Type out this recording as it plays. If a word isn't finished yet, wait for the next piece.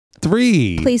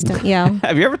3. Please don't yell.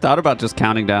 Have you ever thought about just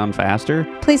counting down faster?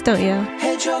 Please don't yell.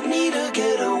 Hedgehog need to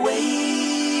get away.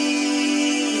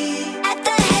 At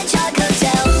the Hedgehog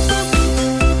Hotel.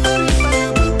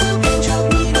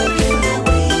 Hedgehog need to get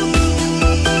away.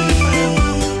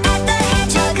 At the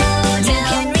Hedgehog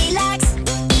Hotel. You can relax,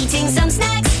 eating some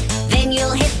snacks. Then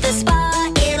you'll hit the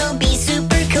spa. It'll be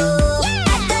super cool.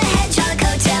 At the Hedgehog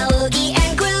Hotel. Boogie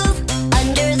and groove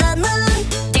under the moon.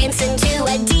 Dancing to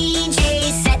a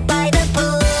DJ set by the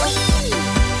pool.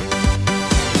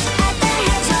 At the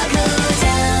Hedgehog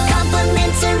Hotel.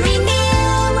 Complimentary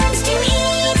meal, rooms to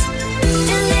eat.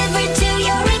 Delivered to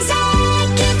your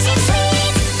executive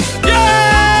suite.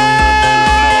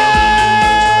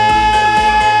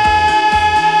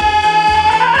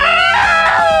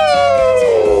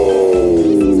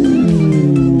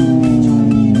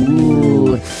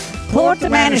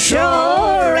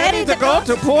 Portmansheau, ready to go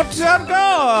to Portugal.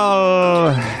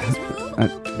 I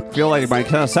feel like my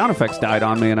sound effects died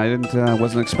on me, and I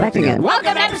wasn't expecting it.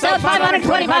 Welcome to episode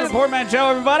 525 of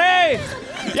Portmansheau, everybody!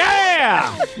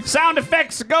 Yeah, sound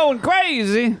effects are going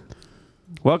crazy.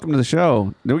 Welcome to the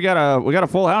show. We got a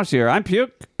full house here. I'm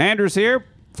Puke. Andrew's here,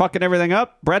 fucking everything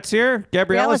up. Brett's here.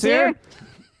 Gabriella's here.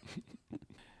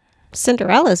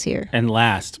 Cinderella's here. And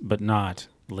last but not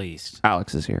least,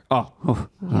 Alex is here. Oh,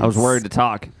 I was worried to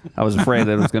talk. I was afraid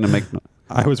that it was going to make.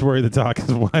 I was worried to talk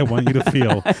is what I want you to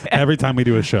feel every time we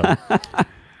do a show.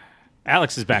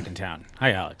 Alex is back in town.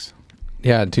 Hi, Alex.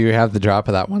 Yeah, do you have the drop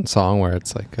of that one song where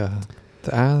it's like,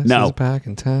 Alex No. is back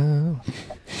in town?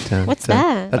 What's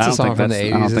that? That's I a don't song think from the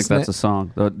that's- 80s, I don't think isn't that's it? a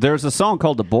song. There's a song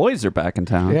called "The Boys Are Back in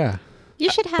Town." Yeah. You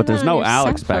should have But there's that on no your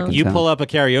Alex cell back phone. in You town. pull up a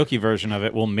karaoke version of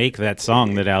it, we'll make that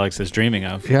song that Alex is dreaming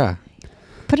of. Yeah.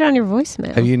 Put it on your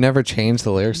voicemail. Have you never changed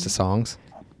the lyrics to songs?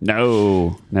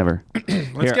 No, never.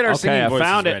 Let's get our singing I voices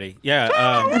found it. ready. Yeah.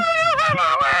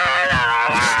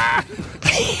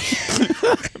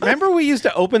 Remember we used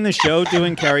to open the show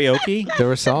doing karaoke? There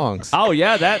were songs. Oh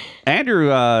yeah, that Andrew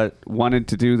wanted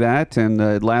to do that, and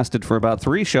it lasted for about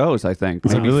 3 shows, I think.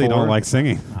 I Maybe really 4. don't like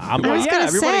singing. I was going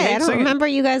to say, I don't remember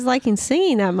you guys liking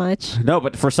singing that much. No,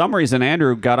 but for some reason,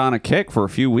 Andrew got on a kick for a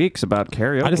few weeks about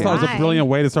karaoke. I just thought it was Why? a brilliant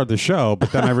way to start the show,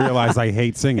 but then I realized I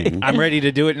hate singing. I'm ready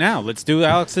to do it now. Let's do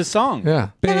Alex's song. Yeah.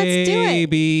 Yeah, let's do it.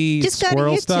 Baby Just go to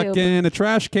squirrel YouTube. stuck in a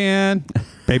trash can.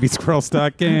 Baby squirrel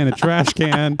stuck in a trash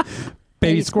can.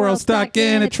 Baby squirrel stuck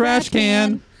in a trash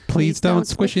can. Please don't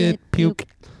squish it. Puke.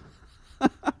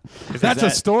 That's a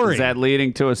story. Is that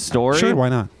leading to a story? Sure, why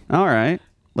not? All right.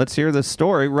 Let's hear the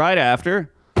story right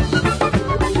after.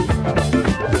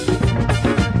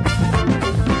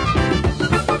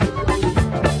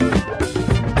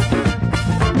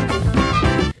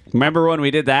 Remember when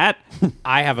we did that?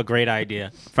 I have a great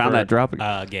idea. Found for that drop.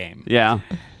 a game. Yeah.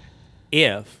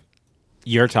 If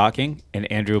you're talking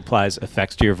and Andrew applies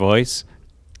effects to your voice,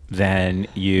 then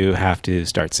you have to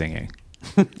start singing.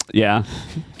 Yeah.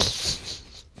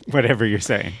 Whatever you're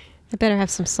saying. I better have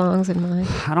some songs in mind.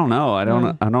 I don't know. I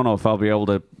don't know if I'll be able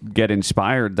to get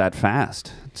inspired that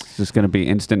fast. It's just going to be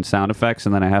instant sound effects,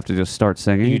 and then I have to just start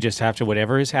singing. You just have to,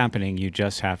 whatever is happening, you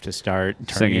just have to start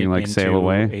turning Singing it like into Sail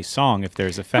Away? a song if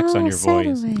there's effects on your Sail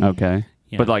voice. Away. Okay.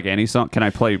 Yeah. But like any song, can I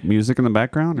play music in the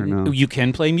background or no? You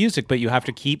can play music, but you have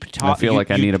to keep talking. I feel like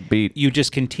I need a beat. You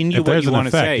just continue If what there's you an want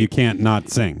to effect, say. you can't not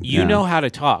sing. You know how to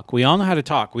talk. We all know how to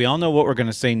talk. We all know what we're going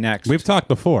to say next. We've talked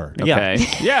before Okay.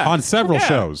 Yeah. on several Yeah.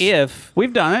 shows. If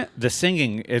We've done it. the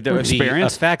singing, the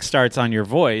Experience. effect starts on your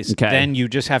voice, Okay. then you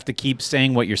just have to keep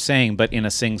saying what you're saying, but in a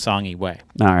sing-songy way.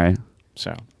 All right.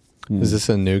 So Is this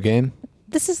a new game?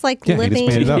 This is like Yeah, he living.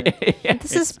 just made it up.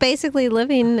 This is basically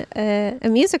living a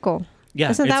musical. yeah,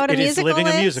 Isn't that what a it is musical living a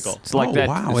is? musical. It's like Oh, that.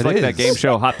 wow, it's it like that is. game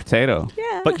show Hot Potato.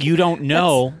 Yeah. But you don't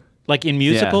know, like in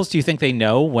musicals, do you think they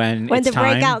know when When it's to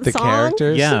break time? out The song?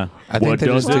 characters? Yeah. I think What they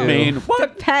does just it do. mean?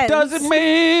 What Depends. does it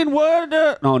mean?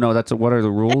 No, that's what are the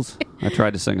rules? I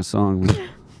tried to sing a song.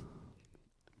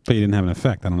 But you didn't have an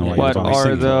effect. I don't know why What you're always are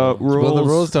singing. the rules? Well, the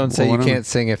rules don't say Well, you can't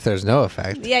sing if there's no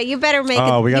effect. Yeah, you better make it.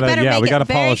 Oh, we you better gotta make it very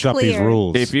polish up these clear.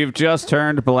 rules. If you've just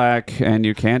turned black and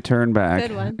you can't turn back,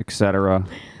 Good one. etc.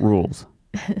 Rules.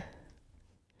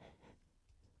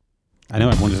 I know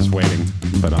everyone's just waiting,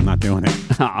 but I'm not doing it.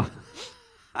 Ah.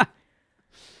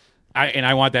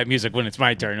 I want that music when it's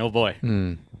my turn. Oh boy.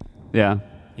 Yeah.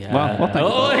 Yeah. Well, thank you.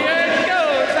 Oh, here it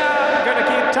goes. I'm gonna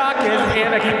keep talking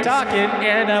and I keep talking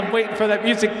and I'm waiting for that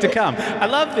music to come. I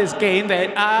love this game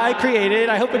that I created.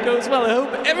 I hope it goes well. I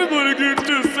hope everybody gets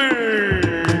to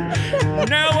sing.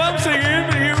 Now I'm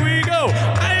singing. Here we go.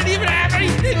 I didn't even have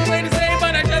anything to say,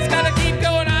 but I just gotta keep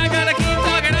going. I gotta keep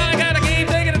talking. I gotta keep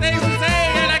thinking of things to say.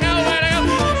 And I go.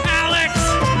 Alex,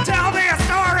 tell me a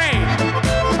story.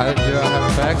 I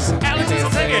effects. Alex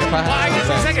is singing. Why is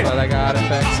he singing? But I got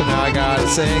effects, so now I gotta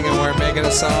sing, and we're making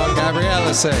a song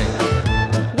Gabriella sing.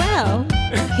 Well,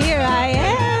 here I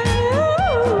am,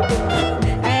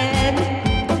 and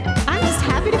I'm just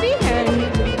happy to be here.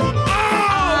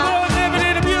 Oh, we're living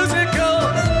in a musical.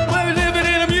 We're living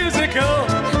in a musical.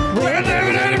 We're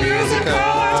living in a musical.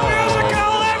 It's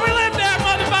musical, and we live there,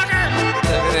 motherfucker.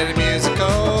 Living in a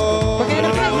musical. We're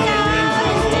gonna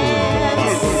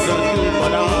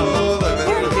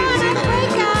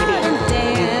break out and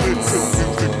dance.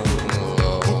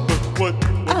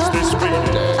 What's this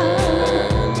rated?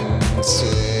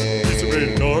 Is it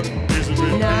rated R? Is it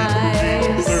rated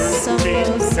Nice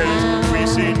solo sound. Can we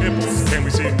see nipples? Can we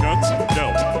see nuts? No.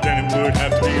 Then it would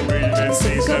have to be rated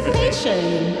NC-17. Syncopation.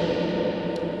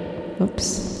 Oops.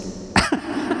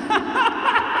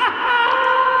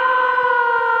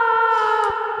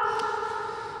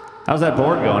 How's that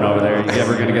board going over there? You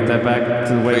ever going to get that back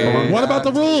to the way it belongs? What about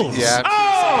the rules? Yeah.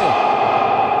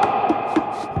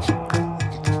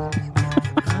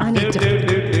 I need to.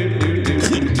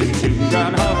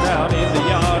 Groundhog down in the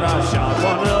yard. I shot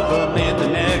one of them in the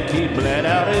neck. He bled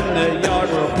out in the yard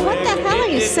real quick. What the hell are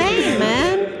you saying,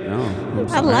 man? No.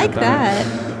 I like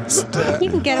that. You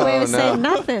can get away with saying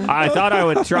nothing. I thought I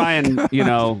would try and,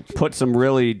 put some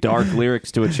really dark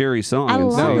lyrics to a cheery song. I and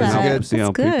love see that. how, That's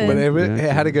people- good. But it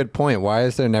had a good point. Why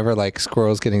is there never like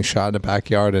squirrels getting shot in the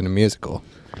backyard in a musical?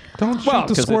 Don't shoot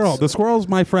the 'cause squirrel. it's- The squirrel's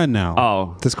my friend now.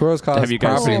 Oh. The squirrels cause Have you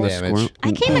guys property seen the damage. squirrel?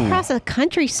 I came across a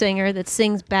country singer that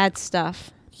sings bad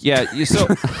stuff. Yeah, so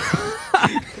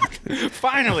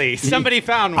Finally, somebody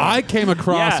found one. I came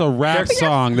across Yeah, a rap they're-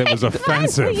 song that was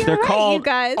offensive. You're they're right, called you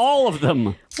guys. all of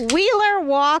them. Wheeler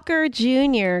Walker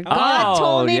Jr. God Oh,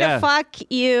 told me yeah. to fuck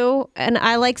you, and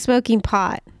I like smoking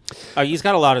pot. Oh, he's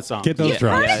got a lot of songs. Get those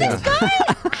drops. How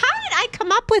did I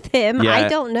come up with him? Yeah. I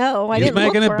don't know. I He's didn't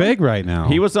making look it for him. big right now.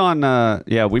 He was on,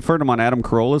 we've heard him on Adam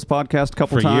Carolla's podcast a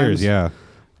couple for times. years, yeah.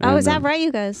 Oh, is And, that right,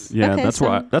 you guys? Yeah, okay, that's so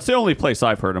why. That's the only place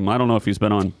I've heard him. I don't know if he's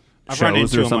been on I've shows run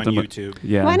into or him something. on but- YouTube.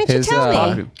 Yeah. Why didn't you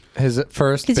tell me? His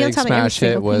first 'Cause you don't big tell me every smash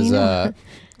hit single was thing you know.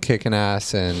 Kicking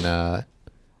Ass and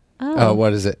Oh.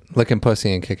 what is it? Licking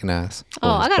Pussy and Kicking Ass. Oh,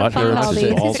 I gotta Butt find all hurts, his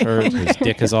these. balls hurt, his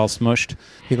dick is all smushed.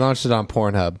 He launched it on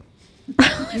Pornhub.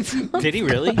 Did he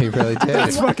really? He really did.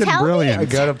 It's fucking Tell me. brilliant.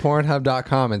 Go to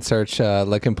Pornhub.com and search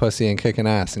Licking Pussy and Kicking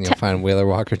Ass, and you'll find Wheeler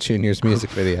Walker Jr.'s music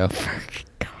video.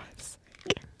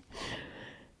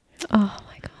 Oh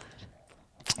my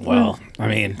god. Well, I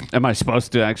mean, Am I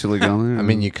supposed to actually go there? I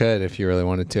mean, you could if you really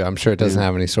wanted to. I'm sure it doesn't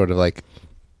have any sort of like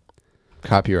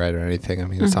copyright or anything. I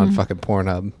mean, it's on fucking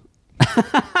Pornhub.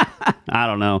 I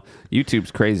don't know.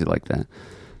 YouTube's crazy like that.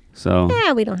 So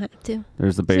Yeah, we don't have to.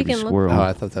 there's the baby can look- squirrel. Oh,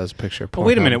 I thought that was a picture of Pornhub.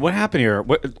 wait a minute. What happened here?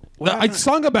 What I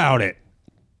sung about it.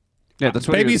 Yeah, that's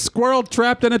what Baby he- squirrel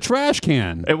trapped in a trash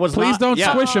can. It was Please not- don't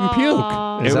yeah. squish and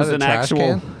puke. Is It was that a an trash actual.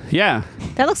 can? Yeah.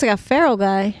 That looks like a feral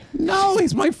guy. No,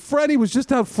 he's my friend. He was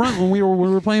just out front when we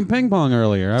were playing ping pong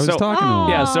earlier. I was So- talking to him.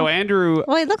 Yeah. So Andrew.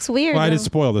 Well, he looks weird. Well, I though. just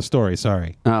spoiled the story.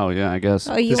 Sorry. Oh yeah, I guess.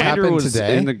 Oh, you- This Andrew happened was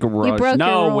today? in the garage. broke your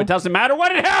No, rule. it doesn't matter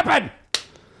what had happened.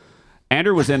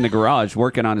 Andrew was in the garage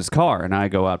working on his car, and I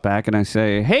go out back and I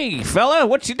say, "Hey, fella,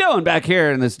 what you doing back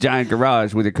here in this giant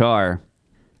garage with your car?"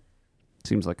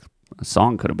 Seems like a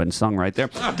song could have been sung right there.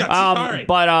 Oh, God, sorry.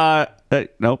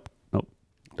 But nope,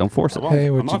 don't force it. Hey,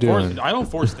 what you doing? I don't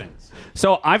force things.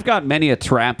 So I've got many a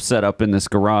trap set up in this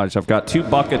garage. I've got 2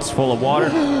 buckets full of water.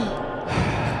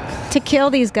 To kill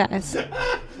these guys.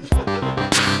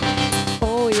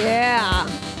 Oh yeah.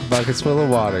 Buckets full of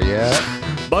water, yeah.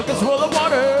 Buckets full of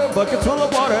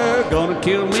water, gonna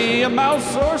kill me a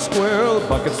mouse or a squirrel.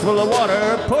 Buckets full of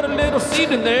water, put a little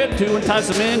seed in there to entice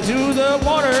them into the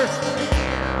water.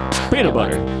 Peanut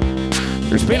butter.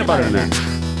 There's peanut butter in there.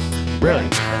 Really?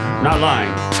 Not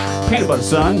lying. Peanut butter,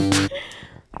 son.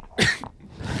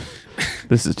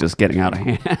 This is just getting out of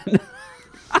hand.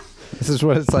 This is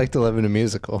what it's like to live in a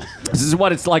musical. This is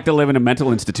what it's like to live in a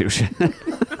mental institution.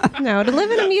 No, to live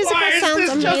in a musical sounds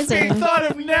amazing. thought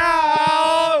of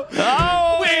now?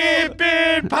 Oh, We've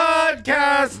been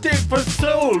podcasting for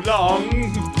so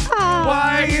long.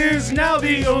 Why is now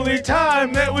the only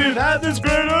time that we've had this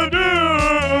great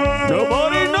idea?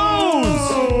 Nobody knows.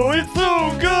 Oh, it's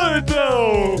so good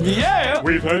though. Yeah.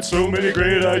 We've had so many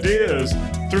great ideas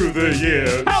through the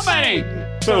years. How many?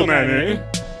 So many.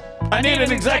 I need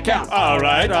an exact count. All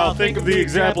right, I'll think of the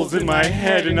examples in my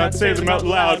head and not say them out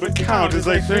loud, but count as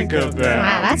I think of them.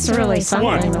 Wow, that's really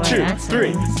something. 1, 2,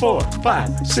 3, 4,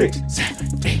 5, 6,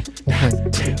 7, 8,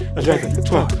 9, 10, 11,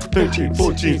 12, 13,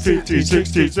 14, 15,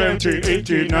 16, 17,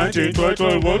 18, 19, 20,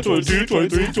 21, 22,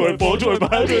 23, 24, 25,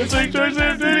 26,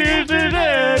 27, 28,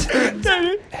 29,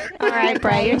 30. Oh right,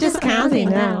 Brett. You're just counting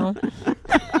now.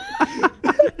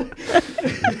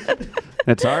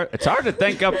 It's hard to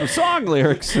think up the song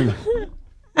lyrics.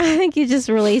 I think you just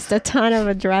released a ton of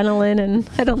adrenaline and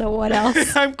I don't know what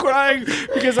else. I'm crying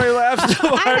because I laughed so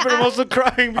hard, but I'm also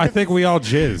crying. I think we all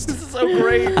jizzed. This is so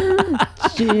great.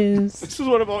 Jeez. This is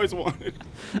what I've always wanted.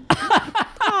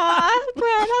 Aw,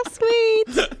 Brett, how sweet.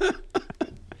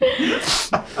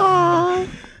 Aw.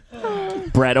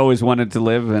 Brett always wanted to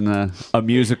live in a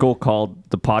musical called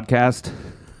The Podcast.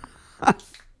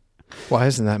 Why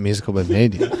hasn't that musical been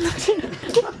made yet?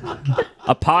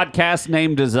 A podcast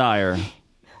named Desire.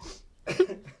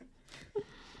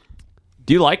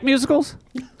 Do you like musicals?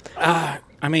 I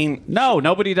mean, No,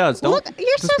 nobody does. Don't, Look,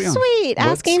 you're just be so honest. sweet.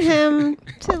 Asking him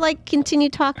to continue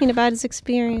talking about his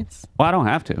experience. Well, I don't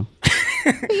have to.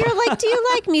 But you're like, do you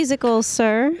like musicals,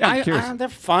 sir? I'm curious. they're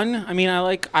fun. I mean,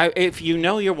 if you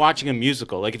know you're watching a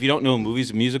musical, like if you don't know a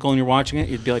movie's a musical and you're watching it,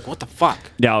 you'd be like, what the fuck?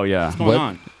 Oh, yeah. What's going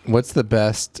on? What's the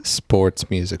best sports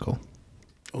musical?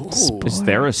 Ooh. Is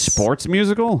there a sports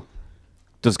musical?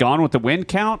 Does Gone with the Wind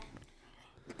count?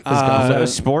 Is that a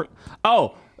sport?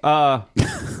 Oh, I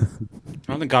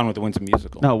don't think Gone with the Wind's a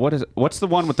musical. no, what is it? What's the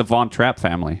one with the Von Trapp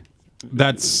family?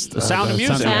 That's The Sound of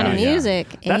Music. Sound of Yeah. Music.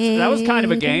 That was kind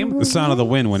of a game. The sound of the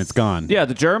wind when it's gone. Yeah,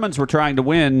 the Germans were trying to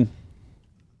win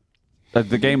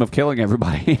the game of killing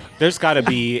everybody. There's got to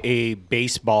be a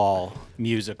baseball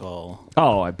musical.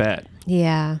 Oh, I bet.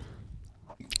 Yeah.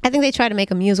 I think they try to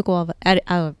make a musical out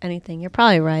of anything. You're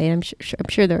probably right. I'm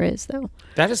sure there is, though.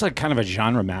 That is like kind of a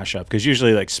genre mashup because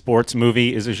usually like sports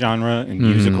movie is a genre and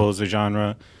musical is a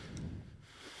genre.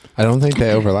 I don't think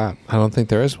they overlap. I don't think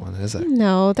there is one, is there?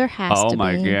 No, there has to Oh be.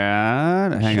 my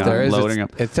God! Hang on, There is. loading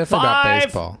It's, up. it's definitely about 5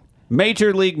 baseball.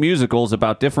 Major league musicals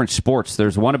about different sports.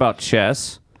 There's one about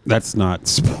chess. That's not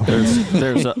sport.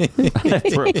 There's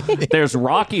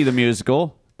Rocky the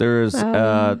musical. There's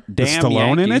Damn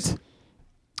Stallone Yankees. in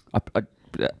it?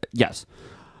 Yes.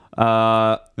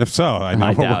 If so, I know.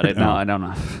 I doubt it. No, I don't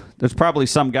know. There's probably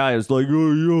some guy who's like,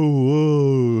 oh,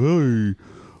 yo, hey,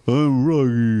 I'm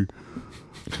Rocky.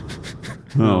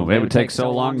 Oh, it would take so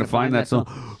long to find that song.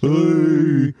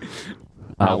 Hey.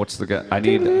 What's the guy? I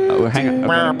need. Hang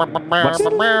on. What's the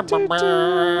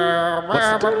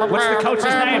coach's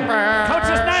name?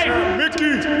 Coach's name?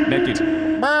 Mickey.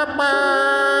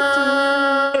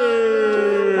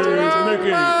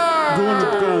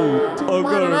 I'm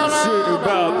gonna shit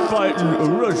about fighting a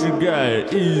Russian guy.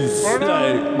 He's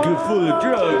like good full of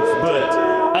drugs, but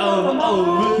I'm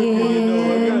all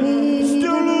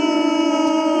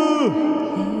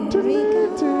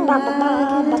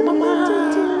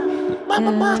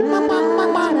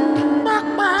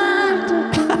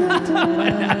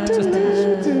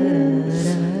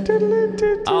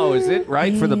Oh, is it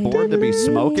right for the board to be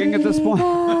smoking at this point?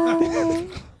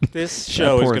 This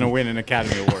show is going to win an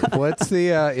Academy Award. What's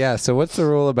the so what's the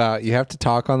rule about you have to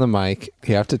talk on the mic?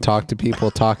 You have to talk to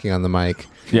people talking on the mic.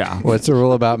 Yeah. What's the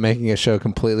rule about making a show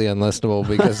completely unlistenable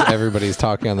because everybody's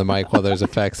talking on the mic while there's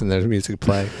effects and there's music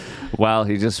playing? Well,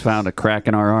 he just found a crack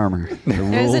in our armor.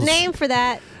 There's a name for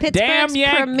that. Pittsburgh's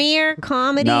premier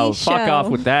comedy No, show. fuck off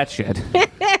with that shit.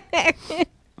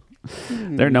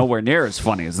 They're nowhere near as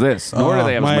funny as this. Nor do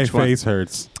they have as my much fun. face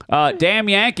hurts. Damn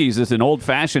Yankees is an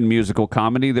old-fashioned musical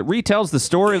comedy that retells the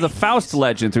story of the Faust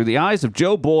legend through the eyes of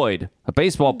Joe Boyd, a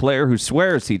baseball player who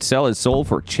swears he'd sell his soul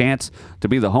for a chance to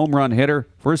be the home run hitter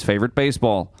for his favorite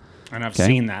baseball. And I've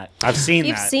seen that. I've seen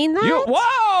You've that. seen that?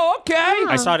 Whoa, okay.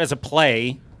 I saw it as a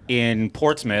play in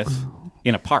Portsmouth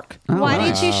in a park. Why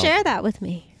didn't you share that with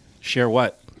me? Share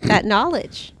what? That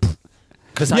knowledge.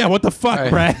 Because Yeah, what the fuck,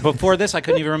 Brad? before this, I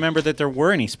couldn't even remember that there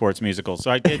were any sports musicals.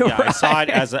 So I did. Yeah, I saw it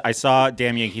as I saw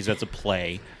Damn Yankees as a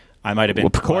play. I might have been.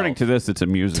 Well, according 12. to this, it's a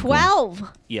musical.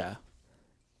 12. Yeah.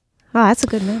 Oh, that's a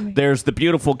good memory. There's The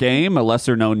Beautiful Game, a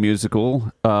lesser-known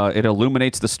musical. It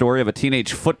illuminates the story of a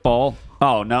teenage football.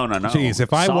 Oh, no. Jeez,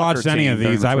 if I Soccer watched any team of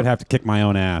during these, the I would foot- have to kick my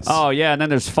own ass. Oh, yeah, and then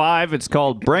there's 5. It's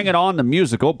called Bring It On the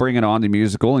Musical. Bring It On the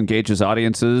Musical engages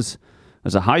audiences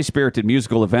as a high-spirited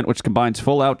musical event which combines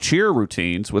full-out cheer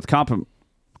routines with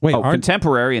Wait,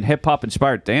 contemporary and hip-hop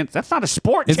inspired dance. That's not a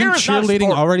sport. isn't Cheer is not a cheerleading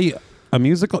sport. already a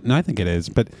musical? No, I think it is,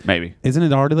 but Maybe. isn't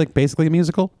it already like basically a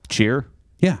musical? Cheer?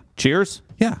 Yeah, Cheers?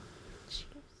 yeah.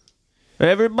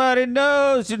 Everybody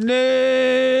knows your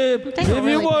name. If you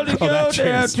really- want to Oh, go that down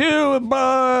cheers. to a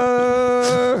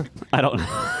bar. I don't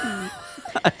know.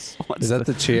 Is that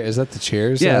the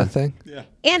Cheers Yeah. thing?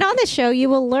 And on the show, you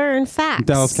will learn facts.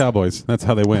 Dallas Cowboys. That's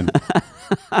how they win.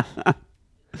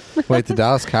 Wait, the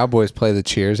Dallas Cowboys play the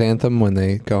Cheers anthem when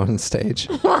they go on stage?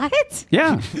 What?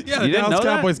 Yeah. Yeah, the You didn't Dallas know that?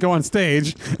 Cowboys go on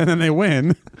stage and then they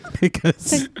win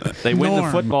because They win the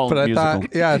Norm. football But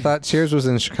musical. I thought Cheers was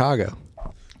in Chicago.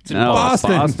 No, it's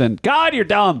Boston. Boston. God, you're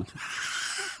dumb.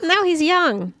 Now he's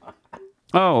young.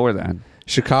 Oh, or that.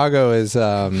 Chicago is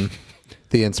the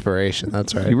inspiration.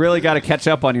 That's right. You really got to catch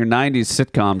up on your 90s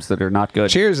sitcoms that are not good.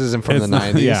 Cheers isn't from it's the not-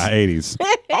 90s. Yeah, 80s.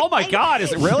 Oh, my God.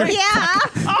 Is it really? Yeah.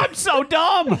 I'm so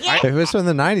dumb. If it was from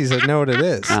the 90s, I'd know what it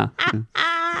is.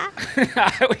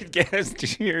 I would guess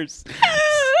Cheers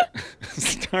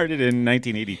started in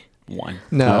 1981.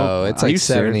 No, Oh, it's are like you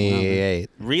serious? 78.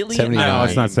 Really? 79. No,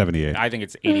 it's not 78. I think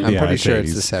it's 80. I'm Yeah, pretty it's sure 80s.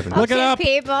 it's the 70s. Look it Okay, up.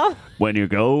 people. When you're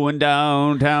going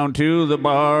downtown to the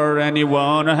bar and you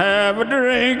want to have a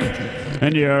drink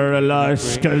and you're a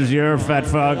lush because you're a fat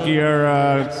fuck, you're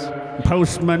a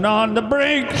postman on the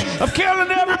brink of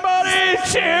killing everybody.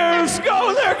 Cheers.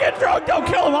 Go there, get drunk, don't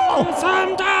kill them all.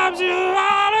 Sometimes you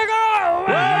want to go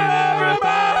where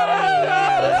everybody.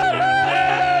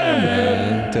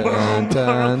 Dun,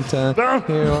 dun, dun.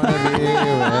 You want to be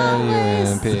where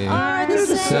you be. Are the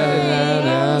same.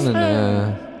 Na, na, na,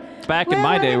 na. Back in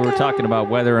my day, we were talking about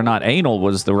whether or not anal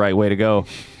was the right way to go.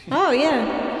 Oh,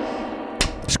 yeah.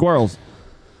 Squirrels.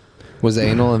 Was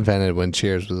anal invented when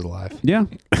Cheers was alive? Yeah.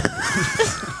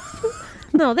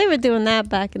 No, they were doing that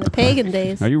back in the pagan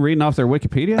days. Are you reading off their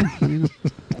Wikipedia?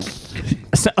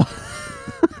 So,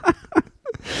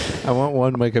 I want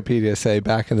one Wikipedia say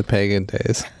back in the pagan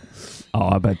days.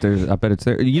 I bet it's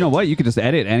there. You know what? You could just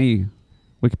edit any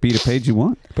Wikipedia page you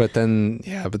want. But then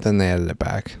they added it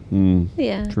back.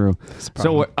 Yeah. True.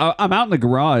 So I'm out in the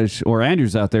garage, or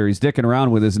Andrew's out there. He's dicking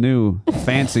around with his new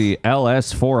fancy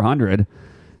LS 400,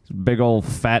 big old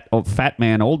fat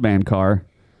man, old man car,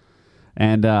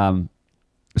 and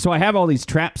so I have all these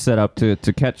traps set up to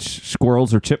catch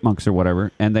squirrels or chipmunks or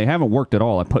whatever, and they haven't worked at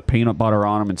all. I put peanut butter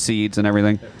on them and seeds and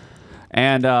everything,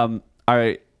 and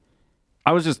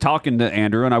I was just talking to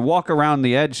Andrew, and I walk around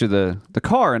the edge of the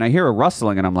car, and I hear a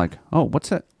rustling, and I'm like, oh, what's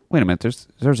that? Wait a minute,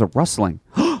 there's a rustling.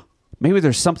 Maybe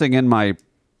there's something in my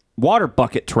water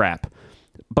bucket trap.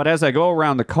 But as I go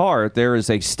around the car, there is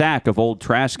a stack of old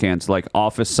trash cans, like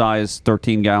office-size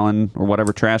 13-gallon or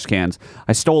whatever trash cans.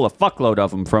 I stole a fuckload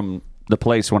of them from the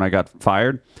place when I got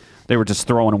fired. They were just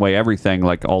throwing away everything,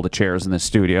 like all the chairs in the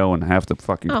studio and half the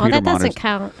fucking Oh, computer that doesn't monitors.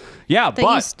 count. Yeah, That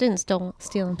but... you didn't steal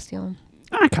them.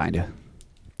 Kind of.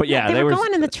 But yeah, They were was,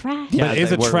 going in the trash. Yeah, But is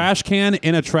they a were. trash can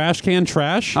in a trash can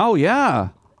trash? Oh, yeah.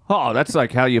 Oh, that's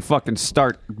like how you fucking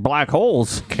start black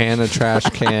holes. Can a trash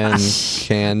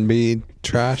can be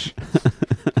trash?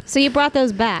 So you brought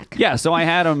those back. Yeah, so I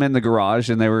had them in the garage,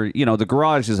 and they were, the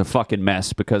garage is a fucking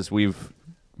mess because we've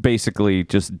basically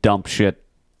just dumped shit.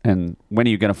 And when are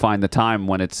you going to find the time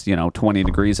when it's, 20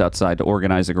 degrees outside to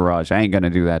organize a garage? I ain't going to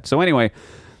do that. So anyway,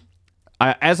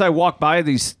 as I walk by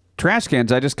these trash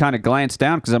cans, I just kind of glance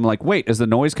down because I'm like, wait, is the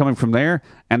noise coming from there?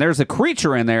 And there's a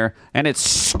creature in there, and it's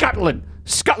scuttling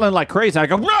like crazy. I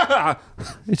go, rah!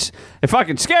 It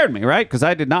fucking scared me, right? Because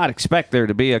I did not expect there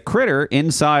to be a critter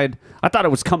inside. I thought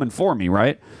it was coming for me,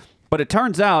 right? But it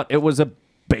turns out it was a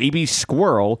baby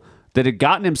squirrel that had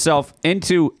gotten himself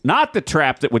into not the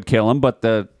trap that would kill him, but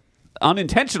the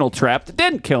unintentional trap that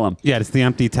didn't kill him. Yeah, it's the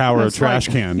empty tower of It's trash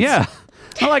like- cans. Yeah.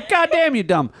 I'm like, God damn, you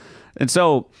dumb. And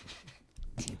so,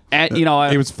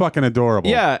 It was fucking adorable.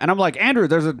 yeah, and I'm like, Andrew,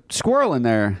 there's a squirrel in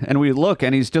there. And we look,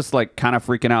 and he's just like kind of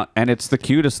freaking out. And it's the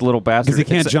cutest little bastard. Because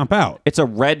he can't jump out. It's a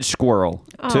red squirrel,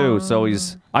 too. So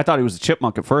I thought he was a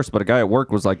chipmunk at first, but a guy at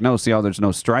work was like, no, see how there's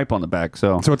no stripe on the back.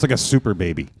 So So it's like a super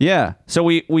baby. yeah. So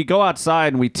we go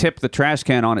outside and we tip the trash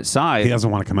can on its side. He doesn't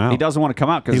want to come out. He doesn't want to come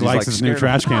out because He likes his new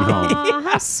trash can home. Oh,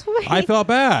 how sweet. I felt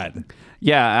bad.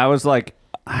 Yeah, I was like,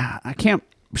 I can't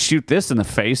shoot this in the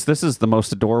face. This is the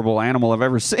most adorable animal I've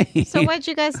ever seen. So what'd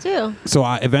you guys do? So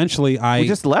eventually We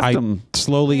just left I him.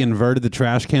 slowly inverted the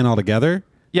trash can altogether.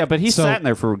 Yeah, but he So- sat in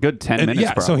there for a good 10 And minutes.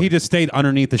 yeah, so probably. he just stayed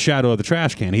underneath the shadow of the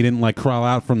trash can. He didn't like crawl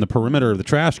out from the perimeter of the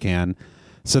trash can.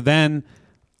 So then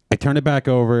I turned it back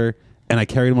over and I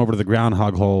carried him over to the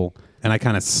groundhog hole and I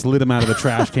kind of slid him out of the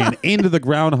trash can into the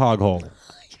groundhog hole.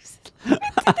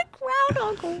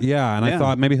 Yeah, and I Yeah.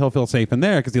 thought maybe he'll feel safe in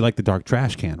there because he liked the dark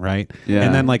trash can, right? Yeah.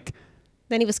 And then like,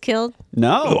 Then he was killed.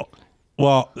 No.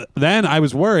 well, then I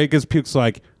was worried because Puke's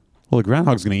like, well, the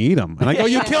groundhog's going to eat him. And I go,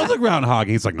 you killed the groundhog.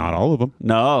 And he's like, not all of them.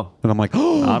 No. And I'm like,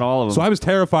 oh. Not all of them. So I was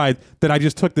terrified that I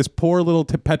just took this poor little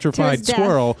petrified To his death.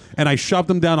 squirrel and I shoved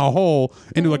him down a hole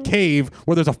into a cave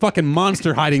where there's a fucking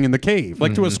monster hiding in the cave.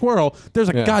 Like to a squirrel, there's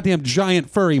a goddamn giant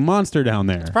furry monster down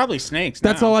there. Probably snakes.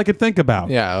 That's now. all I could think about.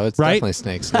 Yeah, it's Right? definitely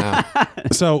snakes now.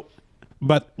 So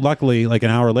But luckily, like an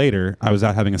hour later, I was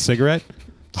out having a cigarette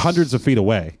hundreds of feet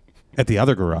away at the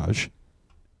other garage.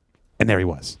 And there he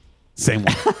was. Same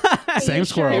one. Same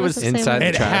squirrel. It was inside the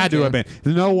It trash had to have been.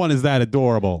 No one is that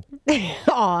adorable.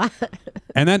 Aw.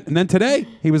 And then today,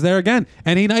 he was there again.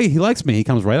 And he likes me. He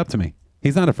comes right up to me.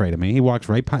 He's not afraid of me. He walks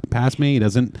right past me. He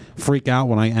doesn't freak out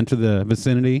when I enter the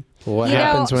vicinity. What You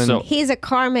happens know, when? he's a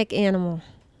karmic animal.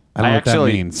 I don't know what that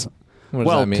actually- means. What does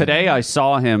Well, that mean? today I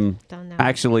saw him Don't know.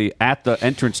 actually at the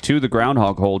entrance to the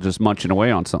groundhog hole just munching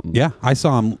away on something. Yeah, I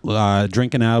saw him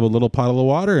drinking out of a little puddle of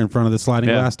water in front of the sliding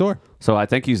Yeah. glass door. So I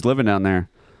think he's living down there.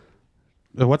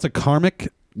 What's a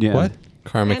karmic? Yeah. What?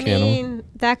 Karmic I mean,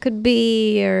 that could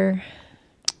be your.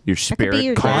 Your That could be spirit.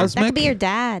 your dad. That Cosmic? could be your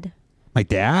dad. My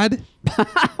dad?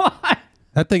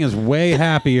 That thing is way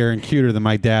happier and cuter than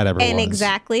my dad ever And was.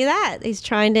 exactly that. He's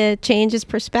trying to change his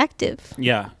perspective.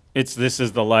 Yeah. This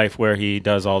is the life where he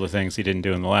does all the things he didn't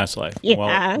do in the last life. Yeah.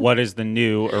 Well, what is the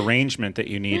new arrangement that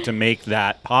you need to make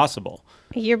that possible?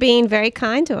 You're being very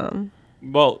kind to him.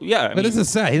 Well, yeah. I But this is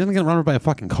sad. He doesn't get run over by a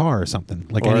fucking car or something.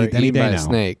 Like Or any eaten day by now. a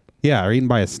snake. Yeah, or eaten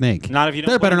by a snake. Not if you don't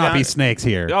There put better him not down- be snakes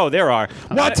here. Oh, there are.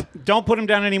 What? Don't put him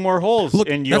down any more holes, Look,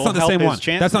 and you'll that's not the help same his one.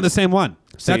 chances. That's not the same one.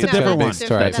 That's a it's different got a one. big stripe.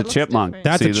 That's a That looks chipmunk. different.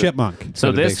 That's See a the- chipmunk. So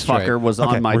With a this big stripe. fucker was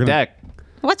Okay, on my we're gonna- deck.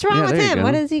 What's wrong Yeah, with there you him? go.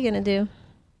 What is he going to do?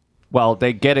 Well,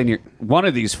 they get in your. One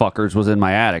of these fuckers was in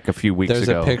my attic a few weeks There's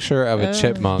ago. a picture of a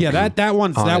chipmunk. Yeah, that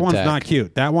one's on a deck. not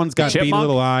cute. That one's got beady Chipmunk?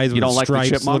 little eyes You with don't like the stripes.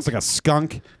 chipmunk? Looks like a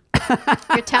skunk.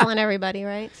 You're telling everybody,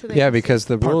 right? So they Yeah, just- because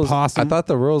the rules. possum. I thought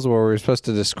the rules were we were supposed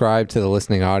to describe to the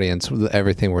listening audience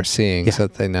everything we're seeing so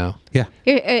that they know. Yeah.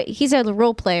 He's a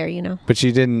role player, you know. But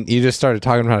you didn't. You just started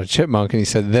talking about a chipmunk, and you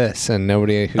said this, and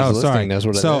nobody who's Oh, listening sorry. knows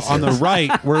what it is. So on the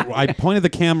right, I pointed the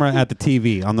camera at the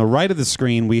TV. On the right of the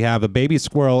screen, we have a baby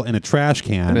squirrel in a trash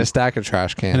can and a stack of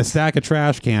trash cans. and a stack of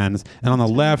trash cans. And on the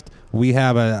left, we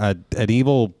have an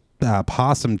evil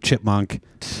possum chipmunk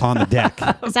on the deck.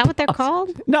 Is that what they're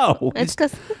called? No, It's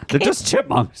because they're just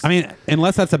chipmunks. I mean,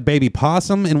 unless that's a baby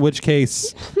possum, in which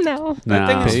case no. That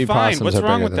thing is Baby fine. possums What's are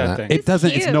wrong bigger with than that that. thing? it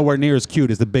doesn't. It's cute. nowhere near as cute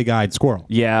as the big-eyed squirrel.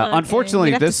 Yeah, Okay. unfortunately,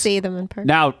 You'd have this. to see them in person.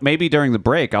 Now, maybe during the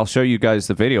break, I'll show you guys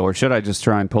the video, or should I just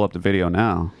try and pull up the video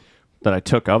now that I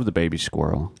took of the baby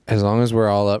squirrel? As long as we're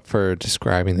all up for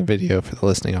describing the video for the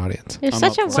listening audience. You're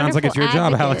such a Sounds like it's your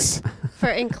wonderful job, advocate Alex. For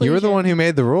inclusion. You were the one who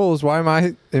made the rules. Why am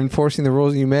I enforcing the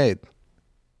rules you made?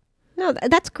 No,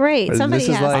 that's great. Somebody this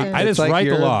is has like to. I just it's like write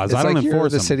the you're- laws. It's I don't like you're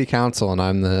enforce the them. city council, and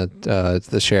I'm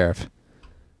the sheriff.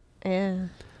 Yeah.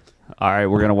 All right,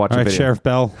 we're gonna watch All a right, video. Sheriff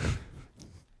Bell.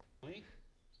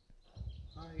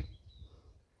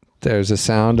 There's a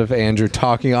sound of Andrew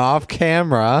talking off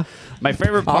camera, My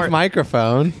favorite off part: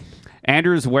 microphone.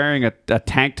 Andrew's wearing a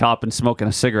tank top and smoking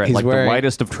a cigarette, He's like wearing- the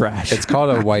whitest of trash. It's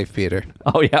called a wife beater.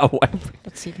 Oh yeah, wife.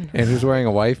 That's even. Andrew's wearing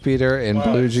a wife beater and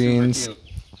blue jeans.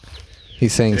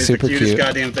 He's saying It's super the cutest cute.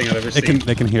 goddamn thing I've ever They seen.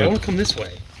 can hear I it. want to come this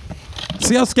way.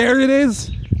 See how scared it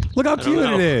is? Look how cute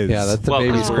know. it is. Yeah, that's the Well,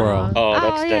 baby oh. squirrel. Oh,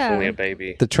 that's definitely a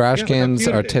baby. The trash Yeah, look how cans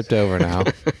cute are it is. tipped over now.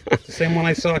 It's the same one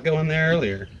I saw going there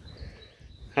earlier.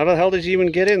 How the hell did you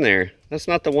even get in there? That's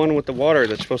not the one with the water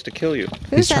that's supposed to kill you. Who's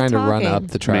He's that trying to run talking? up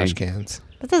the trash Me. cans.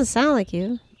 That doesn't sound like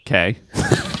you. Okay.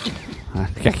 I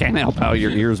can't help how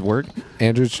your ears work.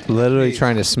 Andrew's literally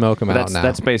trying to smoke him out now.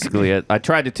 That's basically it. I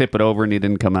tried to tip it over and he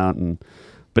didn't come out.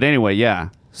 But anyway, yeah.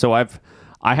 So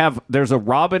there's a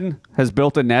robin has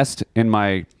built a nest in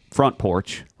my front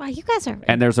porch, Wow, you guys are.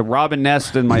 and there's a robin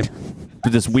nest in my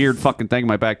this weird fucking thing in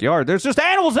my backyard. There's just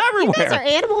animals You everywhere. guys are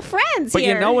animal friends But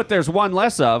here. you know what? There's one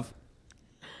less of.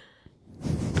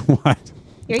 What?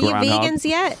 Are you Groundhog. vegans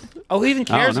yet? Oh, who even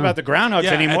cares no. about the groundhogs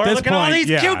Yeah, anymore? at this Look at all point, these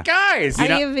yeah. cute guys. Are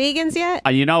you vegans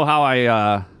yet? You know how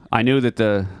I knew that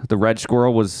the red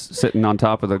squirrel was sitting on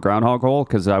top of the groundhog hole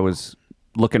because I was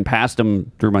looking past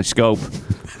him through my scope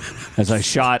as I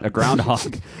shot a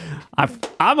groundhog.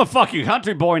 I'm a fucking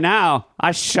country boy now.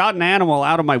 I shot an animal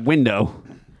out of my window.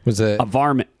 Was it A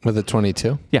varmint. with a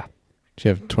 22? Yeah. Do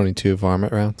you have 22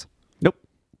 varmint rounds? Nope.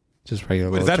 Just regular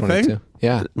Is little that a 22? thing?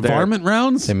 Yeah. Varmint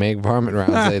rounds? They make varmint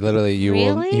rounds. They literally you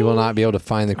Really? will not be able to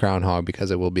find the groundhog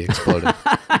because it will be exploded.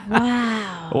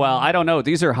 Wow. Well, I don't know.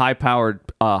 These are high-powered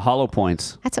hollow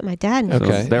points. That's what my dad knows.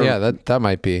 Okay. they're- Yeah, that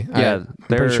might be. Yeah, I'm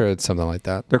they're- pretty sure it's something like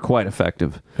that. They're quite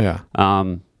effective. Yeah.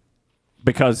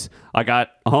 Because I got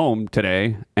home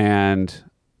today and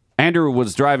Andrew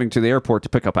was driving to the airport to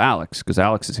pick up Alex because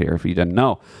Alex is here if you didn't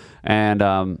know. And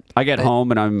I get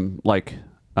home and I'm like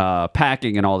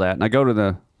packing and all that. And I go to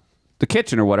the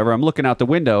kitchen or whatever. I'm looking out the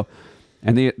window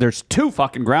and there's 2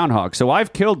 fucking groundhogs. So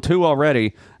I've killed 2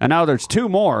 already and now there's 2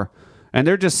 more. And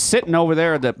they're just sitting over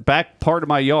there at the back part of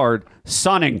my yard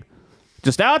sunning.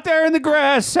 just out there in the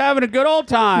grass having a good old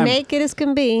time. Naked as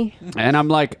can be. And I'm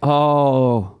like,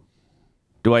 oh,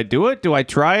 do I do it? Do I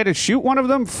try to shoot one of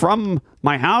them from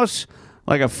my house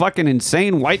like a fucking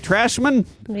insane white trashman?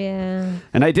 Yeah.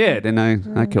 And I did, and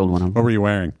I killed one of them. What were you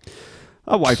wearing?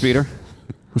 A wife beater.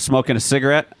 Was smoking a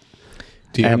cigarette.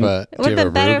 Do you have a It would have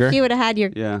been better Ruger? if you would have had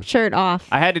your shirt off.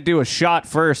 I had to do a shot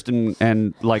first,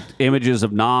 and like images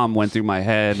of Nam went through my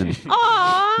head. And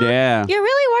Aw. yeah. You're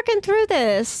really working through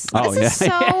this. Oh, this is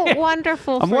so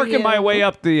wonderful I'm for working you. my way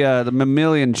up the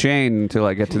mammalian chain until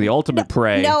I get to the ultimate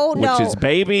prey, no. which is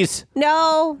babies.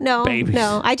 No. Babies.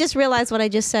 No. I just realized what I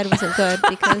just said wasn't good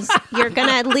because you're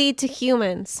going to lead to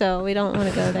humans, so we don't want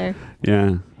to go there.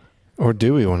 Yeah. Or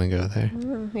do we want to go there?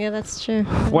 Yeah, that's true.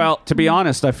 Well, to be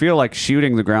honest, I feel like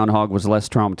shooting the groundhog was less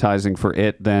traumatizing for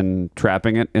it than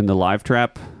trapping it in the live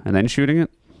trap and then shooting it.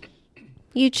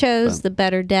 You chose the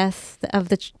better death of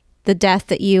the death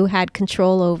that you had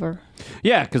control over.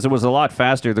 Yeah, because it was a lot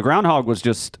faster. The groundhog was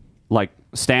just like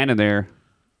standing there.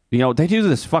 You know, they do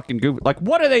this fucking goof. Like,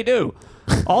 what do?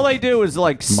 All they do is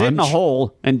like sit in a Munch.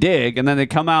 hole and dig, and then they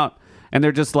come out and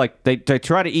they're just like they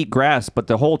try to eat grass, but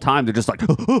the whole time they're just like,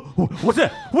 what's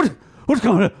that? What's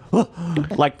going on?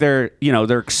 Like they're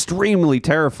extremely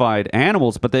terrified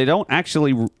animals, but they don't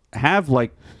actually have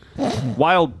like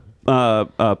wild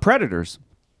predators.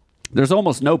 There's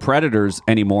almost no predators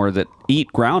anymore that eat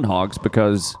groundhogs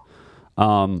because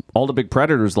all the big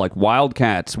predators like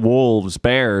wildcats, wolves,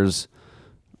 bears,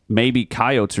 maybe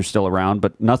coyotes are still around,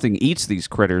 but nothing eats these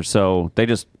critters. So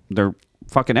they're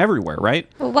fucking everywhere, right?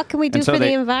 Well, what can we do And so for the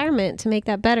they- environment to make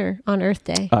that better on Earth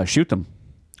Day? Shoot them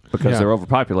because Yeah. they're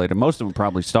overpopulated. Most of them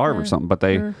probably starve or something, but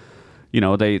they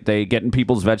get in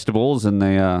people's vegetables and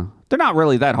they're not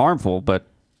really that harmful, but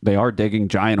they are digging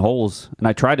giant holes. And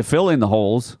I tried to fill in the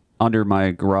holes under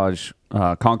my garage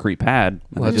concrete pad. And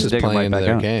Well, they that's just dig 'em playing into back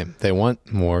their out. game. They want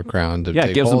more ground to Yeah,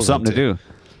 dig it gives them holes something to into. do.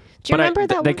 Do you remember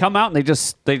that they one? come out and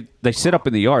they sit up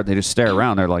in the yard. They just stare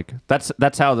around. They're like,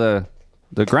 that's how the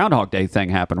Groundhog Day thing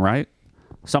happened, right?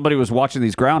 Somebody was watching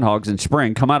these groundhogs in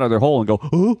spring come out of their hole and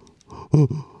go,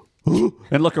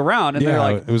 and look around, and they're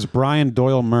like, it was Brian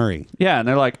Doyle Murray. yeah, and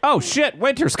they're like, oh shit,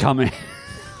 winter's coming,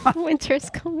 Winter's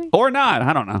coming. or not.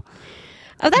 I don't know.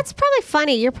 Oh, that's probably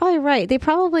funny. You're probably right. They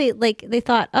probably they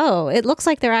thought, oh, it looks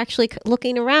like they're actually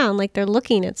looking around, like they're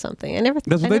looking at something.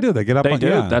 That's what they do. They get up. They on, do.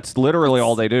 Yeah. That's literally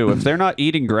all they do. If they're not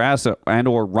eating grass and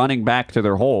or running back to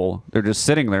their hole, they're just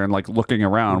sitting there and like looking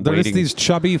around, They're waiting. just these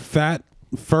chubby, fat,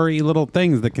 furry little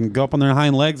things that can go up on their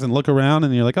hind legs and look around,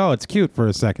 and you're like, oh, it's cute for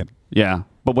a second. Yeah,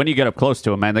 but when you get up close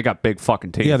to them, man, they got big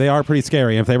fucking teeth. Yeah, they are pretty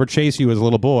scary. If they ever chase you as a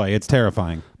little boy, it's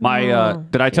terrifying. My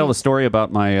did I tell the story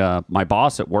about my my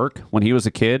boss at work when he was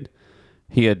a kid?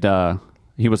 He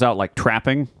was out like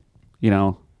trapping,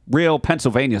 real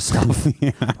Pennsylvania stuff,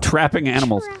 trapping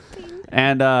animals.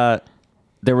 And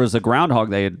there was a groundhog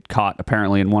they had caught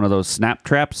apparently in one of those snap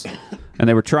traps, and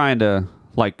they were trying to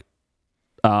like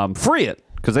free it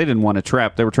because they didn't want to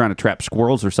trap. They were trying to trap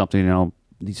squirrels or something.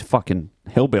 These fucking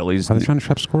hillbillies. Are they trying to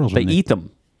trap squirrels? They eat them.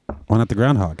 Why not the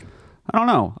groundhog? I don't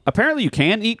know. Apparently, you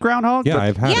can eat groundhog. Yeah, but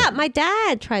I've had Yeah, it. my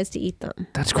dad tries to eat them.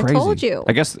 that's crazy. I told you.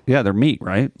 I guess they're meat,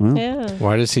 right? Well, Yeah.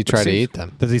 Why does he try to eat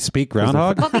them? Does he speak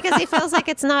groundhog? Well, because he feels like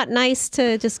it's not nice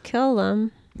to just kill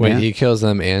them. Wait, Yeah. he kills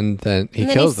them and then he And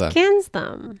then kills he them. skins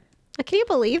them. Can you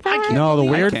believe that? No, the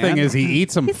weird can. thing is he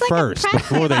eats them He's like a first predator.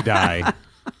 before they die.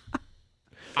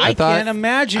 I thought- can't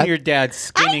imagine your dad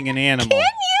skinning an animal. Can you?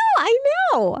 I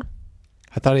know.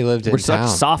 I thought he lived in we're town.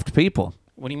 such soft people.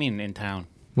 What do you mean in town?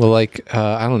 Well, like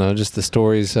I don't know, just the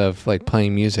stories of like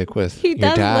playing music with He your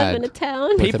does dad live in a town.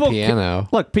 with a piano.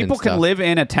 Look, people and can stuff. live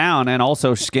in a town and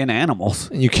also skin animals.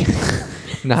 You can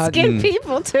not Skin in-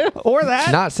 people too. Or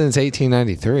that. not since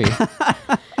 1893.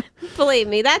 Believe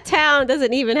me, that town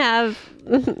doesn't even have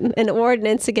an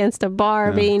ordinance against a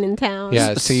bar being in town.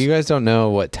 Yeah, so you guys don't know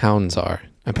what towns are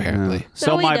apparently. So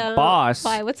No, we my don't. boss.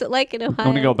 Why? What's it like in Ohio? I'm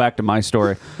going to go back to my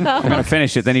story. I'm going to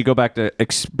finish it. Then you go back to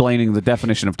explaining the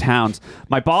definition of towns.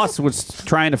 My boss was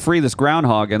trying to free this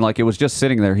groundhog, and like it was just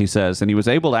sitting there, he says, and he was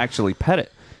able to actually pet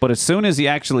it. But as soon as he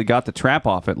actually got the trap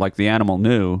off it, like the animal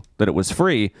knew that it was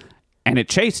free, and it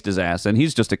chased his ass. And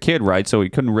he's just a kid, right? So he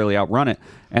couldn't really outrun it.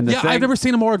 And the Yeah, thing, I've never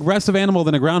seen a more aggressive animal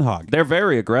than a groundhog. they're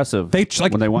very aggressive. They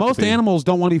like when they want most to be. animals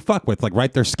don't want to be fucked with. Like,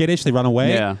 right? They're skittish. They run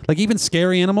away. Yeah. Like even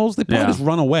scary animals, they probably Yeah. just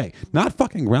run away. Not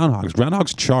fucking groundhogs.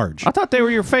 Groundhogs charge. I thought they were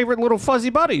your favorite little fuzzy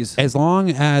buddies. As long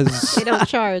as They don't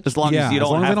charge. As long as you don't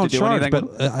as long as have they don't to do charge. anything.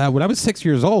 But when I was 6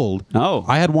 years old, Oh.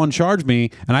 I had one charge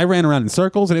me, and I ran around in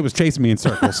circles, and it was chasing me in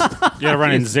circles. You gotta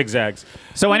run in zigzags.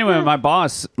 So anyway, my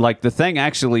boss, like the thing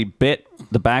actually bit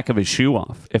the back of his shoe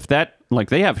off. If that like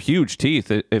they have huge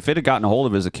teeth. If it had gotten a hold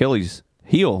of his Achilles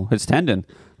heel, his tendon,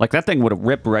 like that thing would have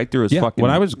ripped right through his fucking. When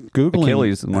I was Googling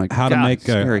Achilles and like how to make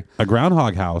a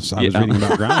groundhog house, I was reading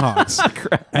about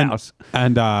groundhogs.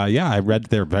 and I read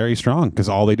they're very strong because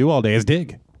all they do all day is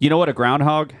dig. You know what a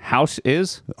groundhog house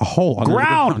is? A hole under the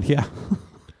ground. Yeah.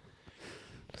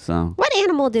 So What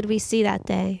animal did we see that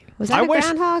day? Was that a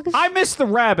groundhog? I missed the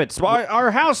rabbits.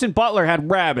 Our house in Butler had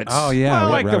rabbits. Oh, yeah. I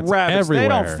like the rabbits. Everywhere. They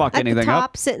don't fuck At anything the top,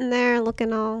 up. sitting there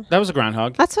looking all. That was a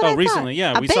groundhog. That's what I thought. recently,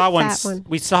 yeah. A We big saw one. fat one.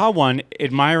 We saw one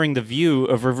admiring the view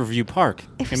of Riverview Park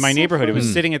It in was my so neighborhood. It was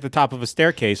funny. sitting at the top of a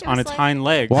staircase on was its like- hind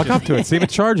legs. Walk up to it. See if it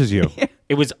charges you.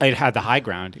 It had the high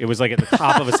ground. It was like at the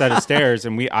top of a set of stairs,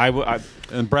 and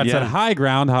And Brett said, "Hi,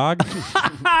 groundhog."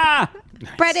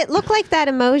 Brett, it looked like that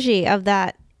emoji of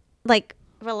that, like,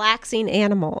 relaxing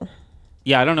animal.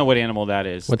 I don't know what animal that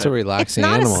is. What's That- a It's relaxing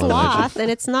not a animal sloth, emoji?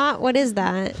 and it's not. What is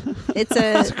that? It's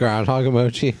It's a a. groundhog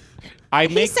emoji. I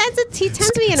He make. sends it. He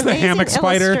tends me in It's the amazing hammock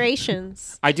spider.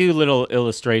 illustrations. I do little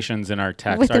illustrations in our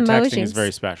text. With Our texting is emojis.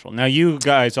 very special. Now you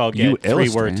guys all You get 3-word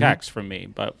illustrate. texts from me,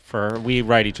 but we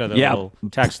write each other Yeah. little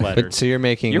text But letters. so you're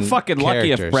making. You're fucking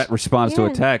lucky if characters. Brett responds to a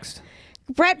Yeah. text.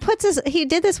 Brett puts his. He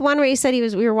did this one where he said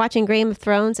we were watching Game of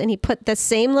Thrones, and he put the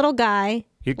same little guy.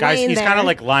 He's laying kind of there.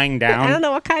 like lying down. I don't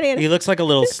know what kind of. He looks like a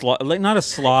little sloth, like not a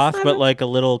sloth, but like a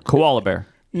little Koala bear.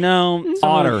 no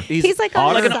Otter. He's like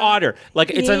like an a- otter. Like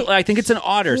it's I think it's an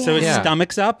otter. So his Yeah.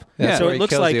 stomach's up. That's So where it he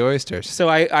looks kills like the oysters. So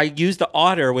I use the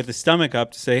otter with the stomach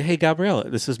up to say, "Hey, Gabriella,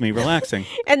 this is me relaxing."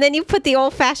 And then you put the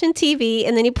old-fashioned TV,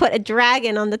 and then you put a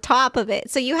dragon on the top of it.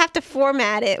 So you have to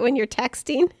format it when you're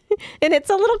texting, and it's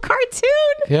a little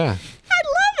cartoon. Yeah. I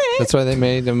love it. That's why they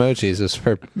made emojis. Is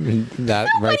for that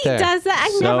right Nobody there. does that.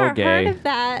 I've So never gay. heard of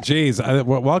that. Jeez,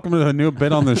 welcome to a new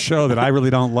bit on the show that I really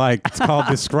don't like. It's called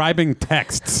describing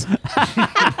texts.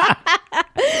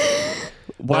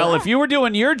 Well, if you were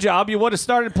doing your job, you would have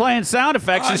started playing sound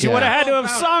effects, and you yeah. would have had to have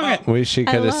sung it. Wish she I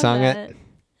could have love sung that.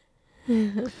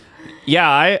 it.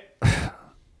 Yeah,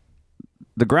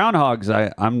 the groundhogs. I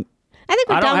think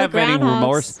we're I done don't have with any groundhogs.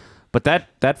 remorse, but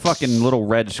that fucking little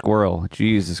red squirrel,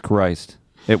 Jesus Christ,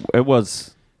 it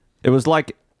was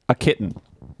like a kitten.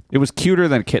 It was cuter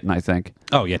than a kitten, I think.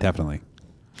 Oh yeah, definitely.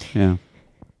 Yeah.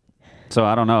 So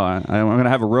I don't know. I'm gonna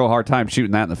have a real hard time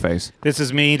shooting that in the face. This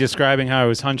is me describing how I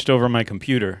was hunched over my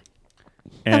computer.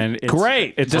 And it's,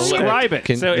 Great. Describe it.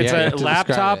 So it's you a have to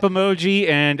laptop describe it. emoji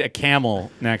and a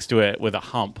camel next to it with a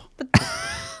hump.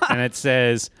 And it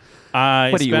says, I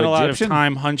What are you, spent a lot Egyptian? of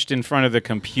time hunched in front of the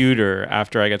computer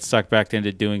after I got sucked back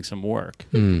into doing some work.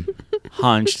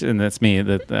 Hunched, and that's me.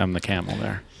 I'm the camel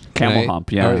there. Camel Can I-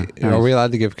 hump. Yeah. Are we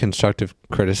allowed to give constructive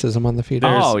criticism on the feed?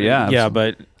 Oh, yeah. Yeah,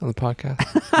 but On the podcast?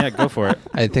 yeah, go for it.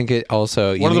 I think it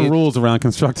also. What are the rules around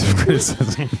constructive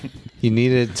criticism? You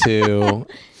needed to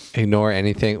ignore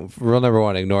anything. Rule number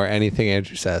 1: ignore anything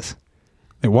Andrew says.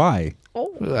 Hey, why?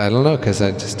 I don't know, because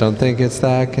I just don't think it's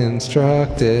that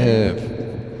constructive.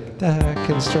 That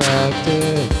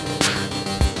constructive.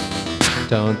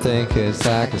 Don't think it's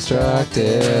that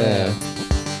constructive.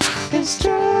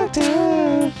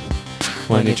 Constructive.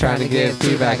 When you're trying to give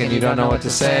feedback and you don't know what to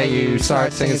say, you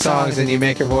start singing songs and you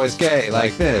make your voice gay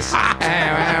like this.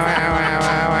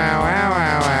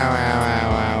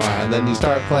 And then you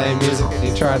start playing music and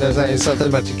you try to say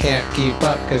something, but you can't keep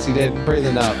up because you didn't breathe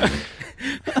enough.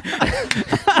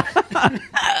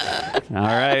 All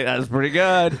right. That's pretty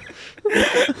good.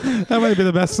 That might be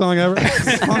the best song ever in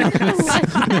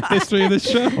the history of the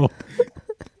show.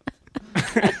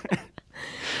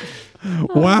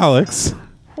 Wow, Alex.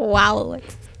 Wow,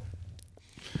 Alex.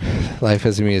 Life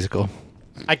is a musical.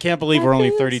 I can't believe we're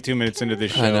only 32 minutes into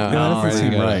this show. I know. Yeah, that I'm doesn't ready to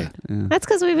seem go. right. That's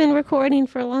because we've been recording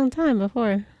for a long time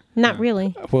before. Not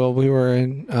really. Well, we were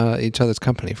in each other's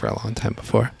company for a long time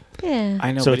before. Yeah.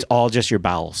 I know. So it's all just your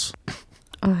bowels.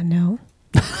 Oh, no.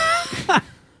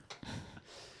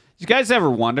 You guys ever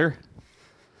wonder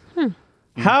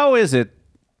how is it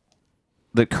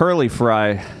that curly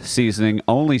fry seasoning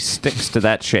only sticks to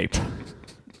that shape?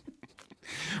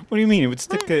 What do you mean? It would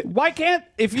stick to... Why can't,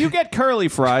 if you get curly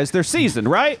fries, they're seasoned,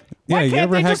 right? Yeah, Why you can't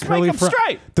ever they had just curly make them fry?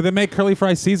 straight? Do they make curly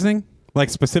fry seasoning? Like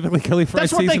specifically curly fry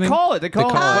That's what seasoning? they call it. They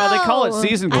call it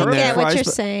seasoned I curly get fries. what you're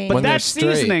but- saying. But When they're that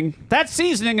straight.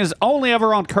 seasoning is only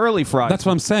ever on curly fries. That's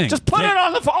what I'm saying. Just put it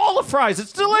on all the fries.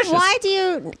 It's delicious. Why do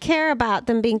you care about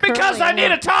them being curly? Because or I need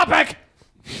not? a topic.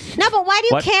 No, but why do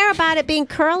you What? care about it being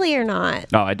curly or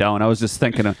not? No, I don't. I was just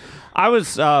thinking I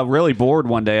was really bored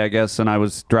one day, I guess, and I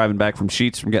was driving back from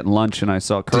Sheetz from getting lunch, and I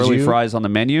saw curly you- fries on the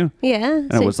menu, Yeah.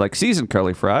 and it was like seasoned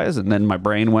curly fries, and then my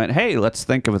brain went, "Hey, let's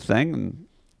think of a thing." And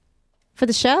for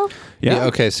the show? yeah,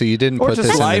 Okay, so you didn't Or put just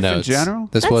this in the life in notes. general.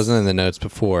 This That's- wasn't in the notes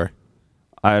before.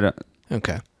 I don't.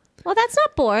 Okay. Well, that's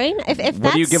not boring. If What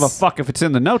that's, do you give a fuck if it's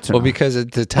in the notes or Well, not? because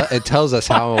it tells us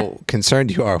how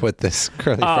concerned you are with this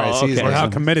curly fry okay. season. Or how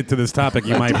committed to this topic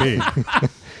you might be.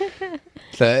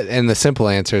 And the simple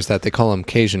answer is that they call them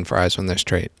Cajun fries when they're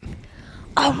straight.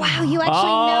 Oh wow, you actually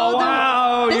know them.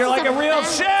 wow, This you're is like a real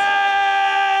fan- chef.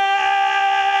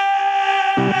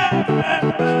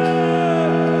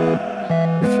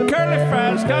 Curly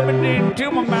fries coming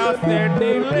into my mouth, they're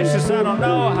delicious. I don't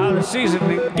know how the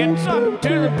seasoning gets up to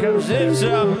them because it's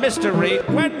a mystery.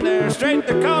 When they're straight,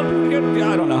 they're called.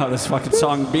 I don't know how this fucking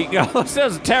song beat goes. That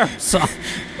was a terrible song.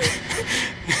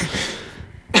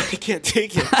 I can't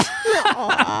take it.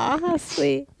 Aw, how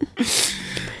sweet.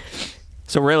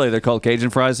 So really, they're called Cajun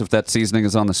fries if that seasoning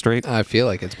is on the street? I feel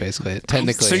like it's basically it.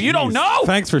 Technically. So you don't know?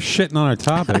 Thanks for shitting on our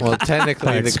topic. Well,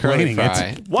 technically, the curly explaining it.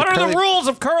 fry. What are the rules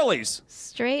of curlies?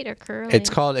 Straight or curly? It's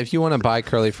called, if you want to buy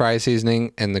curly fry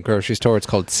seasoning in the grocery store, it's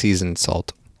called seasoned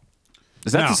salt.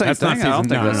 Is that No, the same that's thing? not seasoned. I don't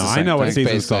think No, that's no, the I same know what thing. seasoned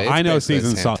Basically, salt. it's I know basically the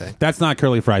seasoned same salt. thing. That's not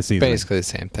curly fry seasoning. Basically the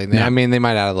same thing. No. I mean, they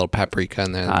might add a little paprika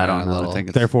in there. I don't add a know. little- I think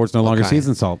it's Therefore, it's no longer Okay.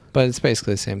 seasoned salt. But it's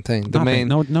basically the same thing. The Stop it. main,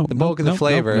 No, the bulk of the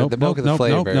flavor, Nope, the bulk of the nope,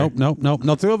 flavor.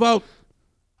 Nope. To a vote.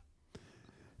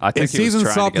 I think Is he was seasoned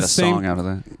trying salt to get the a song same- out of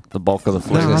that. The bulk of the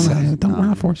No, flavor. we're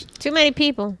not forced. Too many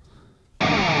people.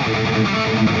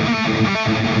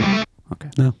 Okay.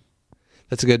 No.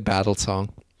 That's a good battle song.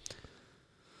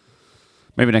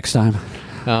 Maybe next time.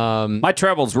 Um, My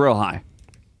treble's real high.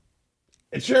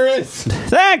 It sure is.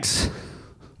 Thanks.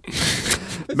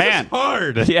 Man.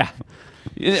 Hard. Yeah.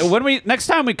 Next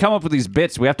time we come up with these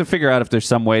bits, we have to figure out if there's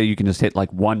some way you can just hit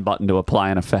like one button to apply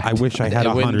an effect. I wish I had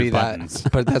it wouldn't be 100 buttons.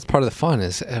 that, but that's part of the fun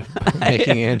is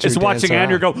making Andrew Just watching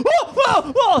dance Andrew around. go,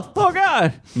 oh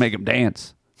God. Make him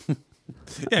dance.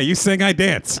 Yeah, you sing, I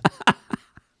dance.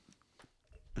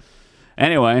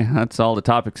 Anyway, that's all the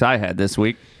topics I had this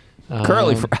week.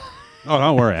 Curly fry. Oh,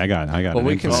 don't worry. I got Well, an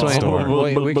we can info swing.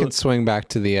 story. We can swing back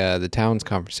to the towns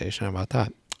conversation. How about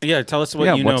that? Yeah, tell us what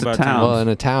Yeah, you know what's a about town? town. Well, in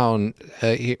a town,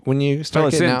 when you Fill start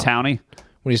us getting in, out, townie.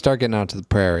 when you start getting out to the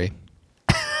prairie,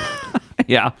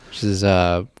 Yeah. which is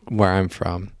where I'm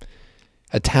from,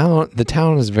 the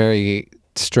town is very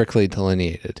strictly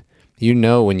delineated. You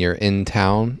know when you're in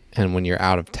town and when you're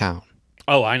out of town.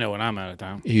 Oh, I know when I'm out of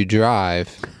town. You drive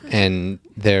and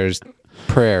there's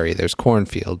prairie, there's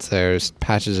cornfields, there's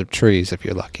patches of trees if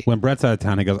you're lucky. When Brett's out of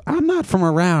town, he goes, I'm not from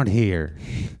around here.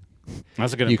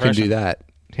 That's a good You can impression. do that.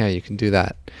 Yeah, you can do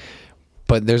that.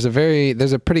 But there's a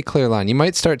pretty clear line. You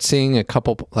might start seeing a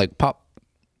couple like pop,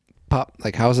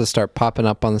 like houses start popping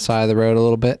up on the side of the road a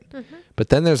little bit. Mm-hmm. But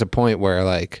then there's a point where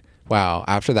like, wow,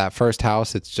 after that first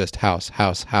house, it's just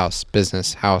house,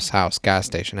 business, house, gas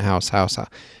station, house.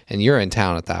 And you're in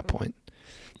town at that point.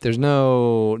 There's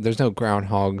no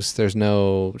groundhogs. There's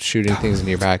no shooting things in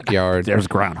your backyard. There's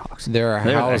groundhogs. There are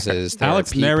houses. There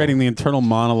Alex are people. narrating the internal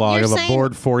monologue You're of a saying-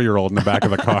 bored 4-year-old in the back of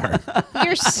the car.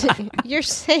 You're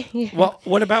saying. Well,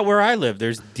 what about where I live?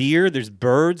 There's deer, there's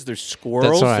birds, there's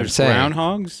squirrels, what I'm there's saying.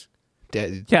 groundhogs.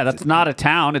 Yeah, that's not a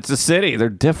town. It's a city. They're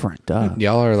different. Duh.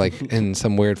 Y'all are like in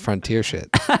some weird frontier shit.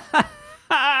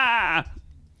 Ah!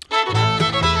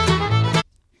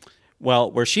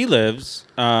 Well, where she lives,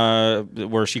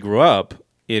 where she grew up,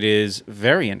 it is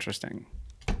very interesting.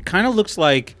 Kind of looks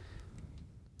like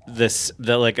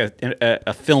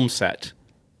a film set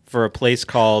for a place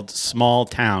called Small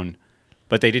Town,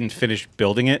 but they didn't finish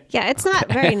building it. Yeah, it's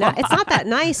not very nice. It's not that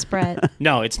nice, Brett.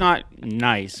 No, it's not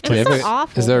nice. And it's Have not you-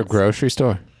 awful. Is there a grocery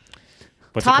store?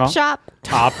 What's it Top called? shop?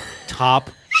 Top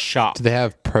shop. Do they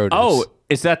have produce? Oh,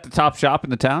 is that the top shop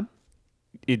in the town?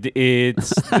 It's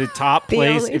the top The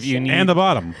place only if you need. And the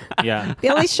bottom. Yeah. The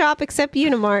only shop except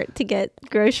Unimart to get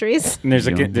groceries. And there's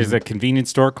a convenience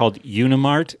store called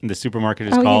Unimart, and the supermarket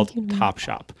is Oh, yeah, called Unimart. Top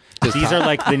Shop. These are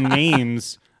like the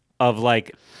names of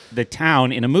like the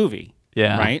town in a movie.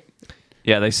 Yeah. Right?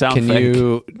 Yeah, they sound Can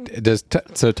fake.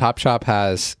 so Top Shop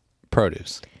has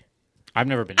produce? I've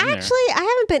never been in there. Actually, I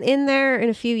haven't been in there in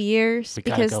a few years We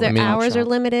gotta because go their to Top hours are Shop.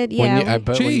 limited. When Yeah. you-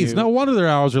 but when Jeez, you- no wonder their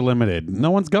hours are limited.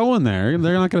 No one's going there.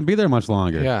 They're not going to be there much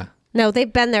longer. Yeah. No,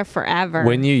 they've been there forever.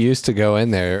 When you used to go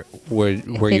in there, were you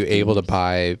 50s. able to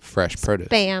buy fresh produce?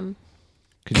 Bam.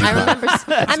 Could you I buy- remember.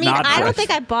 I mean, not I don't fresh.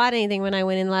 think I bought anything when I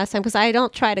went in last time because I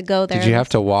don't try to go there. Did you have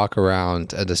to walk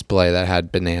around a display that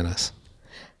had bananas?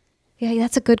 Yeah,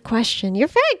 that's a good question. You're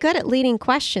very good at leading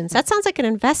questions. That sounds like an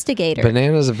investigator.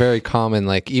 Bananas are very common.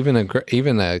 Like even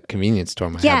a convenience store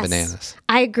might have bananas.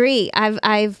 I agree.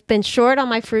 I've been short on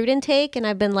my fruit intake, and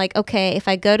I've been like, okay, if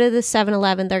I go to the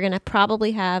 7-Eleven, they're gonna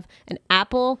probably have an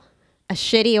apple, a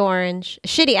shitty orange, a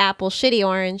shitty apple, shitty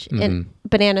orange, and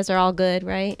bananas are all good,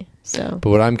 right? So, But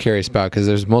what I'm curious about, because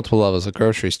there's multiple levels of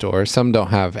grocery store. Some don't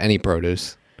have any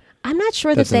produce. I'm not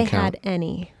sure that they Doesn't count. had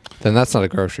any. Then that's not a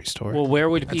grocery store. Well, where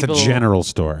would It's people a general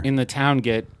store. in the town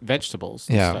get vegetables?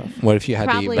 And yeah. stuff? What if you had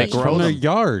Probably- to eat They vegetables? From their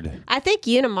yard. I think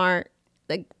Unimart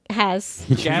has.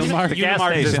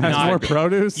 Unimart does has not. more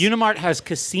produce. Unimart has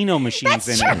casino machines That's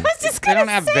in true. it. I was just They gonna don't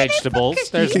have say they vegetables.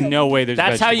 put There's no way there's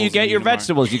That's how you vegetables get in your Unimart.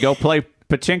 vegetables. You go play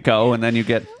pachinko, and then you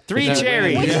get 3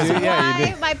 cherries. Which is Yeah,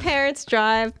 you why my parents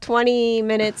drive 20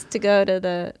 minutes to go to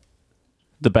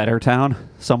the better town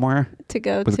somewhere.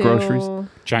 With to groceries?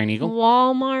 Giant Eagle.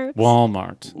 Walmart.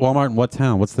 Walmart in what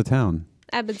town? What's the town?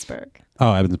 Ebensburg. Oh,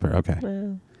 Evansburg.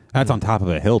 Okay. That's on top of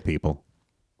a hill, people.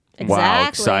 Exactly. Wow,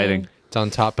 exciting. It's on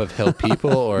top of hill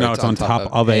people, or No, it's on top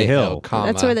of a hill. comma.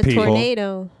 That's where the people.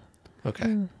 tornado.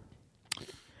 Okay.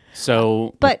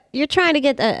 So But you're trying to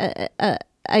get a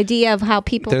idea of how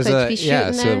people There's could be shooting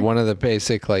yeah. there. So one of the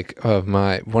basic one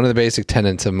of the basic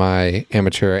tenets of my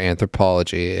amateur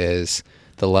anthropology is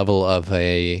the level of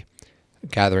a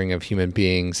gathering of human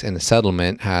beings in a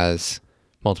settlement has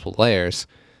multiple layers.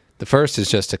 The first is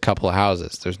just a couple of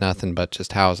houses. There's nothing but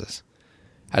just houses.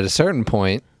 At a certain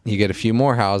point, you get a few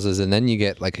more houses, and then you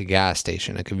get like a gas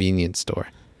station, a convenience store.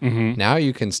 Now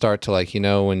you can start to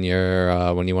when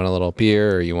you're when you want a little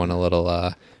beer, or you want a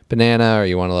little banana, or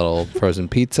you want a little frozen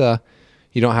pizza.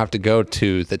 You don't have to go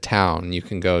to the town. You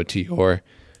can go to your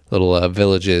little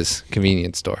village's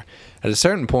convenience store. At a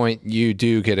certain point, you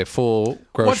do get a full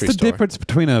grocery What's the store. difference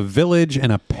between a village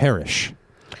and a parish?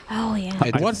 Oh yeah.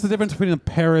 What's the difference between a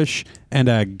parish and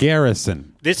a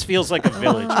garrison? this feels like a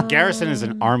village. Garrison is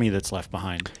an army that's left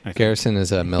behind. I think. Garrison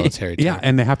is a military town. Yeah,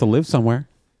 and they have to live somewhere.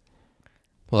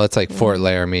 Well, it's like Fort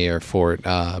Laramie or Fort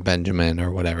Benjamin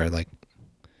or whatever. Like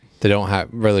we don't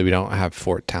have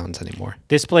fort towns anymore.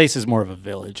 This place is more of a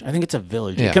village. I think it's a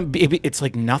village. Yeah. It's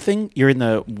like nothing. You're in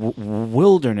the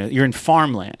wilderness. You're in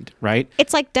farmland, right?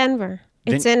 It's like Denver.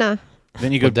 It's in a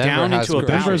Then you go Well, Denver down has into a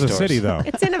grocery valley. Denver's a stores. city, though.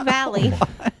 it's in a valley.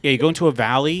 Yeah, you go into a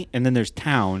valley, and then there's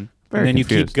town, Very and then you keep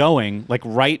confused. going, like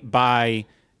right by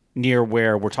near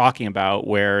where we're talking about,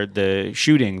 where the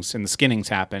shootings and the skinnings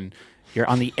happen. You're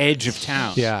on the edge of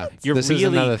town. Yeah, You're this really is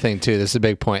another thing too. This is a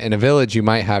big point. In a village, you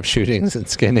might have shootings and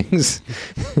skinnings.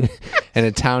 In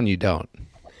a town, you don't.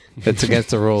 It's against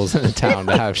the rules in a town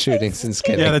to have shootings and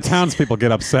skinnings. Yeah, the townspeople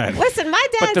get upset. Listen, my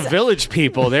But dad's the village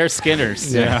people, they're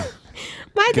skinners. Yeah.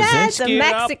 my dad's a Kaczynski it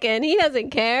up. Mexican. He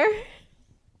doesn't care.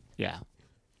 Yeah.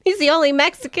 He's the only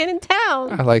Mexican in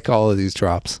town. I like all of these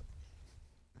drops.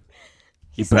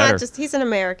 He's better. not just he's an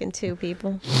American too,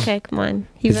 people. Okay, come on.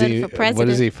 He Is voted he, for president. what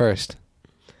is he first?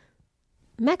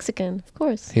 Mexican, of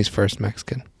course. He's first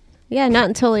Mexican. Yeah, not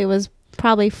until he was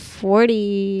probably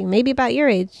 40, maybe about your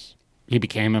age. He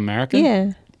became American?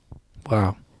 Yeah.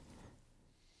 Wow.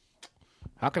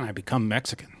 How can I become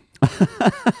Mexican?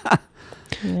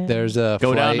 There's a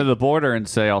Go down flight- to the border and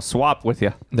say, I'll swap with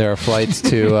you. There are flights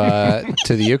to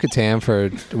the Yucatan for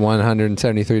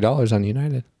 $173 on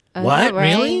United. What?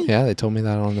 right? Really? Yeah, they told me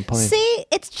that on the plane. See,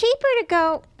 it's cheaper to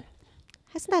go.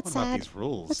 Isn't that sad? these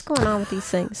rules? What's going on with these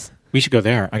things? We should go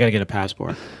there. I got to get a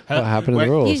passport. What happened to the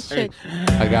You rules? should.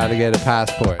 I got to get a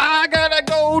passport. I gotta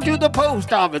go to the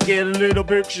post office, get a little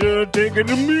picture taken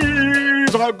of me.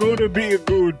 It's not gonna be a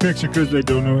good picture because they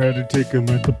don't know how to take them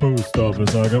at the post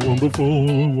office. I got one before,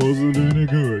 wasn't any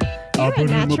good. I You're a put in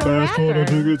my natural passport, I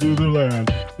rapper. took it to the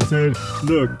land. I said,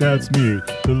 look, that's me.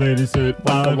 The lady said,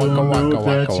 I don't waka, know waka, if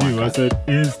that's waka, you. I waka. said,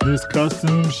 is this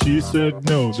custom? She said,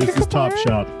 no, this is Top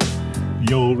Shop.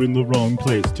 You're in the wrong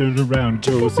place. Turn around,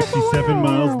 go 67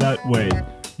 miles that way.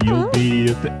 You'll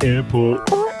be at the airport.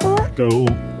 Go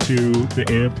to the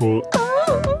airport.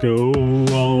 Go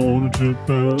on a trip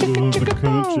out of the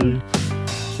country.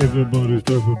 Everybody's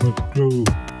driving by the globe.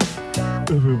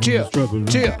 Everybody's driving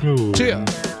by the globe.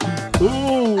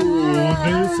 Ooh,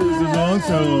 this is a long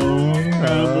song.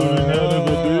 I'm running out of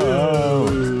the bill.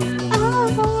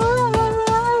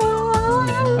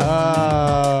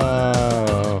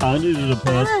 Oh. I needed a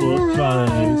passport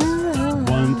twice.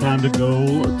 One time to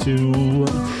go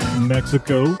to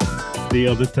Mexico, the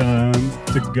other time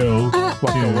to go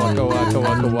Waka, waka, waka,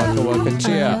 waka, waka, waka,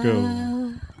 cheer.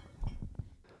 go.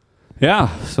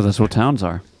 Yeah, so that's what towns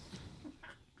are.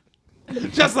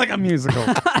 Just like a musical.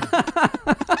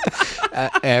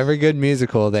 Every good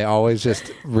musical, they always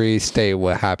just restate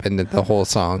what happened in the whole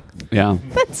song Yeah.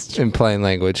 in plain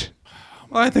language.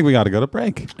 Well, I think we got to go to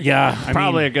break. Yeah. I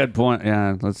Probably mean, a good point.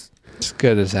 Yeah, let's. As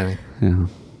good as any. Yeah.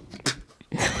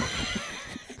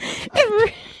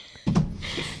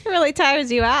 It really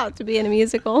tires you out to be in a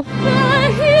musical. The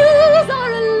hills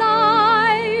are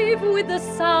alive with with the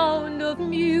sound of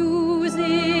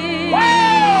music.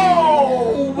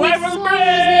 Wow! With songs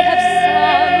they have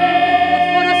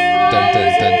sung for 1,000.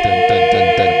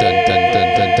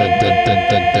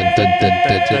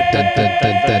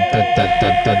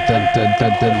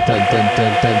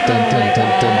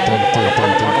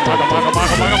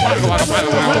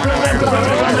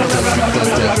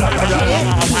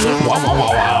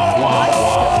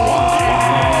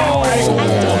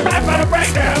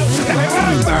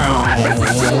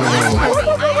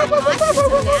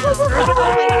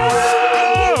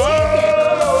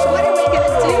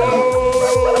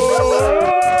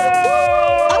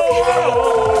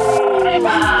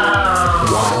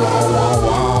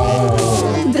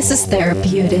 This is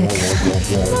therapeutic.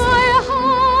 My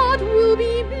heart will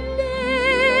be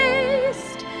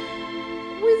blessed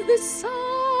with the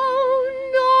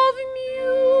sound of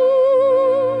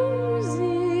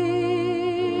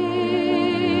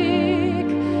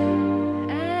music,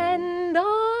 and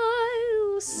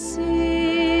I'll sing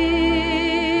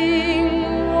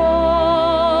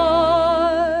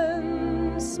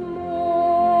once more.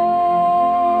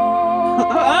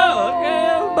 Oh,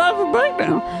 okay. Perfect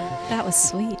breakdown. That was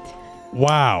sweet.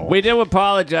 Wow. We do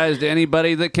apologize to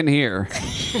anybody that can hear.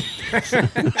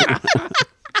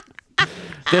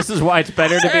 This is why it's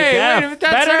better to be deaf.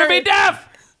 Better to be deaf.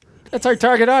 That's our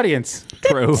target audience.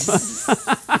 True.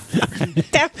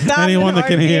 Deaf, dumb, Anyone that and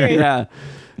can hard hear. of hearing. Yeah.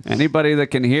 Anybody that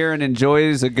can hear and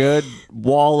enjoys a good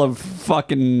wall of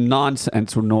fucking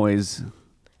nonsense noise.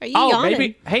 Are you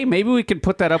yawning? maybe we can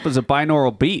put that up as a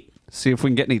binaural beat. See if we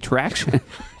can get any traction.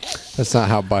 That's not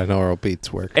how binaural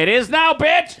beats work. It is now,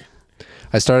 bitch.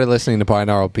 I started listening to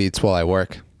binaural beats while I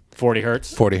work. 40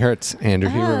 hertz. 40 Hertz, Andrew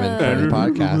Huberman from the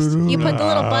podcast. You put the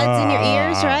little buds in your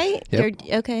ears, right? Yep.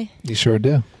 You're, okay. You sure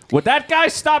do. Would that guy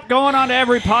stop going on to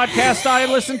every podcast I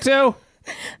listen to?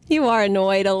 You are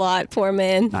annoyed a lot, poor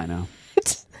man. I know.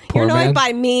 Poor You're annoyed man.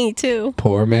 by me, too.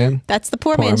 Poor man. That's the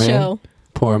poor, Poor man man. show.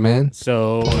 Poor man.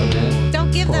 So Poor man.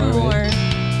 Don't give them Poor more. man.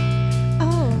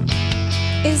 Oh.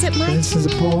 Is it my This is a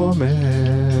poor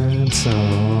man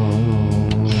song.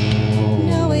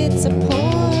 No, it's a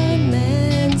poor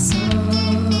man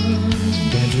song.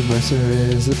 Andrew Mercer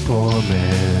is a poor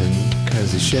man,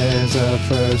 cause he shares a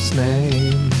first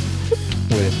name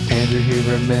with Andrew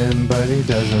Huberman, but he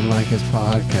doesn't like his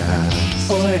podcast.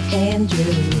 Or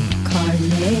Andrew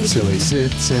Carnegie. So he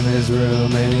sits in his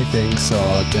room and he thinks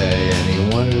all day, and he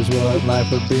wonders what life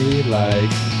would be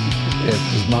like if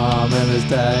his mom and his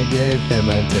dad gave him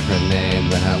a different name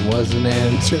that wasn't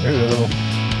Andrew.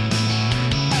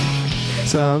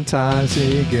 Sometimes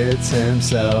he gets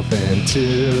himself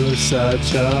into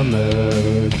such a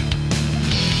mood.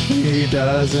 He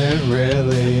doesn't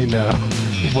really know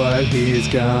what he's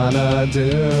gonna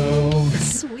do.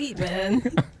 Sweet, man.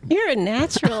 You're a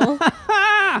natural.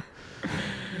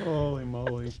 Holy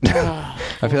moly.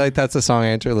 I feel like that's a song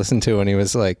Andrew listened to when he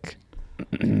was like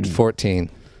 14.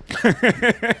 Why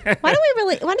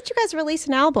don't you guys release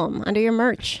an album under your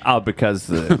merch? Oh, because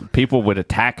the people would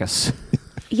attack us.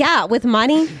 Yeah, with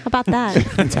money. How about that?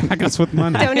 Attack us with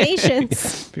money.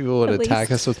 Donations. People would At attack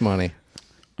least. us with money.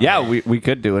 Yeah, we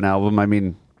could do an album. I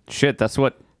mean, shit, that's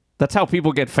how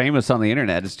people get famous on the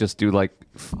internet. Is just do like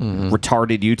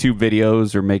retarded YouTube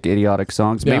videos or make idiotic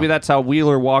songs. Yeah. Maybe that's how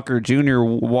Wheeler Walker Jr.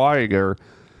 Weiger,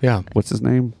 Yeah. what's his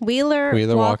name? Wheeler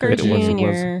Walker Walker Jr.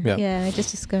 Jr. Yeah. Yeah, I just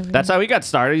discovered. That's how he got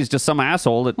started. He's just some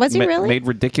asshole that Was he really? made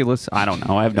ridiculous. I don't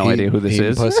know. I have no idea who this Eating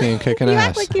is. pussy and kicking You ass.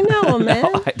 act like you know him, man.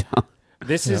 I don't.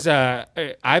 this is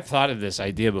I've thought of this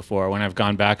idea before when I've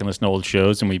gone back and listened to old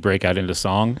shows and we break out into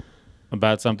song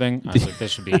about something. I was like,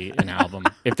 this should be an album.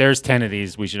 If there's 10 of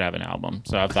these, we should have an album.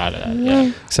 So I've thought of that.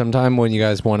 Yeah. Sometime when you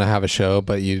guys want to have a show,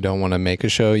 but you don't want to make a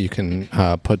show, you can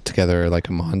put together like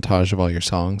a montage of all your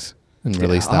songs and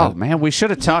release that. Oh man, we should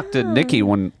have talked to Nicky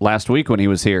last week when he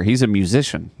was here. He's a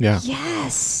musician. Yeah.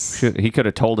 Yes. He could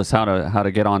have told us how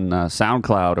to get on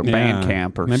SoundCloud or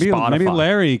Bandcamp or maybe Spotify. Maybe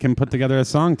Larry can put together a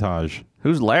songtage.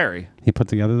 Who's Larry? He put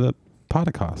together the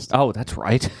podcast. Oh, that's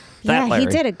right. Yeah, Larry. he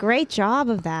did a great job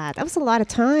of that. That was a lot of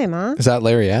time, huh? Is that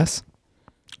Larry S?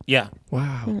 Yeah.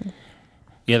 Wow.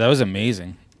 Yeah, that was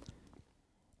amazing.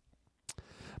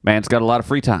 Man's got a lot of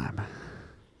free time.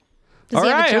 Does All he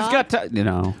have a right, who's job? got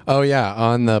time? Oh yeah,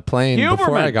 on the plane before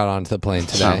Huberman. I got onto the plane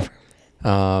today.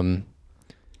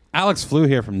 Alex flew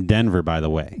here from Denver, by the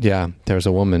way. Yeah, there was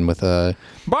a woman with a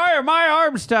Briar, my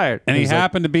arm's tired. And he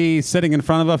happened to be sitting in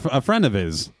front of a friend of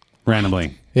his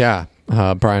randomly.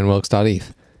 Brian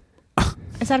Wilkes.eth.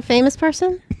 Is that a famous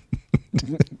person?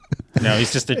 No,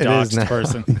 he's just a It is now. doxed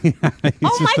person. He's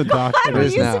Oh just my a God! doctor. Were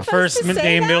is you now. supposed First to say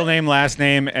name, that? middle name, last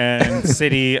name, and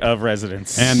city of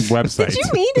residence. And website. Did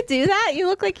you mean to do that? You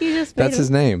look like you just. Made That's his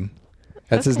name.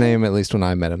 That's his Okay. name, at least when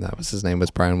I met him. That was his name,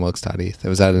 was Brian Wilkes.eth. It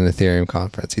was at an Ethereum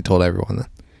conference. He told everyone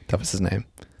that was his name.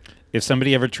 If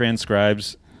somebody ever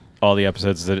transcribes all the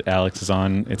episodes that Alex is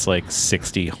on, it's like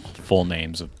 60 full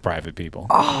names of private people.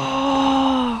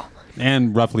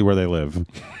 And roughly where they live.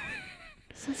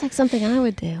 Sounds like something I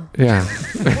would do. Yeah.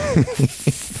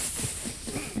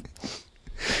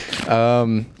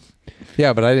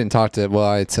 Yeah, but I didn't talk to. Well,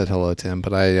 I said hello to him,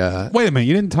 but Wait a minute,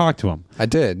 you didn't talk to him. I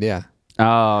did. Yeah.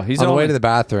 Oh, he's On the way only- to the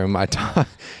bathroom,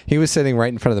 he was sitting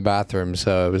right in front of the bathroom,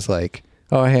 so it was like,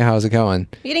 "Oh, hey, how's it going?"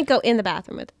 You didn't go in the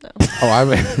bathroom with it though.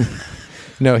 Oh,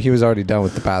 no, he was already done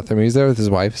with the bathroom. He was there with his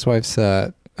wife. His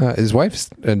wife's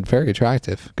very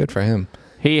attractive. Good for him.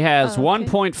 He has Oh, okay.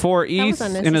 1.4 That was ETH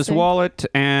in his unnecessary. wallet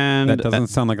and That doesn't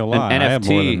sound like a an lot. NFT. I have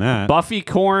more than that. Buffy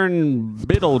Corn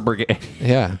Biddle Brigade.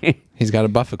 Yeah, he's got a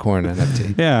Bufficorn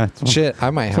NFT. Yeah. Shit, I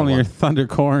might It's have one of one. your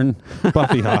Thundercorn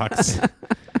Buffy Hawks.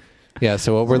 Yeah,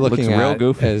 so what we're looking Looks real at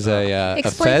goofy. is a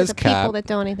Explain to fez the people cap. that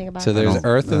don't know anything about So it. there's don't-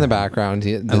 Earth in the background.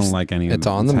 I don't like any of It's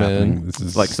on the what's moon. happening. This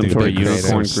is Like some stupid. sort of It's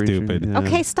unicorn so creature. stupid. Yeah.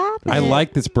 Okay, stop it. I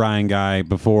like this Brian guy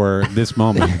before this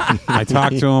moment. I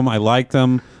talked to him. I liked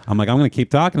him. I'm like, I'm going to keep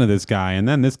talking to this guy. And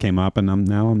then this came up, and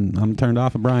I'm turned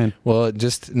off of Brian. Well,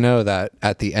 just know that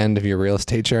at the end of your real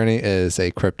estate journey is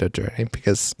a crypto journey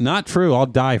because Not true. I'll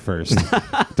die first.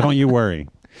 Don't you worry.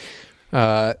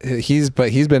 he's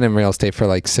been in real estate for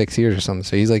like 6 years or something.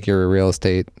 So he's like your real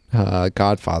estate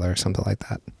godfather or something like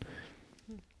that.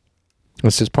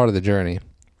 It's just part of the journey.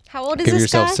 How old is Give this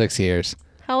yourself guy? 6 years.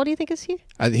 How old do you think is he?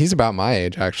 He's about my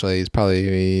age, actually. He's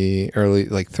probably early,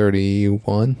 like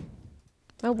 31.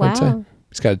 Oh I'd say. wow.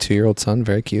 He's got a 2-year-old son,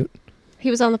 very cute. He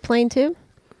was on the plane too.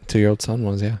 2-year-old son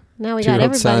was, yeah. Now we got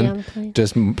 2-year-old everybody son, on the plane.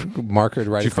 just markered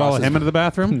right Did you across follow his- him into the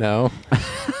bathroom? No.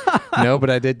 No, but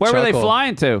I did Where were they chuckle.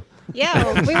 flying to? Yeah,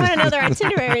 well, we want to know their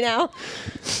itinerary now.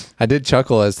 I did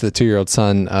chuckle as the 2-year-old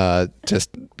son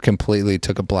just completely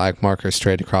took a black marker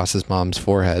straight across his mom's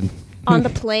forehead. On the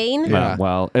plane. Yeah.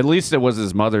 Well, at least it was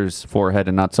his mother's forehead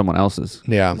and not someone else's.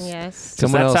 Yeah. Yes. 'Cause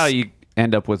Someone that's else- how you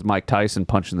end up with Mike Tyson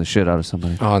punching the shit out of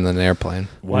somebody. On an airplane.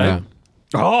 What? Yeah.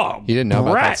 Oh, You didn't know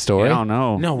about that story? I don't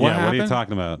know. No, what Yeah, happened? what are you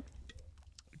talking about?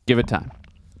 Give it time.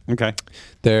 Okay.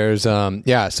 There's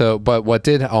but what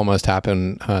did almost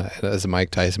happen as a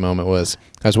Mike Tyson moment was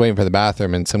I was waiting for the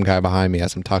bathroom and some guy behind me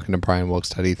as I'm talking to Brian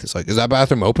Wilkes.eth is like, "Is that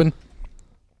bathroom open?"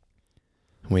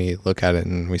 We look at it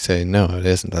and we say, "No, it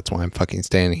isn't. That's why I'm fucking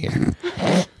standing here.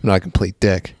 I'm not a complete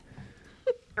dick.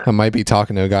 I might be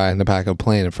talking to a guy in the back of a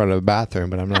plane in front of a bathroom,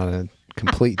 but I'm not a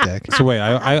complete dick." So wait,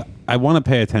 I want to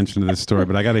pay attention to this story,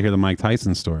 but I got to hear the Mike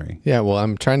Tyson story. Yeah, well,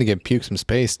 I'm trying to give Puke some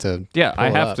space to Yeah, I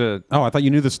pull it have up. to. Oh, I thought you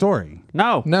knew the story.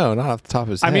 No. No, not off the top of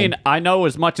his I head. mean, I know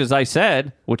as much as I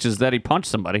said, which is that he punched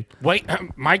somebody. Wait,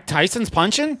 Mike Tyson's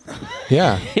punching?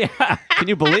 yeah, Yeah. Can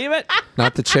you believe it?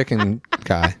 not the chicken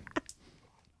guy,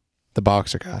 the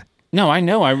boxer guy. No, I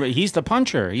know. He's the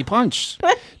puncher. He punched.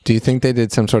 Do you think they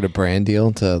did some sort of brand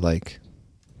deal to like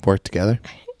work together?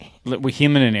 With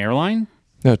him in an airline?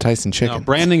 No, Tyson No, chicken.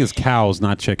 branding is cows,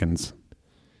 not chickens.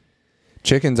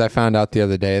 Chickens, I found out the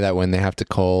other day that when they have to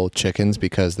cull chickens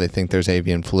because they think there's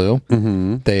avian flu,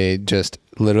 they just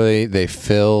literally they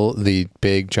fill the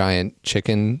big giant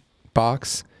chicken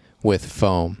box with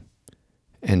foam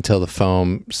until the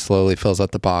foam slowly fills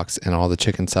up the box and all the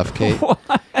chickens suffocate.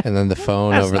 And then the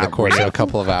foam over the course of a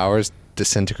couple of hours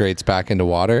disintegrates back into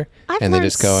water, I've and they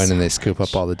learned just go in and they scoop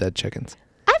up all the dead chickens.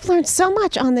 I've learned so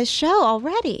much on this show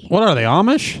already. What are they,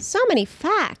 Amish? So many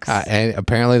facts. And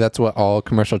apparently that's what all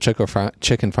commercial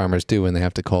chicken farmers do when they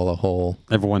have to cull a whole,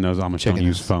 Everyone knows Amish Chicken don't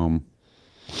use house. foam.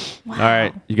 All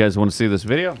right. You guys want to see this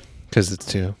video? because it's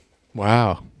too.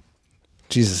 Wow.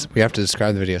 Jesus, we have to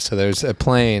describe the video. So there's a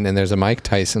plane and there's a Mike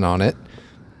Tyson on it.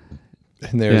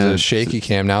 And there's Yeah. a shaky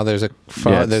cam. Now there's a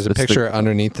Yeah, there's a it's the- picture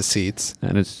underneath the seats.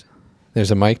 And it's There's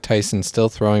a Mike Tyson still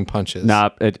throwing punches.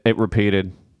 it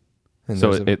repeated. And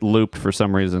So there's it looped for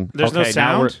some reason. There's no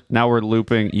sound? Now we're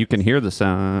looping. You can hear the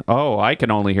sound. Oh, I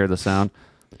can only hear the sound.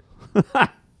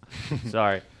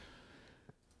 Sorry.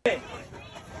 Hey,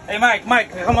 Mike,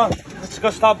 come on. Let's go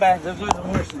stop back. Let's do the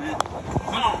horse, man.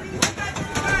 Come on.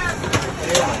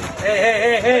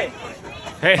 Hey.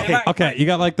 Hey. Okay, you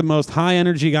got like the most high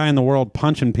energy guy in the world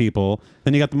punching people.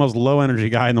 Then you got the most low energy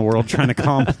guy in the world trying to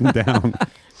calm them down.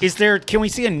 Can we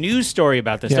see a news story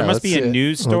about this? There must be a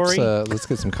news story. Let's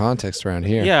get some context around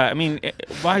here. Yeah, I mean,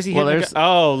 why is he Well, hitting there's-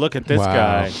 oh, look at this Wow.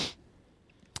 guy.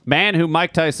 Man who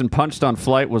Mike Tyson punched on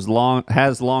flight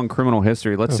has long criminal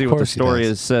history. Let's see what the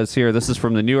story says here. This is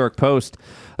from the New York Post.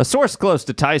 A source close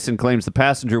to Tyson claims the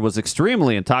passenger was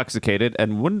extremely intoxicated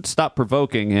and wouldn't stop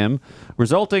provoking him,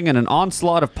 resulting in an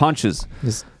onslaught of punches.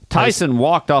 Tyson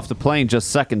walked off the plane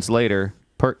just seconds later.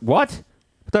 What?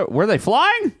 Were they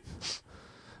flying?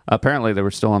 Apparently, they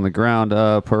were still on the ground,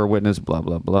 per witness, blah,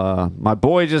 blah, blah. My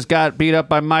boy just got beat up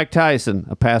by Mike Tyson,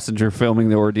 a passenger filming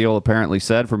the ordeal apparently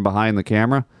said from behind the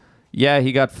camera. Yeah,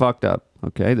 he got fucked up.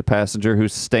 Okay, the passenger who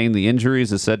sustained the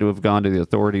injuries is said to have gone to the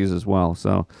authorities as well.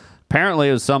 So apparently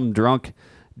it was some drunk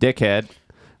dickhead.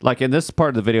 Like in this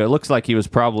part of the video, it looks like he was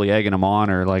probably egging him on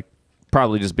or like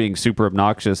probably just being super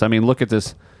obnoxious. I mean, look at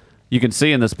this. You can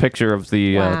see in this picture of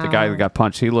the guy that got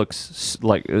punched, he looks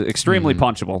like extremely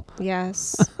punchable.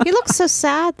 Yes. He looks so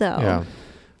sad, though. Yeah.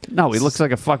 No, he looks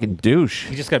like a fucking douche.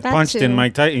 He just got punched in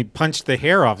Mike Tyson. He punched the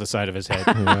hair off the side of his head.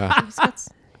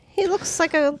 He looks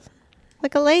like a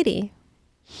lady.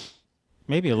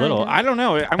 Maybe a little. I don't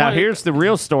know. Now, here's the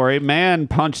real story. Man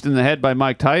punched in the head by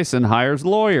Mike Tyson hires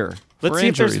lawyer. Let's see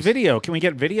if there's video. Can we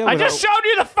get video? I just showed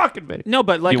you the fucking video. No,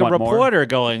 but like a reporter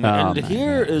going, and man,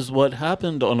 here is what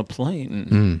happened on a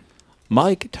plane.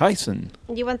 Mike Tyson.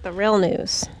 You want the real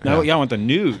news. No, yeah, I want the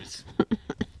news.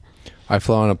 I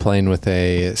flew on a plane with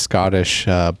a Scottish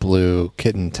blue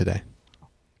kitten today.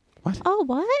 What? Oh,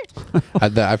 what?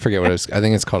 I forget what it was. I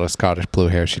think it's called a Scottish blue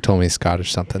hair. She told me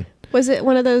Scottish something. Was it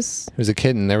one of those? It was a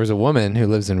kitten. There was a woman who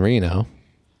lives in Reno.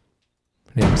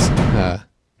 Her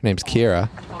name's Kira.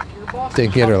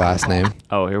 Didn't get her last name.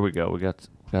 Oh, here we go. We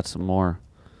got some more.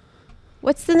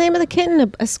 What's the name of the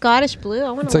kitten? A Scottish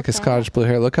blue? It's like a Scottish blue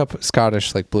hair. Look up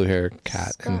Scottish like blue hair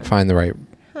cat and find the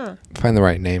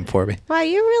right name for me. Wow,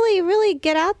 you really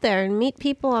get out there and meet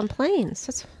people on planes.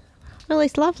 That's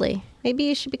really lovely. Maybe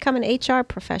you should become an HR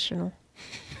professional.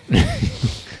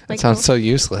 That sounds so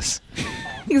useless.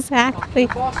 Exactly.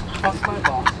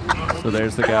 So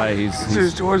there's the guy. He's This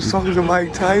is George talking to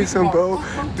Mike Tyson, bro.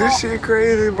 This shit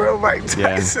crazy, bro. Mike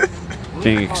Tyson.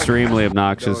 being extremely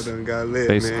obnoxious.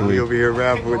 Basically, man. He over here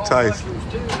rapping with Tyson.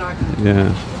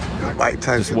 Yeah. Mike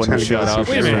Tyson just wouldn't shut up.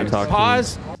 Wait a minute.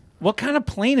 Pause. What kind of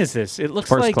plane is this? It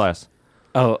looks like first class.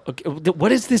 Oh, okay.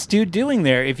 What is this dude doing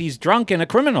there? If he's drunk and a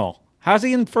criminal, how's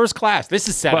he in first class? This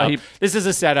is set up. This is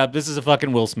a setup. This is a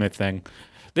fucking Will Smith thing.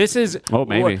 This is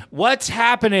maybe what's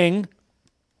happening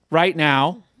right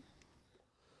now.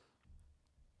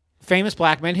 Famous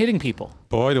black men hitting people.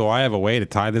 Boy, do I have a way to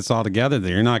tie this all together that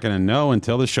you're not going to know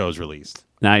until the show's released.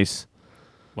 Nice.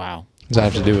 Wow. What does that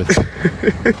have to do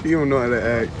with You don't know how to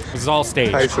act. This is all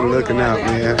staged. Tyson looking out,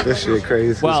 man. This shit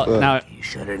crazy. Well, now you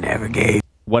should have never gave.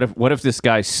 What if this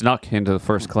guy snuck into the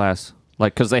first class?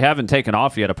 Like, because they haven't taken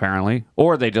off yet, apparently,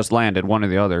 or they just landed, one or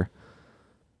the other.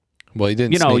 Well, he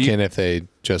didn't sneak in if they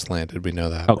just landed. We know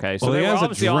that. Okay, so they were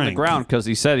obviously on the ground because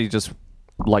he said he just,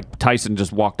 like, Tyson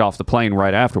just walked off the plane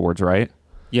right afterwards, right?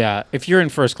 Yeah, if you're in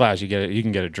first class, you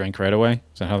can get a drink right away.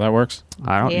 Is that how that works?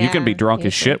 I don't. You can be drunk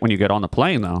as shit when you get on the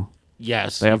plane, though.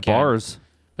 Yes, they have bars.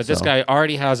 But this guy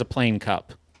already has a plane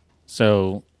cup,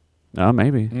 so.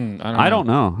 Maybe. I don't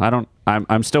know.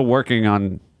 I'm still working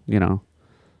on the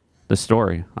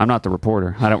story. I'm not the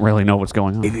reporter. I don't really know what's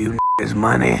going on. Give you his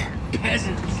money.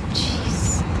 Peasants.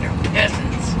 Jeez. They're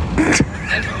peasants.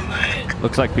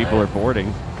 Looks like people are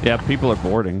boarding. Yeah, people are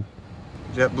boarding.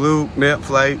 JetBlue, net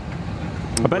flight.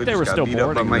 I bet they were still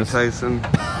boarding. Mike Tyson.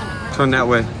 Turn that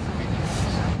way.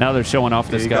 Now they're showing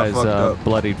off this guy's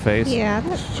bloodied face. Yeah.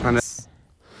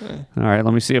 All right,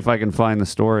 let me see if I can find the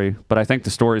story. But I think the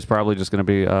story is probably just going to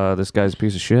be this guy's a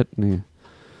piece of shit.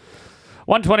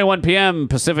 1:21 p.m.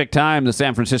 Pacific time, the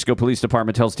San Francisco Police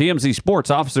Department tells TMZ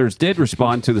Sports officers did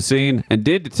respond to the scene and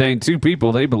did detain 2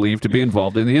 people they believe to be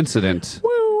involved in the incident. Nah,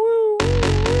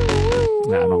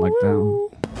 I don't like that one.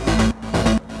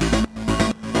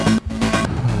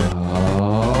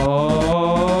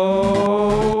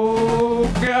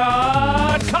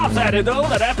 Added, though,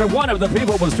 that after one of the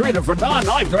people was treated for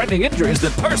non-life-threatening injuries, the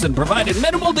person provided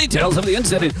minimal details of the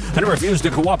incident and refused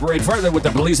to cooperate further with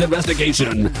the police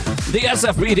investigation. The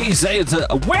SFPD say it's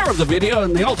aware of the video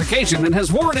and the altercation and has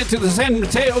forwarded it to the San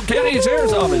Mateo County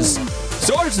Sheriff's Office.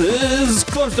 Sources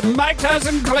close to Mike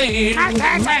Tyson claim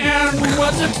man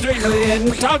was extremely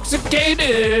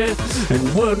intoxicated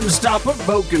and wouldn't stop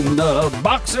provoking the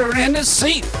boxer in his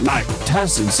seat. Mike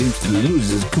Tyson seems to lose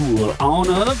his cool on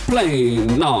a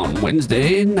plane on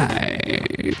Wednesday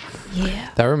night.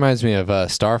 Yeah. That reminds me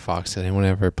of Star Fox. Did anyone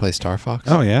ever play Star Fox?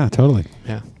 Oh yeah, totally.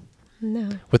 Yeah. No.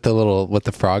 With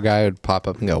the frog guy would pop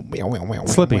up and go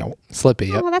Slippy. Slippy.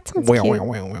 Yep. Oh, that sounds cute.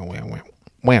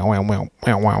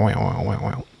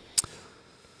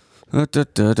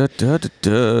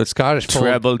 Scottish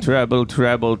Treble.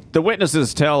 The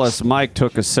witnesses tell us Mike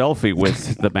took a selfie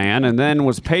with the man and then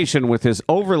was patient with his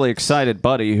overly excited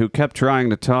buddy who kept trying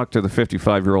to talk to the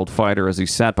 55-year-old fighter as he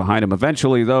sat behind him.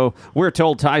 Eventually, though, we're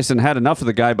told Tyson had enough of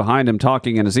the guy behind him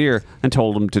talking in his ear and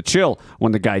told him to chill.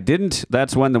 When the guy didn't,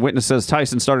 that's when the witness says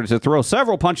Tyson started to throw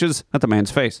several punches at the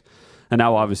man's face. And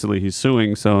now, obviously, he's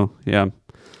suing, so, yeah.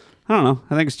 I don't know.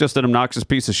 I think it's just an obnoxious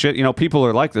piece of shit. You know, people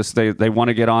are like this. They want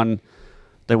to get on.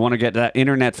 They want to get that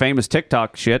internet famous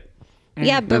TikTok shit.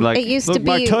 Yeah, but like, it used to be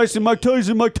Mike Tyson.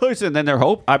 And then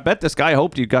I bet this guy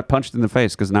hoped he got punched in the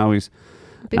face because now he's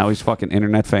fucking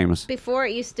internet famous. Before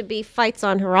it used to be fights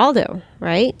on Geraldo,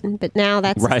 right? But now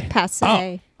that's passe.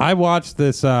 Oh, I watched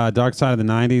this Dark Side of the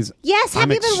 90s. Yes, have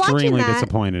I'm you been watching extremely that?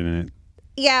 disappointed in it.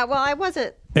 Yeah, well, I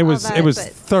wasn't. It was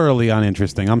thoroughly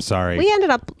uninteresting. I'm sorry. We ended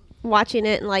up watching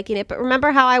it and liking it, but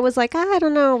remember how I was like, I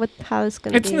don't know how it's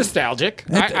going to be. It's nostalgic.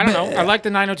 I don't know. I like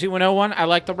the 90210 one. I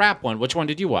like the rap one. Which one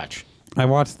did you watch? I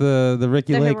watched the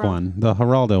Ricky Lake one, the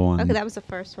Geraldo one. Okay, that was the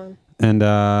first one. And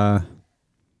I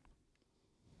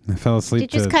fell asleep.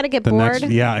 Did you just kind of get bored?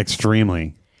 Yeah,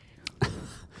 extremely.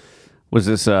 Was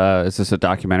this is this a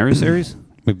documentary series?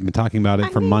 We've been talking about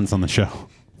it for months on the show.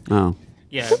 Oh.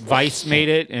 Yeah, Vice made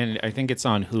it, and I think it's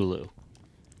on Hulu.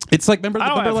 It's like remember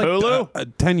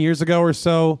Hulu? 10 years ago or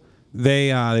so,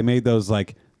 they made those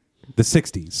like the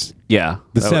 60s. Yeah.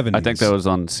 The 70s. I think that was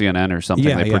on CNN or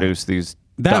something. They produced these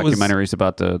documentaries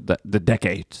about the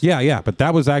decades. Yeah, but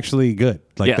that was actually good.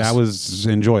 Like that was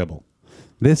enjoyable.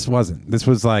 This wasn't. This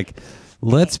was like,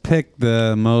 let's pick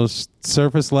the most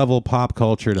surface level pop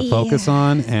culture to focus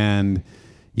on, and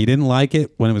you didn't like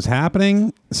it when it was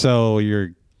happening, so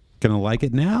you're gonna like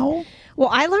it now? Well,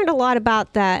 I learned a lot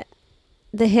about that.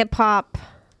 The hip hop,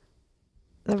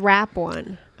 the rap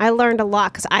one. I learned a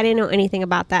lot because I didn't know anything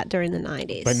about that during the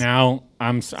 90s. But now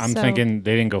I'm thinking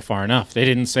they didn't go far enough. They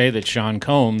didn't say that Sean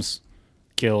Combs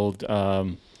killed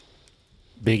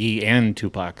Biggie and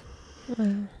Tupac.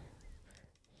 They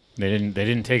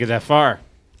didn't take it that far.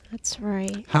 That's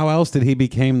right. How else did he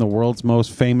become the world's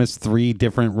most famous 3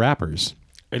 different rappers?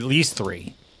 At least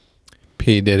 3.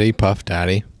 P. Diddy, Puff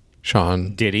Daddy,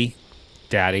 Sean Diddy,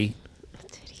 Daddy.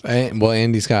 Well,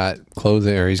 Andy's got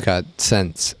clothing, or he's got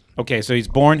sense. Okay, so he's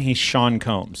Sean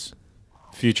Combs,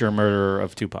 future murderer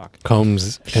of Tupac.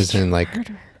 Combs as in like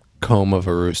comb of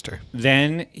a rooster.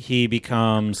 Then he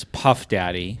becomes Puff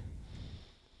Daddy.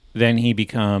 Then he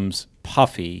becomes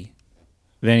Puffy.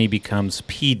 Then he becomes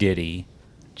P. Diddy.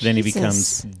 Then he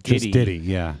becomes Diddy. Just Diddy,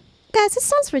 yeah. Guys, this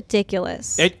sounds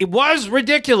ridiculous. It was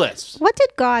ridiculous. What did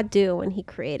God do when he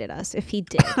created us, if he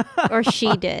did, or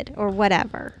she did, or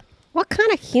whatever? What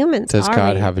kind of humans Does are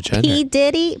God we? have a gender? P.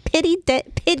 Diddy? Pity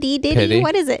Diddy?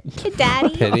 What is it?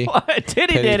 Daddy? Pity?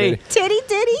 Titty Diddy. Titty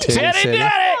Diddy? Titty Diddy.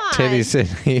 Titty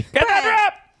City. Get that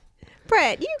drop.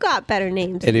 Brett, you got better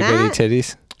names than Itty bitty that.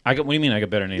 titties. What do you mean I got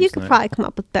better names You than could that? probably come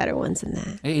up with better ones than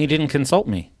that. He didn't consult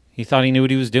me. He thought he knew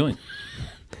what he was doing.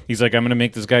 He's like, I'm going to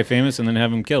make this guy famous and then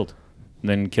have him killed. And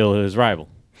then kill his rival.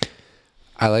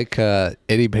 I like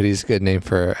Itty Bitty's a good name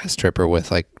for a stripper with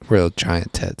like real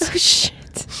giant tits. Oh,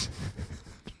 shit.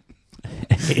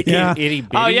 Yeah. Itty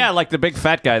bitty. Oh, yeah, like the big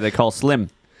fat guy they call Slim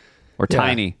or Yeah.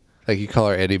 Tiny. Like you call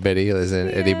her Itty Bitty, as in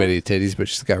Itty Bitty titties, but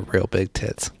she's got real big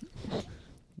tits.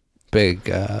 Big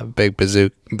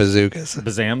bazookas.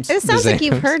 Bazams. It sounds like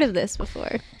you've Bazams. heard of this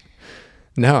before.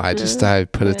 No, I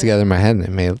put it together in my head and it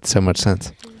made so much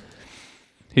sense.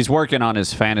 He's working on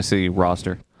his fantasy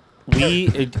roster.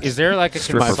 Is there like a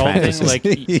Stripper consulting? fantasy. Like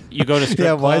you go to strip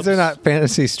Yeah, why is there clubs? not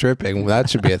fantasy stripping? Well, that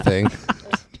should be a thing.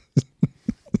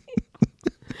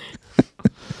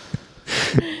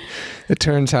 It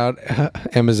turns out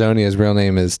Amazonia's real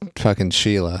name is fucking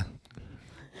Sheila.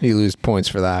 You lose points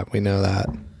for that. We know that.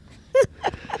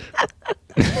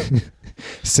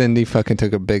 Cindy fucking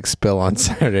took a big spill on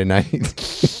Saturday night.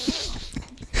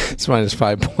 It's minus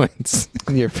 5 points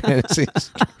in your fantasy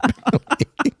league.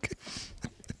 You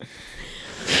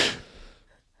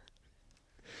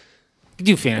could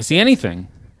do fantasy anything.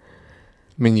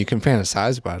 I mean, you can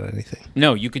fantasize about anything.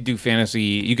 No, you could do fantasy.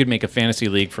 You could make a fantasy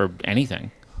league for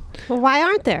anything. Well, why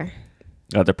aren't there?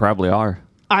 There probably are.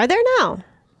 Are there now?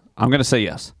 I'm going to say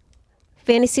yes.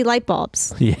 Fantasy light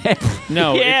bulbs. Yeah.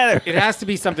 No, Yeah. it has to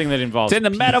be something that involves It's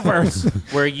in the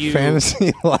metaverse. where you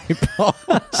Fantasy light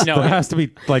bulbs. No, There has to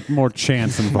be like more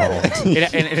chance involved.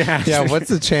 it has Yeah, to- what's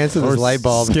the chance of this Or light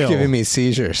bulb skill. giving me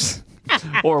seizures?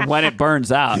 Or when it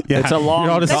burns out. Yeah. It's a long,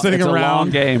 You're all just sitting it's a around long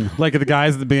game. like the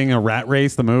guys that being a rat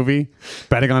race, the movie,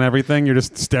 betting on everything. You're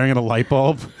just staring at a light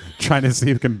bulb, trying to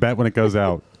see who can bet when it goes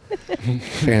out.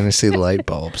 Fantasy light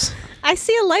bulbs. I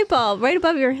see a light bulb right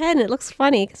above your head, and it looks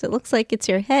funny because it looks like it's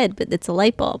your head, but it's a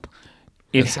light bulb.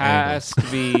 It has to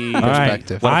be All right.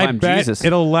 perspective. What if I I'm bet Jesus?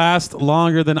 it'll last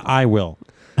longer than I will.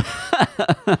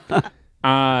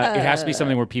 It has to be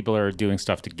something where people are doing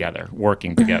stuff together,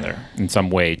 working together in some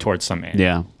way towards some end.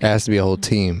 Yeah. It has to be a whole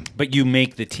team. But you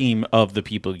make the team of the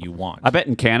people you want. I bet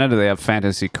in Canada they have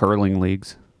fantasy curling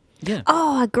leagues. Yeah.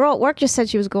 Oh, a girl at work just said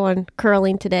she was going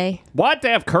curling today. What?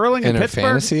 They have curling in In her Pittsburgh?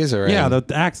 fantasies or Yeah, in- the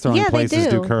axe throwing Yeah, they places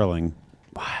do do. curling.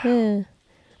 Yeah.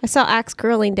 I saw axe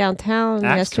curling downtown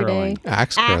Axe yesterday. curling.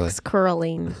 Axe curling. Axe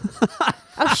curling.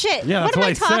 Oh shit! Yeah, what that's am what I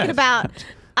I talking said. about?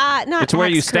 Not It's where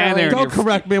you axe stand there curling. and Don't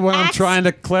correct me when I'm Axe trying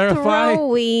to clarify.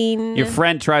 Throwing. Your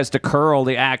friend tries to curl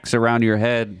the axe around your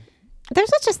head. There's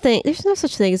no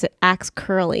such thing as axe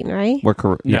curling, right? We're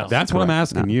correct. No. That's what I'm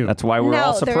asking you. That's why we're no,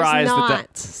 all surprised there's at not.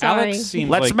 that. Sorry. Alex seems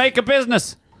Let's like, make a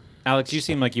business. Alex, you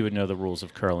seem like you would know the rules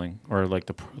of curling or like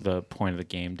the point of the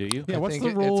game, do you? Yeah, what's think the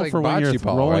it's rule like for when you're bocce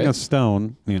ball, rolling a right?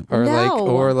 stone? Yeah. Or No.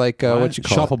 like what you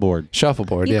call Shuffleboard. it?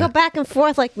 Shuffleboard. You Yeah. go back and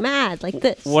forth like mad, like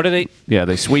this. What are they? Yeah,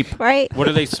 they sweep. Right? What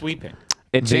are they sweeping?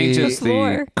 It changes The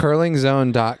floor.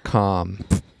 Curlingzone.com.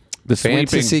 the sweeping.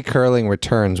 Fantasy curling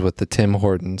returns with the Tim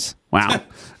Hortons. Wow.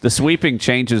 The sweeping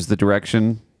changes the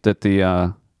direction that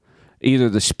the either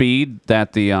the speed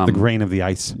that the grain of the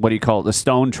ice. what do you call it? The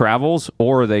stone travels,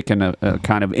 or they can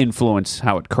kind of influence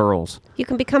how it curls. You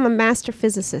can become a master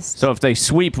physicist. So if they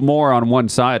sweep more on one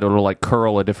side, it'll like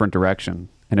curl a different direction.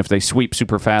 And if they sweep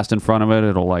super fast in front of it,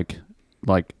 it'll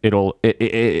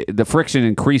the friction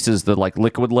increases the like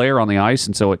liquid layer on the ice,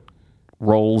 and so it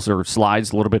rolls or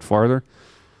slides a little bit farther.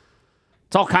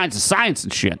 It's all kinds of science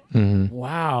and shit.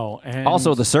 Wow. And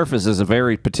Also, the surface is a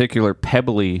very particular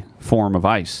pebbly form of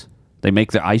ice. They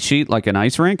make the ice sheet like an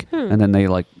ice rink, and then they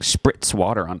like spritz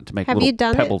water on it to make Have little you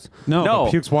done it? pebbles. No,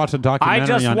 but Puke's watched a documentary I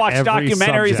just on watched every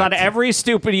documentaries on subject. every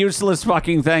stupid, useless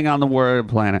fucking thing on the world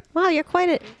planet. Wow, you're quite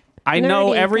a I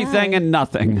know nerdy everything guy. and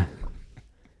nothing.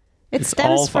 It it's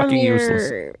all stems from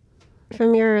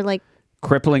fucking your like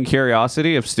Crippling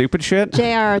curiosity of stupid shit.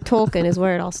 J.R.R. Tolkien is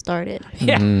where it all started.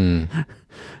 Yeah.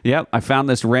 Yep. I found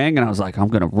this ring and I was like, I'm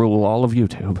going to rule all of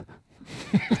YouTube.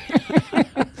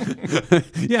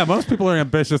 Yeah, most people are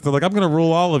ambitious. They're like, I'm going to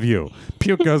rule all of you.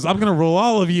 Puke goes, I'm going to rule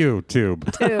all of you, Tube.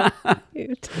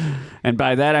 And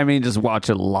by that, I mean just watch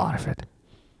a lot of it.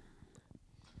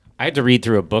 I had to read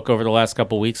through a book over the last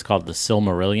couple of weeks called The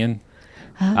Silmarillion.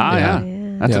 Yeah.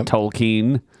 That's Yep. a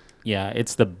Tolkien. Yeah,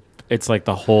 it's like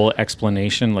the whole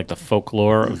explanation, like the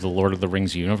folklore of the Lord of the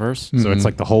Rings universe. So it's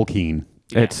like the whole keen.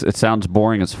 It sounds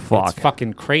boring as fuck. It's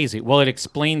fucking crazy. Well, it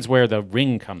explains where the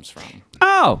ring comes from.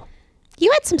 Oh.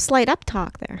 You had some slight up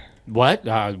talk there. What?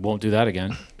 I won't do that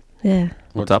again. Yeah.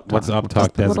 What's up? What's up,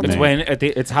 talk little designate? It's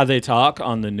when it's how they talk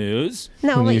on the news.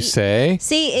 No, When but you say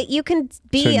see, you can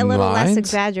be certain a little less lines?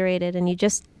 exaggerated, and you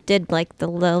just did like the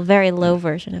very low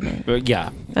version of it. But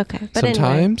yeah. Okay, but anyway.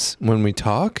 sometimes when we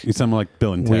talk, You sound like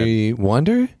Bill and Ted. we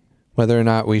wonder whether or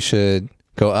not we should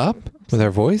go up with our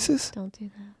voices, Don't do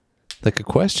that. like a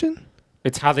question.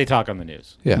 It's how they talk on the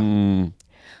news. Yeah,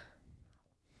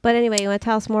 But anyway, you want to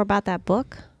tell us more about that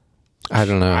book? I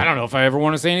don't know. I don't know if I ever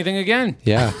want to say anything again.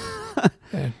 Yeah,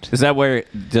 Is that where,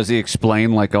 does he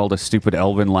explain like all the stupid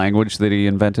elven language that he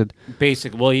invented?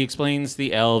 Well, he explains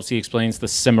the elves. He explains the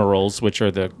squirrels, which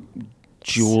are the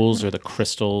jewels or the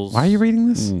crystals. Why are you reading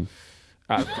this?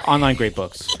 Online great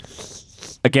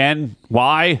books. Again,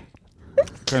 why?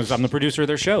 Because I'm the producer of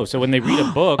their show. So when they read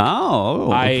a book,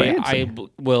 fancy. I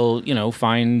will,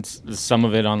 find some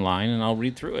of it online and I'll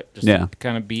read through it. Just Yeah. to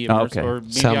kind of be Oh, immersed. okay. Or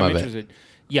maybe Some I'm of it. interested.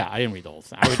 Yeah, I didn't read the whole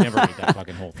thing. I would never read that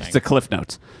fucking whole thing. It's the Cliff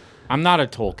Notes. I'm not a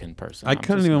Tolkien person. I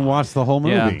couldn't even watch the whole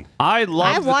movie, Yeah. I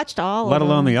love watched all let of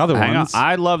alone them. the other Hang on. ones.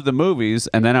 I love the movies,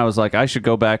 and then I was like, I should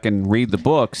go back and read the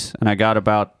books. And I got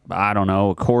about, I don't know,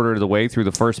 a quarter of the way through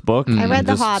the first book. I read and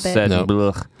The just Hobbit. Said, Nope.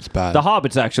 "Blech." it's bad. The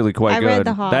Hobbit's actually quite I good. read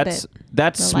The Hobbit.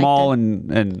 That's I liked small it.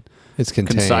 and it's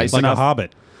contained. concise. like enough. a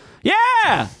Hobbit.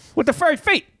 Yeah, with the furry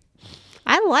feet.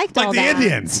 I liked all Like the that.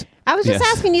 Indians. I was just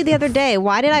Yes. asking you the other day,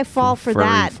 why did I fall for Furry,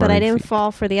 that, but I furry didn't feet.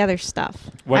 fall for the other stuff?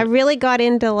 What- I really got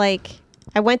into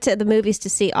I went to the movies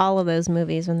to see all of those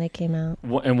movies when they came out.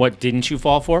 And what didn't you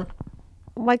fall for?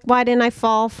 Like, why didn't I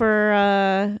fall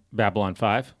for? Babylon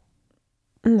 5.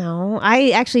 No, I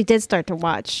actually did start to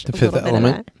watch The a Fifth little bit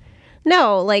Element? of that.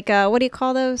 No, what do you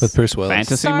call those? with Bruce Willis.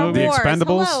 Fantasy Star movie? Wars.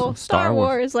 Expendables? Hello, Star Star Wars.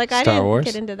 Wars. Like, I Star didn't Wars?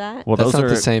 get into that. Well, That's those not are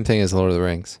the same thing as Lord of the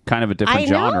Rings. kind of a different I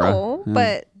genre. know,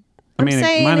 but I mean, it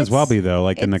saying might as well it's- be though.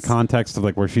 Like in the it's- context of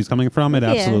like where she's coming from, it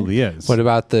Yeah. absolutely is. What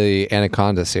about the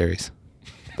Anaconda series?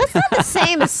 that's not the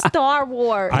same as Star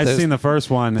Wars. I've There's- seen the first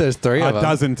one. there's three a of 'em.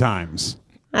 dozen times.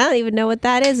 I don't even know what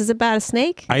that is. Is it about a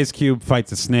snake? Ice Cube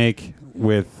fights a snake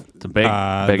with It's a big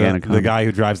anaconda. the guy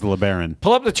who drives the LeBaron.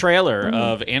 Pull up the trailer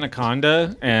of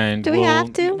Anaconda, and Do we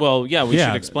have to? Well, yeah, we Yeah.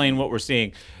 should explain what we're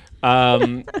seeing.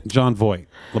 John Voight,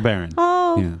 LeBaron.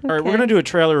 Oh. Yeah. All right, we're going to do a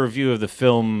trailer review of the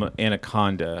film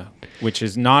Anaconda, which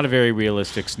is not a very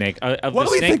realistic snake. What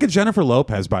do we think of Jennifer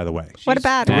Lopez, by the way? What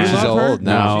about her? Do we She's love her? old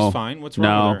No, now. she's fine. What's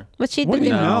wrong with her? What's she What do been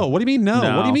you mean doing? no? What do you mean no?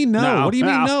 No. What do you mean no? No. What do you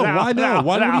mean no? No. Why no? No.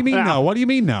 What do you mean No. no? What do you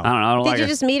mean no? I don't Did like you her.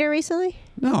 just meet her recently?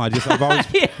 No,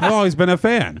 I've always been a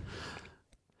fan.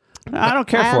 I don't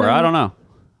care I for don't her. I know. don't know.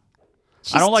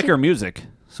 I don't like her music,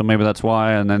 so maybe that's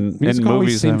why. And then Music in always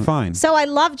movies, seemed fine. So I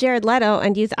love Jared Leto,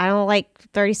 and I don't like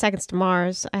 30 Seconds to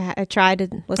Mars. I tried to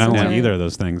I listen don't to like it. either of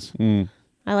those things.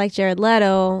 I like Jared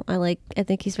Leto. I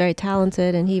think he's very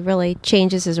talented, and he really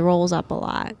changes his roles up a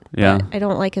lot. Yeah. But I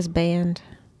don't like his band.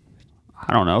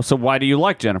 I don't know. So why do you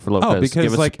like Jennifer Lopez? Oh, Give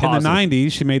because us like in the positive.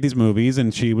 '90s, she made these movies,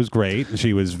 and she was great. And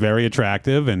she was very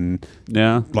attractive, and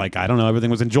Yeah. like I don't know, everything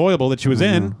was enjoyable that she was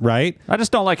in. Right. I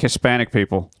just don't like Hispanic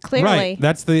people. Clearly. Right.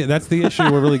 That's the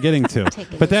issue we're really getting to.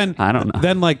 But then I don't know.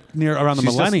 Then like around the She's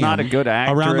just millennium, not a good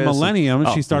around the actress. millennium,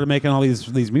 Oh. she started making all these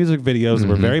music videos that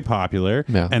were very popular,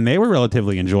 Yeah. and they were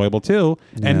relatively enjoyable too.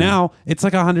 And now it's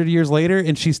like 100 years later,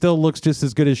 and she still looks just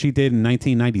as good as she did in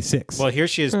 1996. Well, here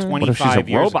she is if she's a 25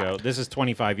 years robot? ago. This is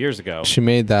 25 years ago. She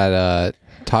made that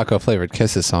taco flavored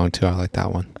kisses song too. I like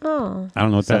that one. Oh, I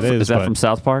don't know what that is. Is that but from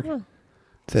South Park?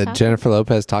 The Jennifer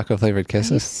Lopez taco flavored are you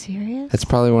kisses. serious? It's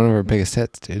probably one of her biggest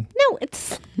hits, dude. No,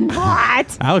 it's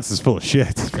not. Alex is full of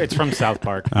shit. It's from South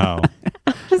Park. Oh,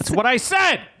 That's what I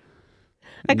said.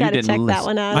 I gotta didn't check that listen.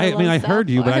 one out. I mean, I love heard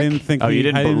South you, but I Park. didn't think. Oh, you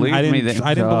didn't believe I didn't, me then?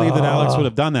 I didn't believe that Alex Oh. would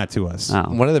have done that to us. Oh.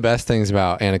 One of the best things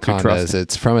about Anaconda trust is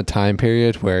it's from a time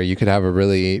period where you could have a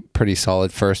really pretty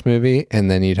solid first movie,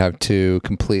 and then you'd have two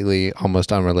completely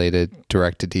almost unrelated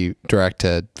direct to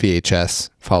VHS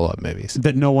follow up movies.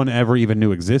 That no one ever even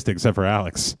knew existed except for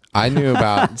Alex. I knew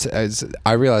about.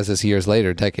 I realized this years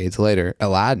later, decades later.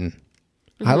 Aladdin.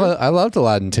 I loved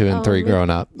Aladdin 2 and 3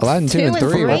 growing up. Aladdin 2 and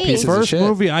 3 were 3. pieces of First shit.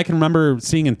 movie I can remember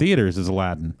seeing in theaters is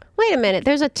Aladdin. Wait a minute.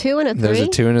 There's a 2 and a 3? There's a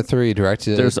 2 and a 3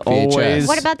 directed There's to VHS. always-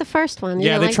 What about the first one? You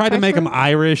Yeah, didn't they like tried the to make first him one?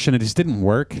 Irish, and it just didn't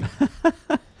work.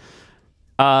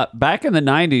 Back in the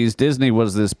 90s, Disney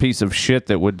was this piece of shit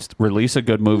that would release a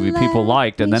good movie people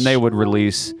liked, and then they would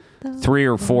release 3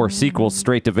 or 4 sequels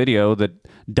straight to video that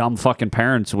dumb fucking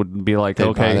parents would be like, They'd buy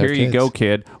okay, their here you kids. go,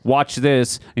 kid. Watch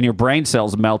this, and your brain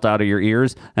cells melt out of your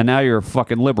ears, and now you're a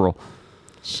fucking liberal.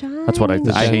 That's what I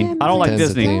hate. I don't like Tens of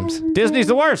Disney. themes. Disney's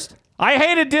the worst. I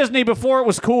hated Disney before it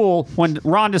was cool when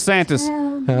Ron DeSantis.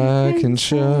 I can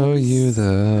show you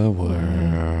the Oh,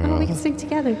 world. we can sing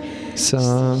together.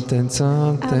 Something,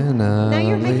 now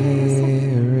you're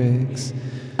making lyrics.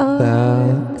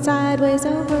 Sideways,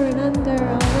 over and under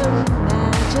on a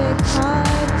magic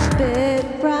carpet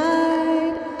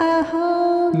ride. A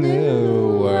whole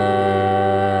New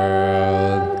world.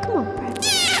 Come on, Brad.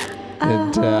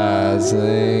 A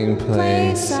dazzling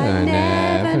place I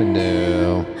never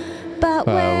knew. But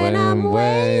when I'm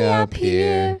way up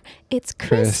here, it's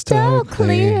crystal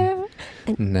clear.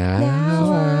 And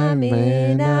Now I'm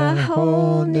in a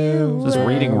whole new Is this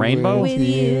Reading world Rainbow? with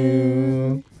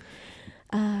you.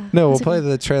 No, we'll play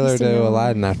the trailer to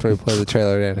Aladdin after we play the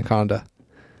trailer to Anaconda.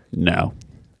 No.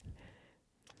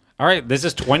 All right, this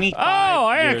is 25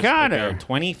 Oh, years Anaconda. ago.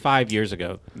 25 years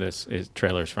ago, this is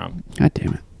trailer's from. God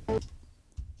damn it.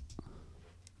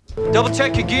 Double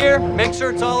check your gear. Make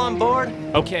sure it's all on board.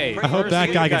 Okay. I hope first that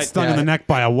we guy got gets stung in the neck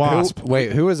by a wasp.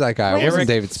 Who was that guy? It wasn't Eric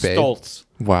David Spade. Stoltz.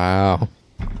 Wow.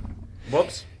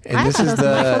 Whoops. And I this thought is it was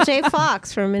Michael the J.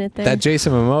 Fox for a minute there. that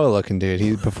Jason Momoa looking dude.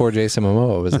 He before Jason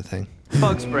Momoa was a thing.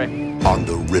 Bug spray. On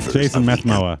the rivers Jason of the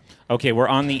Methmoa. Okay, we're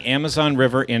on the Amazon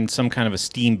River in some kind of a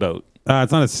steamboat.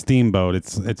 It's not a steamboat.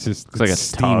 It's just like a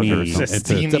steamy. tug or something. It's a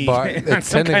steamy, It's a bar. It's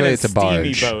some kind technically of it's a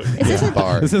barge. steamy boat. Is this a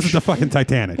Barge. This isn't the fucking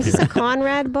Titanic. Is this a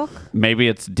Conrad book? Maybe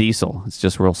it's diesel. It's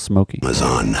just real smoky.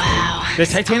 Amazon. The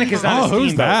Titanic is not a Oh, steamboat.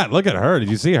 who's that? Look at her. Did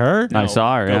you see her? I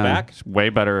saw her. Go yeah. back. She's way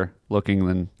better looking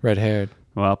than. Red haired.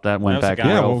 Well, that went That was a back.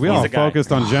 guy. Yeah, well, we He's all a guy.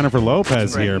 focused on Jennifer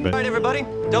Lopez here, All but right, everybody.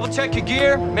 Double check your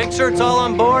gear. Make sure it's all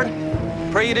on board.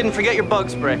 Pray you didn't forget your bug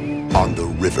spray. On the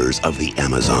rivers of the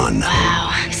Amazon.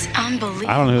 Wow, it's unbelievable.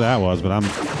 I don't know who that was, but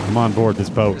I'm on board this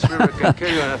boat. This river could kill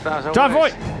you in 1,000 John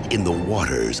ways. Voight. In the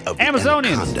waters of the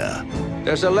Amazonians. Anaconda.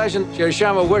 There's a legend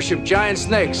Shirishama worship giant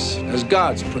snakes as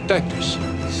gods, protectors.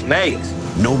 Snakes.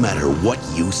 No matter what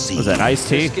you see. Was that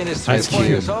Ice-T? Skin is Ice 24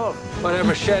 years Cube. old.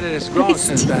 Whatever shed it has grown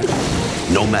since then.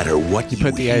 No matter what you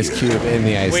Put the ice hear. cube in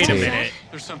the ice Wait a tea. minute.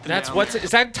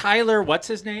 Is that Tyler? What's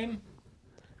his name?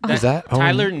 Is that? Oh,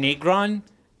 Tyler Negron?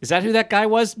 Is that who that guy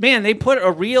was? Man, they put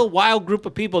a real wild group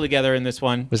of people together in this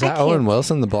one. Was that Owen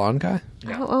Wilson, the blonde guy?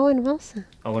 Oh, Owen Wilson.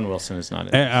 Owen Wilson is not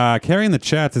in it. Carrie in the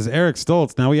chat says, Eric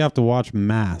Stoltz, now we have to watch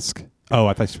Mask. Oh,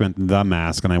 I thought you meant The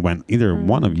Mask, and I went, either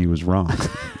one of you is wrong.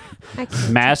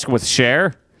 Mask with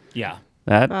Cher? Yeah.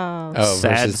 That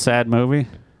versus sad movie?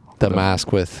 The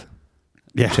Mask with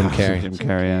Jim Carrey. Jim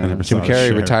Carrey, yeah. Jim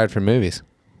Carrey retired from movies.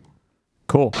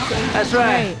 Cool. That's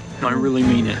right. I really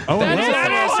mean it. Oh,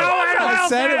 I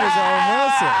said it was Owen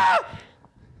Wilson.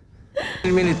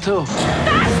 I mean it too.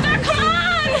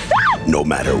 No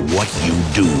matter what you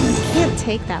do, I can't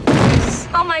take that voice.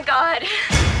 Oh my God.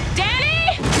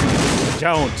 Danny!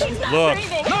 Don't He's not look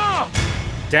breathing.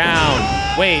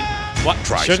 down. Wait, what?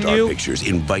 Shouldn't TriStar you? Pictures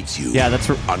invites you Yeah, that's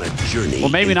on a journey. Well,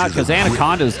 maybe not, into because the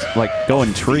Anacondas like go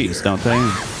in trees, don't they?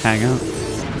 Hang out.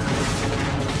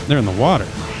 They're in the water.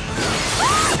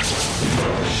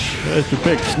 It's a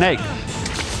big snake.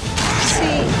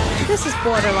 See, this is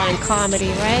borderline comedy,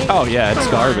 right? Oh, yeah, it's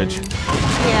Come garbage. on.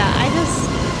 Yeah, I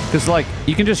just... Because, like,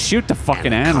 you can just shoot the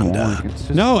fucking animal. Like, it's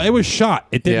just... No, it was shot.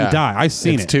 It didn't die. I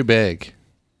seen It's it. too big.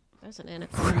 There's an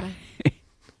anaconda.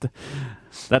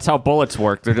 That's how bullets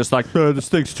work. They're just like, this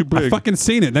thing's too big. I fucking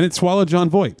seen it. Then it swallowed John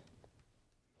Voight.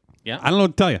 Yeah. I don't know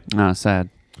what to tell you. Oh, sad.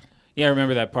 Yeah, I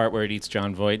remember that part where it eats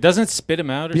John Voight. Doesn't it spit him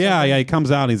out or something? Yeah, he comes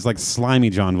out. He's like slimy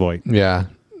John Voight. Yeah,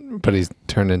 but he's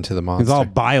turned into the monster. He's all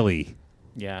biley.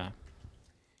 Yeah.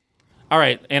 All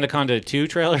right, Anaconda 2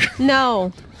 trailer.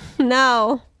 No.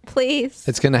 No. Please.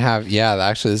 It's going to have,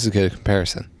 actually, this is a good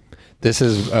comparison. This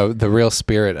is the real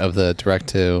spirit of the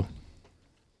direct-to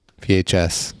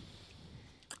VHS.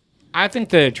 I think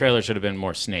the trailer should have been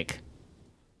more snake.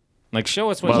 Like,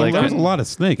 show us what There was a lot of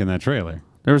snake in that trailer.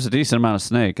 There was a decent amount of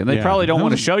snake, and they probably don't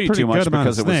want to show you too much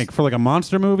because it was snake for like a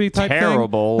monster movie type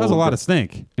terrible. thing. That was a lot of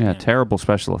snake. Yeah, terrible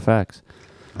special effects.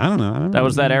 I don't know. That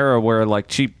was that era where like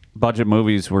cheap budget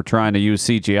movies were trying to use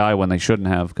CGI when they shouldn't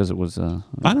have because it was. I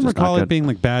don't recall it being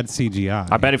like bad CGI.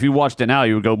 I bet if you watched it now,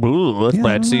 you would go, "Boo, that's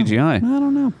bad CGI." I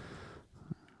don't know.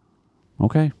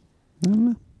 Okay. I don't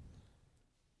know.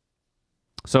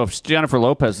 So if Jennifer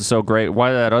Lopez is so great,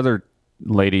 why that other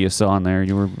lady you saw in there?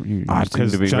 You seemed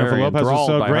Because to be Jennifer very Lopez was enthralled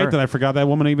so by great her. that I forgot that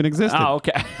woman even existed. Oh,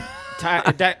 okay.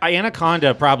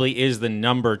 Anaconda probably is the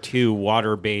number 2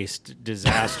 water-based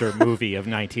disaster movie of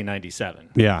 1997.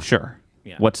 Yeah, sure.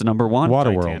 Yeah. What's number 1?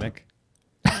 Waterworld.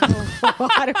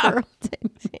 Waterworld.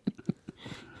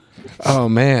 Oh,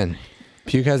 man.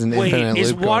 Puke has an Wait, infinite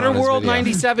is loop going on his Waterworld video.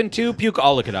 97 too? Puke,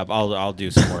 I'll look it up. I'll do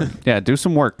some work. Yeah, do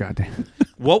some work, goddamn.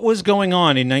 What was going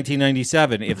on in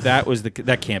 1997? If that was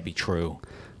that can't be true.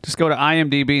 Just go to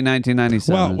IMDb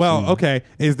 1997. Well, okay.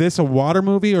 Is this a water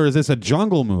movie or is this a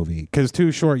jungle movie? Because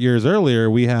 2 short years earlier,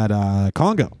 we had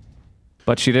Congo.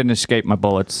 But she didn't escape my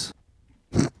bullets.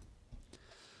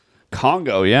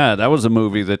 Congo, yeah, that was a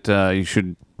movie that you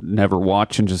should never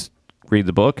watch and just read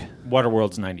the book.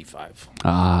 Waterworld's 95.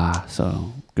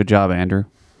 So good job, Andrew.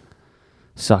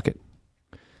 Suck it.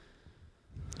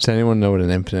 Does anyone know what an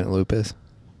infinite loop is?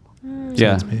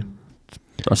 Yeah. Besides me?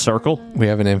 A circle? We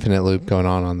have an infinite loop going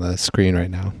on the screen right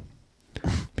now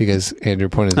because Andrew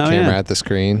pointed the camera at the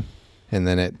screen, and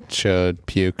then it showed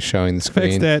Puke showing the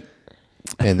screen. Fixed it.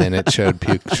 And then it showed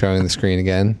Puke showing the screen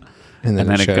again, and then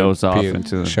it showed goes off Puke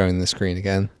into showing the screen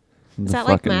again. Is that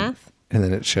like math? And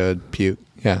then it showed Puke.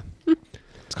 Yeah,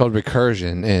 it's called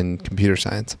recursion in computer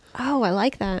science. Oh, I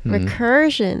like that.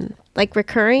 Recursion. Like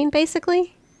recurring,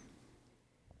 basically?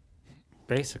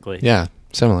 Basically. Yeah,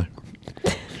 similar.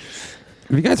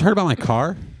 Have you guys heard about my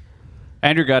car?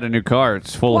 Andrew got a new car.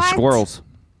 It's full of What? squirrels.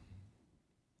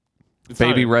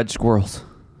 Baby red squirrels.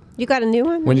 You got a new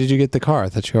one? When did you get the car? I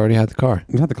thought you already had the car.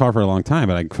 I've had the car for a long time,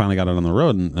 but I finally got it on the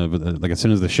road, and, like as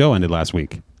soon as the show ended last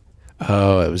week.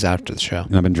 Oh, it was after the show.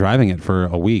 And I've been driving it for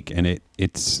a week, and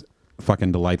it's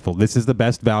fucking delightful. This is the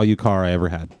best value car I ever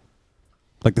had.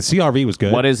 Like the CRV was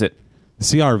good. What is it? The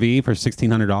CRV for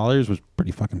 $1,600 was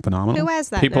pretty fucking phenomenal. Who has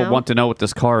that People now? want to know what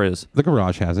this car is. The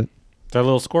garage has it. That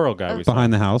little squirrel guy we saw.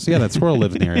 Behind the house. Yeah, that squirrel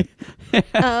lives near it.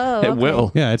 Oh, It okay.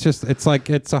 will. Yeah, it's like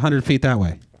it's 100 feet that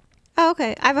way. Oh,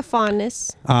 okay. I have a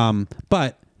fondness.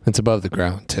 But It's above the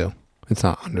ground too. It's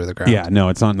not under the ground. yeah, no,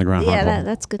 it's not in the ground. Yeah,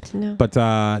 that's good to know. But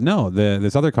no,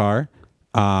 this other car,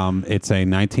 it's a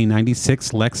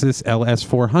 1996 Lexus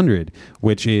LS400,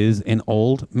 which is an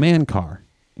old man car.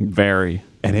 Very.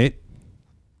 And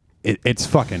it's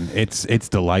fucking it's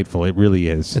delightful. It really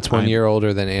is. It's 1 year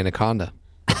older than Anaconda.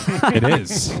 It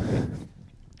is.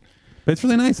 But it's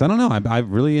really nice. I don't know. I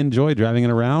really enjoy driving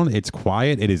it around. It's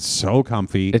quiet. It is so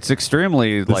comfy. It's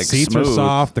extremely The like seats smooth. are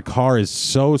soft. The car is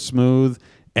so smooth.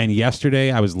 And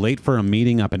yesterday I was late for a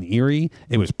meeting up in Erie.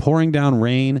 It was pouring down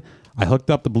rain. I hooked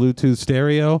up the Bluetooth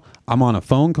stereo. I'm on a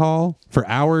phone call for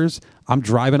hours. I'm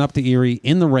driving up to Erie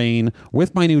in the rain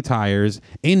with my new tires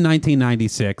in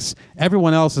 1996.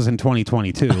 Everyone else is in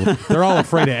 2022. They're all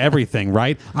afraid of everything,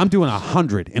 right? I'm doing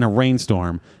 100 in a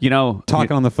rainstorm.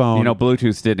 Talking on the phone.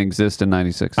 Bluetooth didn't exist in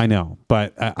 96. I know,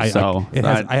 but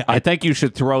I think you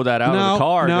should throw that out of the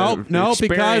car. No,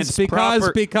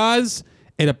 because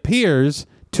it appears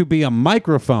to be a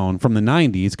microphone from the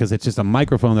 90s, because it's just a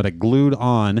microphone that I glued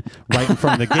on right in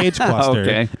front of the gauge cluster,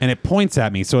 Okay. and it points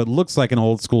at me, so it looks like an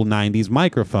old school 90s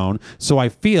microphone, so I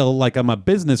feel like I'm a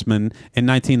businessman in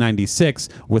 1996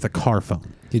 with a car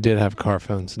phone. You did have car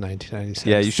phones in 1996.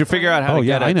 Yeah, you should figure out how to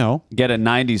get a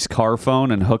 90s car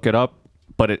phone and hook it up,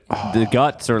 but the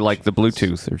guts are like the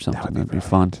Bluetooth or something. That'd be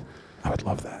fun. I would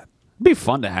love that. It'd be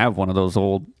fun to have one of those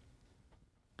old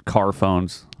car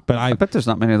phones. But I bet there's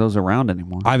not many of those around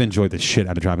anymore. I've enjoyed the shit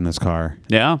out of driving this car.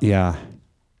 Yeah? Yeah.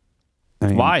 I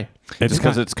mean, why? Just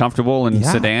because it's comfortable and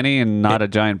sedany and not a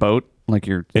giant boat like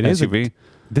your SUV?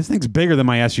 This thing's bigger than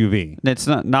my SUV. It's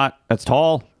not as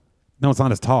tall. No, it's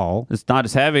not as tall. It's not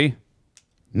as heavy.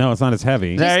 No, it's not as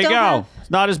heavy. There you go.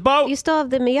 It's not as boat. You still have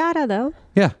the Miata, though.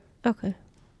 Yeah. Okay.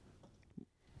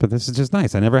 But this is just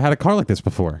nice. I never had a car like this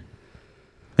before.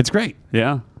 It's great.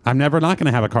 Yeah. I'm never not going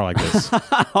to have a car like this.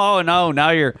 Oh, no. Now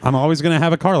I'm always going to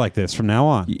have a car like this from now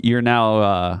on. You're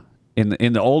now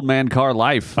in the old man car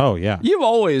life. Oh, yeah. You've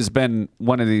always been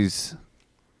one of these,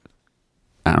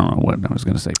 I don't know what I was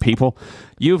going to say, people.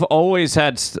 You've always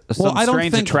had some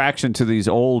strange attraction to these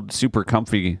old, super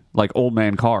comfy, like old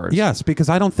man cars. Yes, because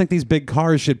I don't think these big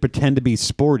cars should pretend to be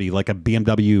sporty like a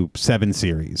BMW 7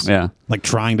 Series. Yeah. Like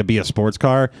trying to be a sports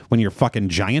car when you're fucking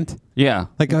giant. Yeah.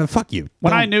 Like, fuck you.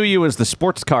 When I knew you as the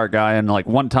sports car guy, and like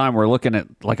one time we're looking at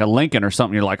like a Lincoln or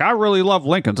something, you're like, I really love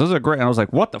Lincolns. This is a great. And I was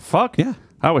like, what the fuck? Yeah.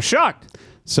 I was shocked.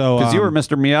 So, because you were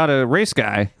Mr. Miata race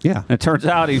guy. Yeah. And it turns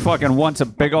out he fucking wants a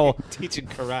big old teaching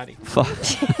karate.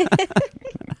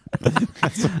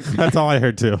 That's all I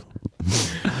heard too.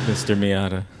 Mr.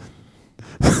 Miata.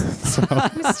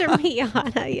 Mr.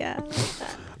 Miata, yeah.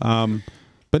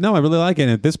 But no, I really like it.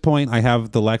 And at this point, I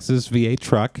have the Lexus V8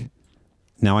 truck.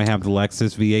 Now I have the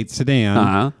Lexus V8 sedan.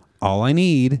 Uh-huh. All I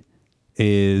need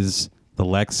is the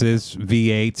Lexus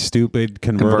V8 stupid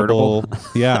convertible.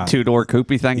 Yeah. 2-door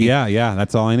coupé thing. Yeah.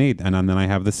 That's all I need. And then I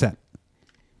have the set.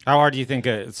 How hard do you think?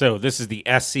 So this is the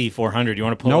SC 400. You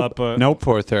want to pull up? Nope.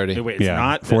 430. Wait, it's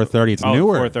not 430. It's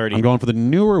newer. 430. I'm going for the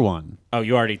newer one. Oh,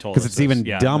 you already told us. Because it's even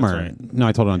dumber. Right. No,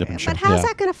 I told it on a different show. But how's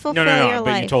that going to fulfill your but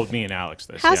life? you told me and Alex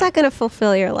this. How's that going to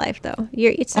fulfill your life, though?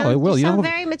 It sounds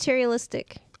very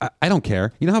materialistic. I don't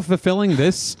care. You know how fulfilling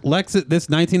this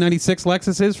 1996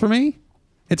 Lexus is for me?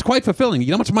 It's quite fulfilling. You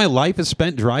know how much of my life is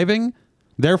spent driving?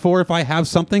 Therefore, if I have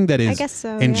something that is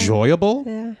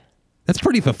enjoyable, that's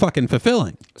pretty fucking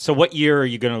fulfilling. So what year are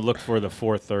you going to look for the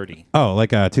 430? Oh, like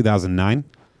 2009?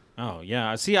 Oh,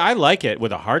 yeah. See, I like it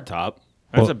with a hardtop.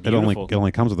 That's a beautiful. It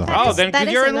only comes with a hardtop. Oh, then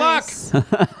you're in luck.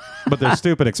 But they're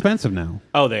stupid expensive now.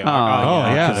 Oh, they are.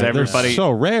 Oh, yeah. They're so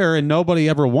rare, and nobody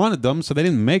ever wanted them, so they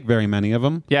didn't make very many of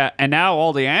them. Yeah, and now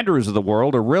all the Andrews of the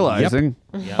world are realizing,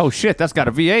 oh, shit, that's got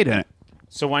a V8 in it.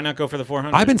 So why not go for the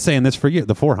 400? I've been saying this for years.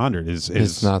 The 400 is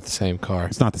It's not the same car.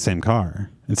 It's not the same car.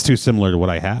 It's too similar to what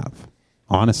I have.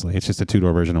 Honestly, it's just a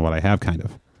 2-door version of what I have, kind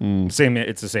of.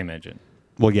 It's the same engine.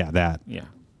 Well, yeah, that. Yeah.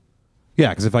 Yeah,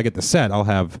 because if I get the set, I'll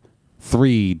have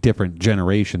 3 different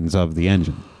generations of the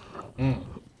engine.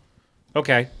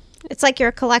 Okay. It's like you're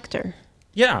a collector.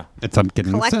 Yeah. I'm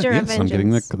getting Collector the set. of Yes, I'm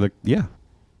getting engines. the yeah.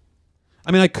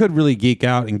 I mean, I could really geek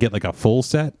out and get like a full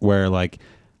set where like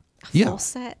Full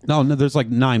set. No, there's like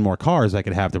 9 more cars I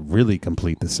could have to really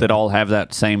complete the set. That all have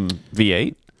that same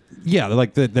V8? Yeah,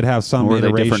 like that have some Or are they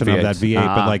iteration different of that V8s?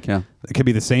 V8, but like yeah. it could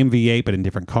be the same V8 but in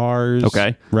different cars.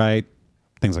 Okay. Right?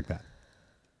 Things like that.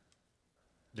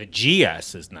 The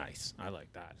GS is nice. I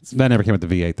like that. That never came with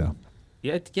the V8 though.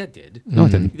 Yeah, it did. No,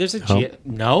 it didn't. There's a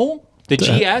No? The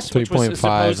GS, which was 3.5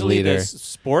 supposedly liter. the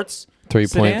sports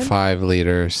 3.5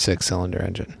 liter 6-cylinder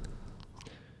engine.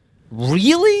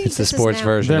 Really? It's the sports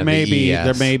version of the ES.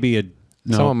 There may be a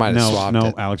Someone might have swapped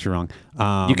it. Alex, you're wrong.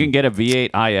 You can get a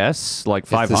V8 IS like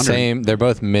 500. It's the same. They're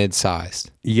both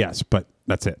mid-sized. Yes, but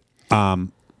that's it.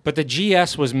 But the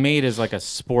GS was made as like a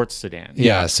sports sedan.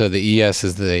 Yeah, so the ES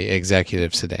is the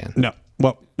executive sedan. No.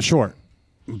 Well, sure.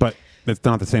 But it's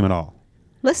not the same at all.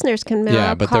 Listeners can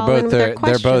Yeah, but they're call in both with their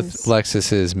they're both questions.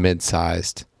 Lexus's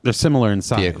mid-sized They're similar in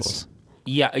size. vehicles.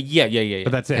 Yeah.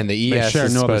 But that's it. And the They ES share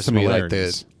is no other supposed to be like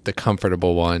similarities. the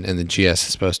comfortable one, and the GS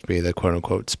is supposed to be the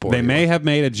quote-unquote sport. They may have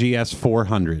made a GS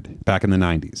 400 back in the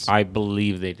 90s. I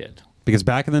believe they did. Because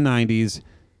back in the 90s,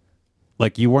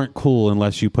 Like you weren't cool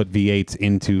unless you put V8s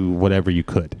into whatever you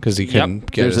could. Because you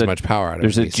couldn't get as much power out of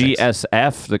it. There's a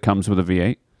GSF that comes with a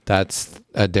V8. That's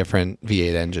a different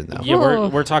V8 engine, though. Yeah,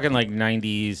 we're talking like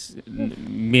 90s,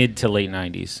 mid to late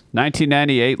 90s.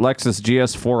 1998 Lexus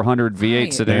GS 400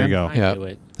 V8 sedan. There you go.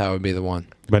 Yeah, that would be the one.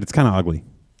 But it's kind of ugly.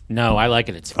 No, I like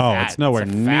it. It's fat. It's nowhere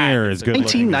near as good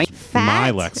looking as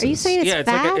my Lexus. Are you saying it's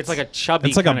fat? It's like a chubby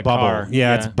It's like a kind of bubble. car.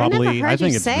 Yeah, it's bubbly. I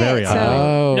think it's very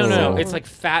ugly. No. It's like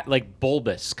fat, like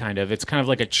bulbous kind of. It's kind of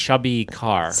like a chubby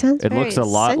car. Sounds It looks a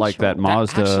lot like that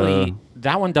Mazda. Actually,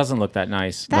 that one doesn't look that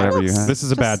nice. Whatever you have. This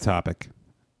is a bad topic.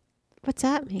 What's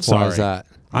that mean? Why is that?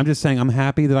 I'm just saying I'm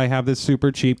happy that I have this super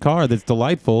cheap car that's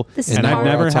delightful, And I've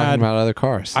never talking had about other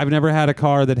cars. I've never had a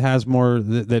car that has more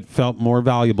that felt more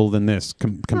valuable than this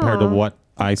compared to what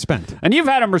I spent. And you've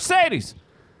had a Mercedes.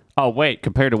 Oh, wait,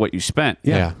 compared to what you spent.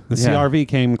 Yeah. The CRV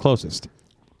came closest.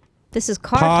 This is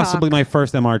car Possibly talk. my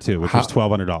first MR2, which was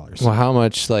 $1,200. Well, how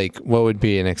much, what would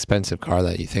be an expensive car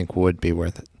that you think would be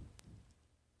worth it?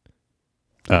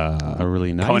 A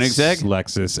really nice Koenigsegg?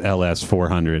 Lexus LS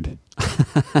 400.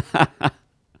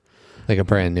 Like a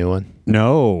brand new one?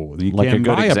 No, you Like a can't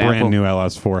good buy example? a brand new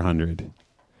LS 400.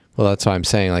 Well, that's what I'm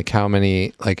saying. Like, how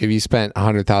many? Like, if you spent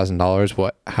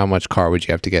 $100,000, how much car would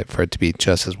you have to get for it to be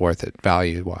just as worth it,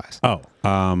 value wise? Oh,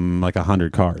 like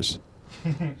 100 cars.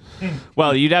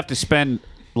 Well, you'd have to spend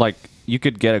you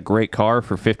could get a great car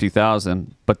for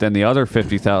 $50,000, but then the other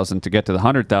 $50,000 to get to the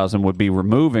 $100,000 would be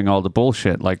removing all the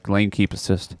bullshit like lane keep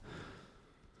assist.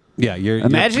 Yeah,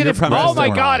 Imagine if. Oh my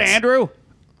God, Andrew!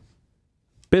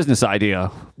 Business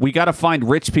idea. We got to find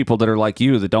rich people that are like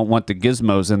you that don't want the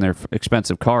gizmos in their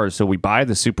expensive cars, so we buy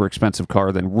the super expensive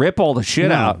car, then rip all the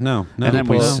shit out. No, and then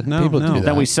people do that.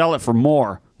 Then we sell it for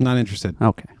more. Not interested.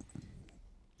 Okay.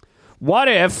 What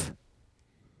if?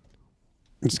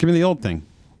 Just give me the old thing.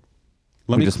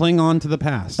 Let me just cling on to the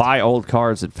past. Buy old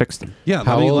cars and fix them. Yeah,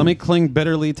 let me cling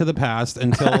bitterly to the past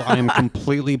until I am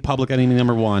completely public enemy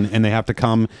number one, and they have to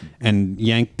come and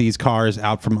yank these cars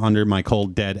out from under my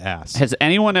cold dead ass. Has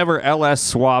anyone ever LS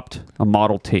swapped a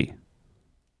Model T?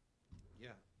 Yeah.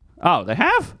 Oh, they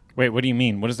have? Wait, what do you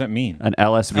mean? What does that mean? An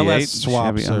LS V8? LS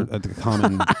swaps are a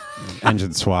common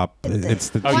engine swap.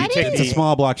 It's a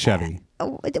small block Chevy.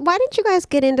 Why didn't you guys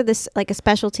get into this, like a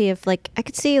specialty of I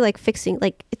could see fixing,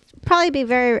 it'd probably be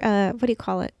very, what do you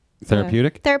call it?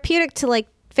 Therapeutic? Therapeutic to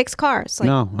fix cars.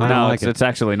 No, I don't like it's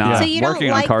actually not. So you don't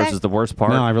Working on like cars that? is the worst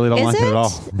part. No, I really don't Is like it at it?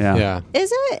 all. Yeah.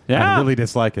 Is it? Yeah. I really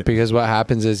dislike it. Because what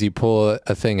happens is you pull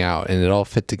a thing out and it all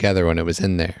fit together when it was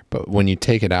in there. But when you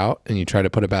take it out and you try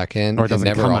to put it back in, Or it doesn't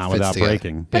never come all out fits without together.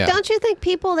 breaking. But don't you think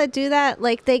people that do that,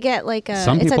 they get a...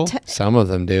 Some it's people. Some of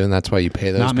them do, and that's why you pay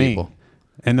those Not people. me.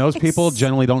 And those people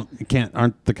generally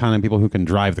aren't the kind of people who can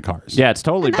drive the cars. Yeah, it's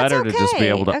totally And that's better to just be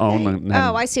able to own them.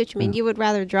 Oh, I see what you mean. You would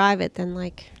rather drive it than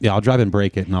Yeah, I'll drive and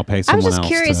break it, and I'll pay I someone was else. just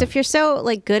curious to- if you're so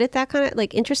good at that kind of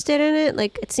interested in it.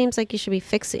 It seems like you should be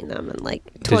fixing them and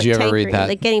Did you ever read tinkering,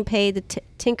 that? getting paid to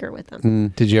tinker with them.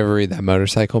 Did you ever read that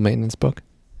motorcycle maintenance book?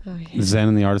 Oh, yeah. Zen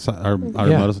and the Art of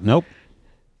Yeah. Nope.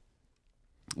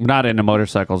 I'm not into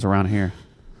motorcycles around here.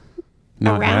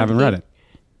 No, I Around haven't here. read it.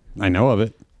 I know of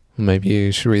it. Maybe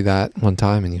you should read that one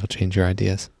time and you'll change your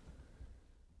ideas.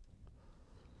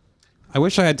 I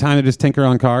wish I had time to just tinker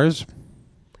on cars.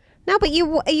 No, but you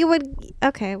would.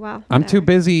 Okay, well, I'm too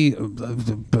busy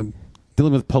dealing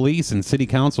with police and city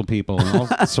council people and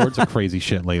all sorts of crazy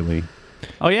shit lately.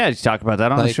 Oh, yeah. Did you talk about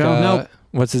that on the show? Nope.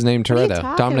 What's his name? What are you Toretto.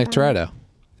 talking Dominic about? Toretto.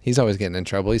 He's always getting in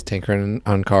trouble. He's tinkering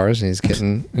on cars and he's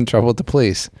getting in trouble with the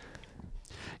police.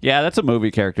 Yeah, that's a movie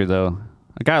character, though.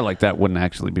 A guy like that wouldn't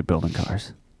actually be building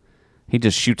cars. He'd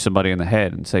just shoot somebody in the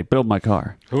head and say, build my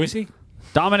car. Who is he?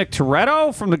 Dominic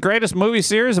Toretto from the greatest movie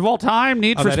series of all time,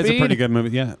 Need for That Speed. is a pretty good movie.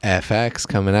 Yeah. FX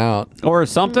coming out. Or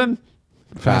something.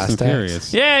 Fast and X.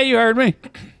 Furious. Yeah, you heard me.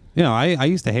 You know, I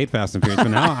used to hate Fast and Furious,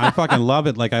 but now I fucking love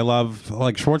it. I love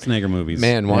Schwarzenegger movies.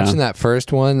 Man, watching that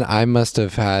first one, I must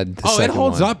have had the second it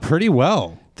holds one. up pretty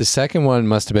well. The second one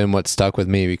must have been what stuck with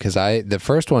me because the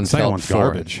first one second felt one's foreign.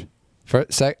 garbage.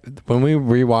 When we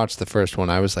rewatched the first one,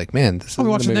 I was like, man, this is We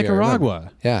watched the movie I remember.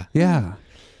 Nicaragua. Yeah. Yeah.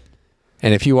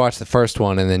 And if you watch the first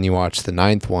one and then you watch the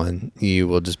ninth one, you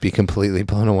will just be completely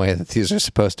blown away that these are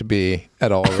supposed to be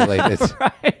at all related.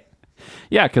 Right.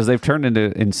 Yeah, because they've turned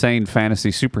into insane fantasy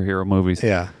superhero movies.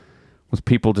 Yeah. With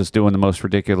people just doing the most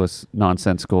ridiculous,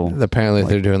 nonsensical. Apparently,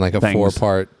 they're doing a things.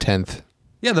 4-part 10th.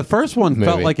 Yeah, the first one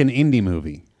felt movie. like an indie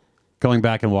movie. Going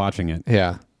back and watching it.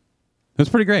 Yeah. It was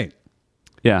pretty great.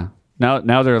 Yeah.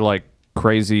 Now they're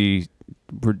crazy,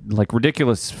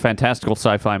 ridiculous, fantastical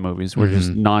sci-fi movies where just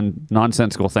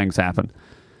nonsensical things happen.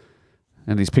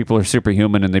 And these people are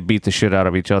superhuman and they beat the shit out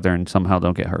of each other and somehow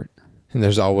don't get hurt. And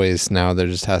there's always now there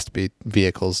just has to be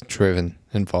vehicles driven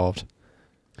involved.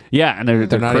 Yeah, and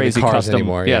they're not crazy even cars custom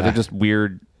anymore. Yeah, Yeah, they're just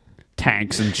weird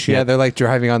tanks and shit. Yeah, they're like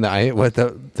driving on the ice. What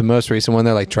the most recent one?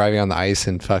 They're like driving on the ice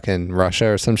in fucking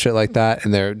Russia or some shit like that.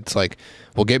 And it's like,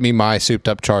 well, get me my souped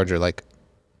up Charger. Like,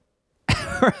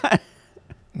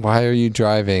 why are you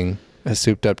driving a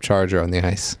souped up Charger on the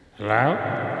ice? Hello?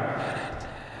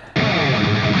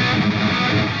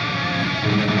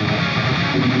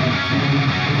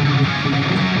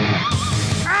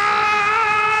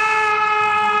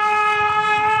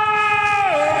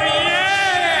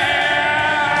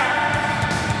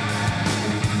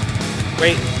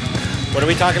 Wait, what are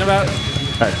we talking about?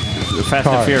 Fast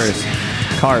and Furious.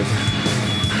 Cars.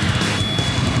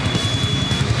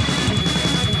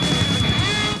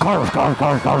 Cars.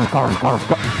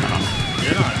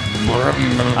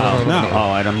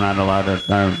 I'm not allowed to.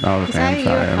 I'm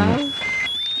sorry.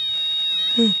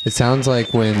 It sounds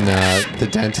like when the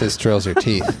dentist drills your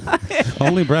teeth.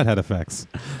 Only Brett had effects.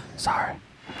 Sorry.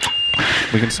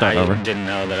 We can start over. I didn't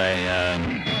know that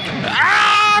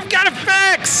I've got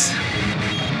effects!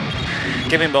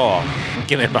 Give me ball.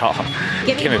 Give me ball.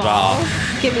 Give me ball.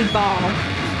 Give me ball.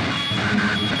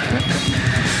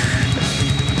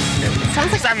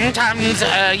 Sounds like sometimes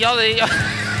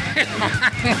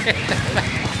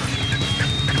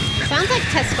sounds like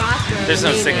testosterone. There's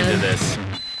no singing to this.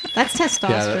 That's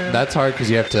testosterone. Yeah, that's hard because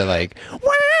you have to like,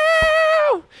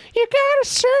 wow, you gotta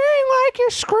sing like you're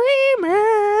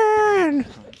screaming.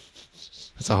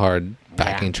 It's a hard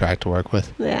backing track to work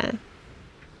with. Yeah.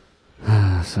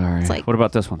 Sorry. Like, what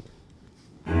about this one?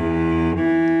 No.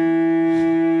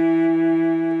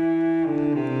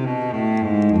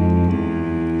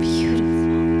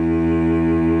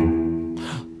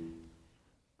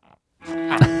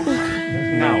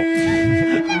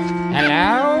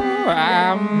 Hello?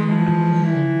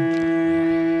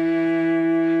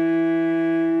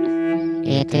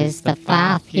 It is the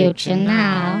far future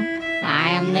now. I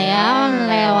am the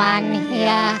only one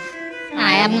here.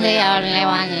 I am the only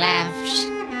one left.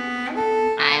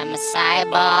 I am a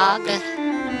cyborg.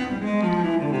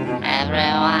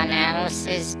 Everyone else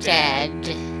is dead.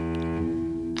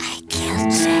 I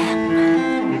killed them.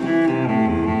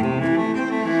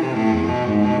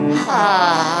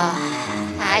 Oh,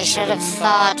 I should have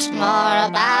thought more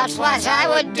about what I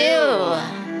would do.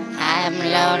 I am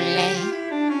lonely.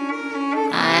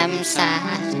 I am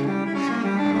sad.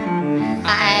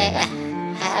 I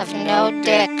have no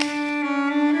dick.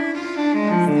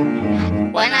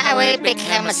 When I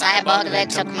became a cyborg, they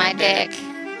took my dick.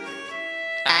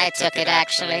 I took it,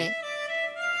 actually.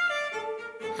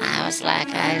 I was like,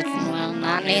 I will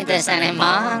not need this anymore,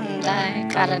 and I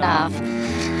cut it off.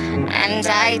 And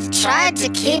I tried to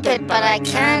keep it, but I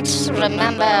can't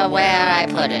remember where I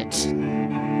put it.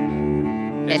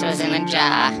 It was in a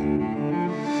jar.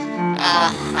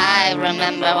 I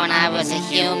remember when I was a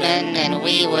human and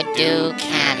we would do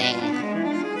canning.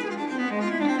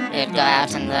 We'd go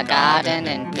out in the garden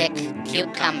and pick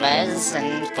cucumbers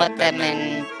and put them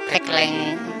in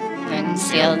pickling and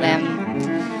seal them.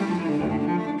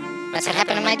 That's what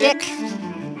happened to my dick.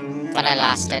 But I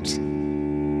lost it.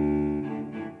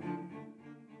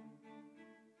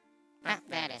 Ah,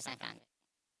 there it is, I found it.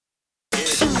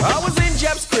 I was in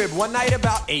Jeff's crib one night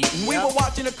about 8, and we were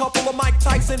watching a couple of Mike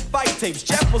Tyson fight tapes.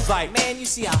 Jeff was like, man, you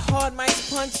see how hard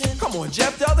Mike's punching? Come on,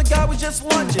 Jeff, the other guy was just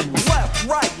lunging. Left,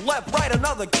 right,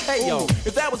 another KO.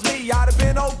 If that was me, I'd have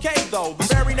been okay, though. The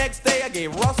very next day, I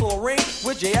gave Russell a ring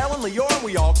with JL and Leora, and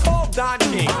we all called Don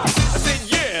King. I said,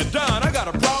 yeah, Don, I got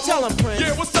a problem. Tell him, Prince.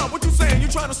 Yeah, what's up? What you saying? You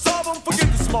trying to solve them?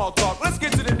 Forget the small talk. Let's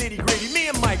get to the nitty-gritty. Me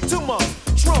and Mike, 2 months.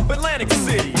 Trump, Atlantic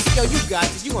City. Yo, you got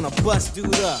this. You gonna bust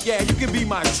dude up. Yeah, you can be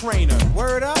my trainer.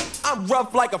 Word up. I'm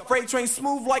rough like a freight train,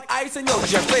 smooth like ice. And yo,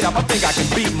 Jeff, straight up, I think I can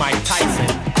beat Mike Tyson.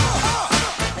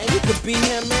 Man, you could beat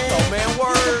him, man. Oh, man,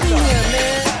 word up. Beat him,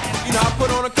 man. You know, I put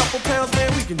on a couple pounds,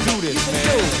 man. We can do this, man.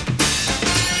 Do it.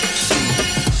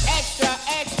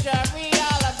 Extra, read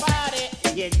all about it.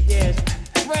 Yes.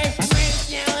 Fresh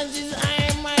Prince challenges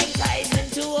Iron Mike Tyson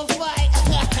to a fight.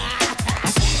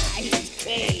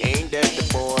 Ain't that the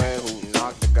boy who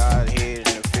knocked the guy's head in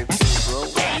the 15th row?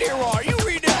 Hey, Leroy, you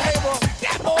read this paper?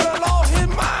 That boy done lost his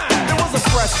mind. There was a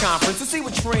press conference to see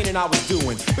what training I was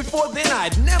doing. Before then, I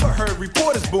had never heard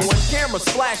reporters booing, cameras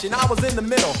flashing. I was in the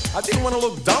middle. I didn't want to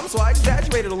look dumb, so I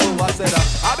exaggerated a little. I said,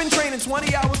 I've been training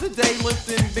 20 hours a day,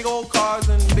 lifting big old cars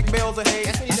and big bales of hay.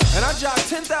 And I jog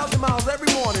 10,000 miles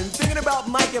every morning, thinking about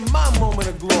Mike and my moment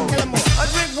of glory. I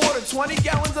drink water 20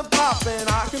 gallons of pop, and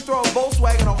I can throw a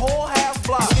Volkswagen a whole half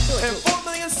block. And 4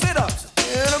 million sit-ups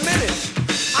in a minute.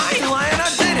 I ain't lying, I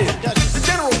did it. The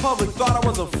general public thought I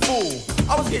was a fool.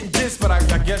 I was getting dissed, but I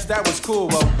guess that was cool.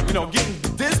 Well, you know, getting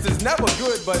dissed is never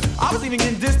good, but I was even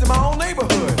getting dissed in my own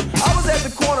neighborhood. I was at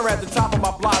the corner at the top of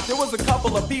my block. There was a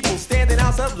couple of people standing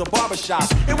outside of the barber shop.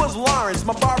 It was Lawrence,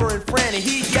 my barber and friend, and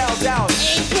he yelled out,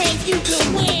 "Hey, Prince, you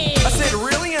could win." I said,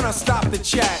 really? And I stopped the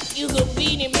chat. You could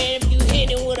beat him, man, if you hit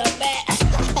him with a bat.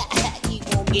 You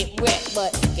gon' get wrecked,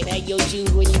 but you can have your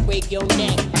shoes when you break your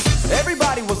neck.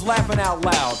 Everybody was laughing out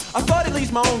loud. I thought at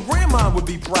least my own grandma would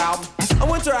be proud. I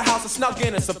went to her house and snuck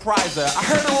in and surprised her. I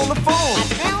heard her on the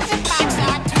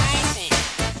phone.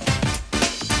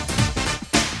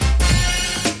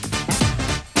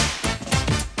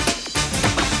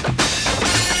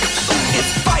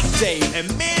 It's fight day, and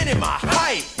man, am I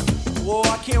hype. Whoa,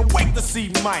 I can't wait to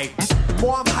see Mike.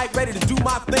 Boy, I'm hyped, ready to do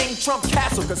my thing. Trump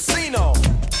Castle Casino.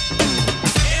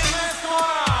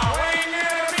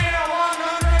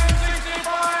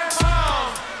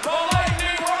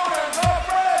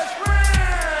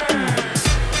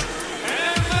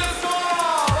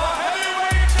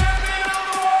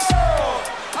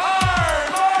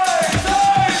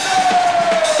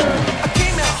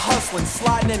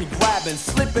 Sliding and grabbing,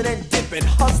 slipping and dipping,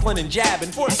 hustling and jabbing.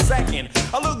 For a second,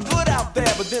 I look good out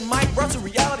there, but then Mike brought to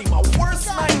reality my worst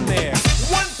nightmare.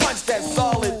 One punch, that's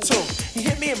all it took. He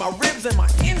hit me in my ribs and my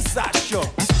inside shook.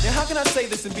 Now how can I say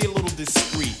this and be a little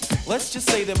discreet? Let's just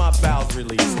say that my bowels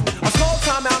released. I called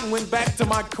timeout and went back to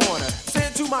my corner.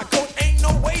 Said to my coach, ain't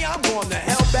no way I'm going to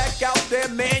hell back out there,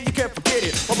 man, you can't forget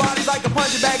it. My body's like a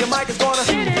punching bag and Mike is gonna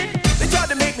hit it. They tried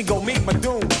to make me go meet my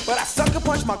doom, but I sucker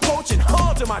punched my coach and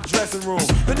hauled to my dressing room.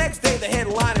 The next day, the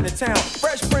headline in the town,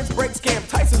 Fresh Prince breaks camp,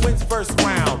 Tyson wins first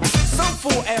round. Some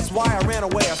fool asked why I ran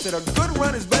away. I said a good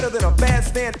run is better than a bad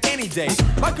stand any day.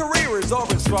 My career is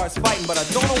over as far as fighting, but I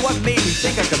don't know what made me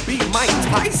think I could beat Mike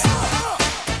Tyson.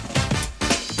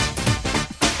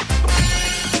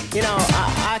 You know,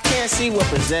 I can't see what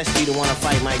possessed you to want to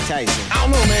fight Mike Tyson. I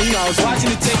don't know, man. You know, I was watching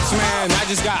the tapes, man. I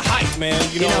just got hyped, man.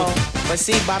 You know, but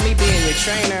see, by me being your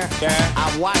trainer,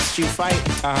 I watched you fight,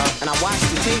 and I watched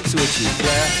the tapes with you.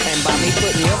 And by me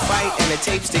putting your fight and the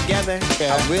tapes together,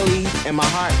 I really, in my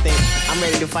heart, think I'm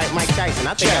ready to fight Mike Tyson.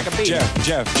 I think I can beat him.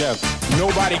 Jeff,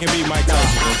 nobody can beat Mike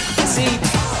Tyson. See,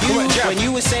 when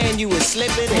you were saying you were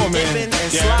slipping and dipping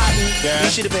and sliding, you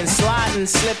should have been sliding,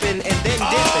 slipping, and then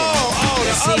dipping.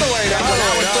 The other way, when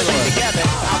I was putting it together,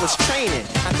 I was training.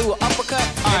 I threw an uppercut,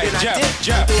 and then I dipped.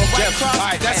 I threw a right cross, all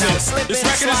right, that's and I it. was slipping, This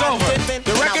record is sliding, over. dipping,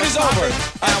 The record is over.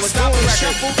 And I was Stop doing the a record.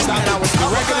 shuffle, Stop and I was The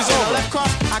record is uppercut over. and a left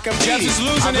cross. I can beat Jeff it. is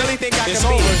losing I really think I It's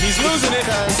can beat over. it. He's losing it.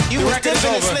 Because you The was record is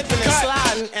dipping and over. slipping and Cut.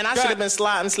 sliding, and I should have been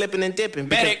sliding, slipping, and dipping.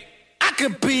 Because I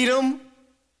could beat him.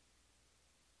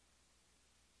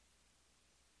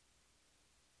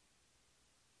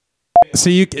 So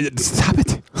you stop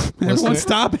it. Everyone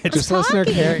stop it. Just listener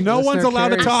Carrie. No one's allowed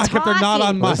to talk if they're not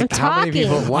on mic. How many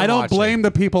people I don't blame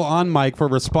the people on mic for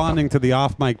responding to the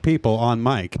off mic people on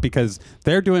mic because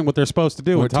they're doing what they're supposed to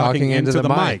do We're and talking into the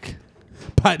mic.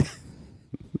 But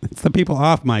it's the people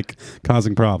off mic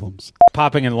causing problems.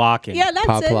 Popping and locking. Yeah, that's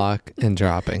Pop, it. lock, and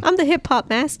dropping. I'm the hip hop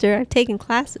master. I've taken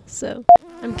classes, so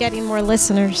I'm getting more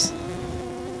listeners.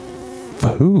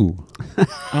 Who?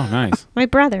 Oh, nice. My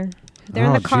brother. They're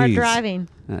in Oh, the car geez. driving.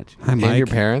 Hi, And Mike. your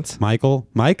parents? Michael?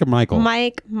 Mike or Michael?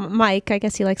 Mike. I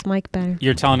guess he likes Mike better.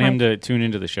 You're telling him Mike. to tune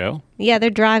into the show? Yeah, they're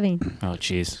driving. Oh,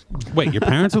 jeez. Wait, your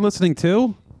parents are listening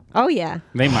too? Oh, yeah.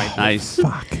 They might. Nice.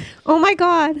 Fuck. Oh, my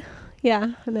God.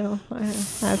 Yeah, no. I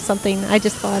have something I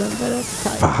just thought of, but I'll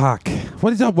tell you.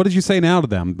 Fuck. What did you say now to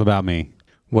them about me?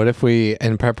 What if we,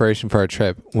 in preparation for our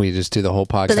trip, we just do the whole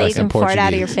podcast So they in can Portuguese? fart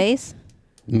out of your face?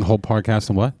 The whole podcast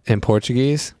and what? In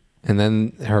Portuguese. And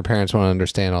then her parents won't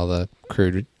understand all the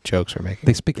crude jokes we're making.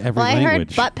 They speak every Well, I language.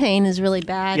 heard butt pain is really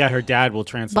bad. Yeah, her dad will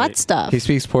translate. Butt stuff. He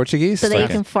speaks Portuguese? So they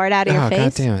can fart out of your Oh, face?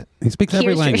 God damn it. He speaks every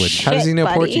Here's your language. How does he know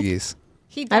shit, buddy. Portuguese?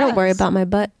 I don't worry about my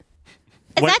butt.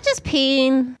 Is that just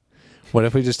peeing? What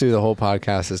if we just do the whole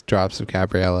podcast as drops of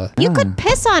Gabriella? You could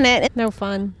piss on it. No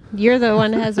fun. You're the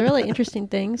one that has really interesting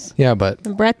things. Yeah, but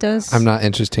And Brett does. I'm not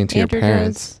interesting to Andrew your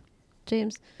parents. does.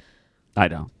 James. I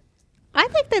don't. I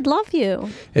think they'd love you.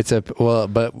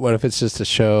 But what if it's just a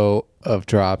show of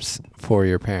drops for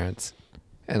your parents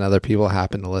and other people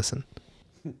happen to listen?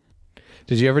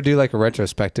 Did you ever do like a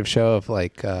retrospective show of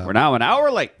like... We're now an hour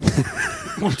late.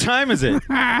 What time is it?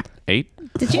 8.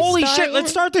 Did you Holy start shit, yet? let's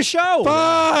start the show.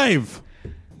 5.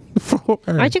 4.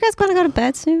 Aren't you guys going to go to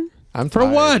bed soon? I'm For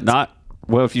tired. what? Not.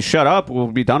 Well, if you shut up, we'll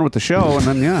be done with the show, and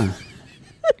then, yeah.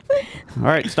 All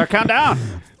right, start countdown.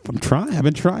 I'm trying. I've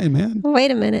been trying, man.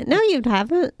 Wait a minute. No, you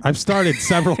haven't. I've started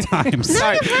several times.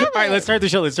 All right, let's start the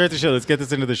show. Let's get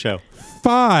this into the show.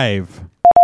 5,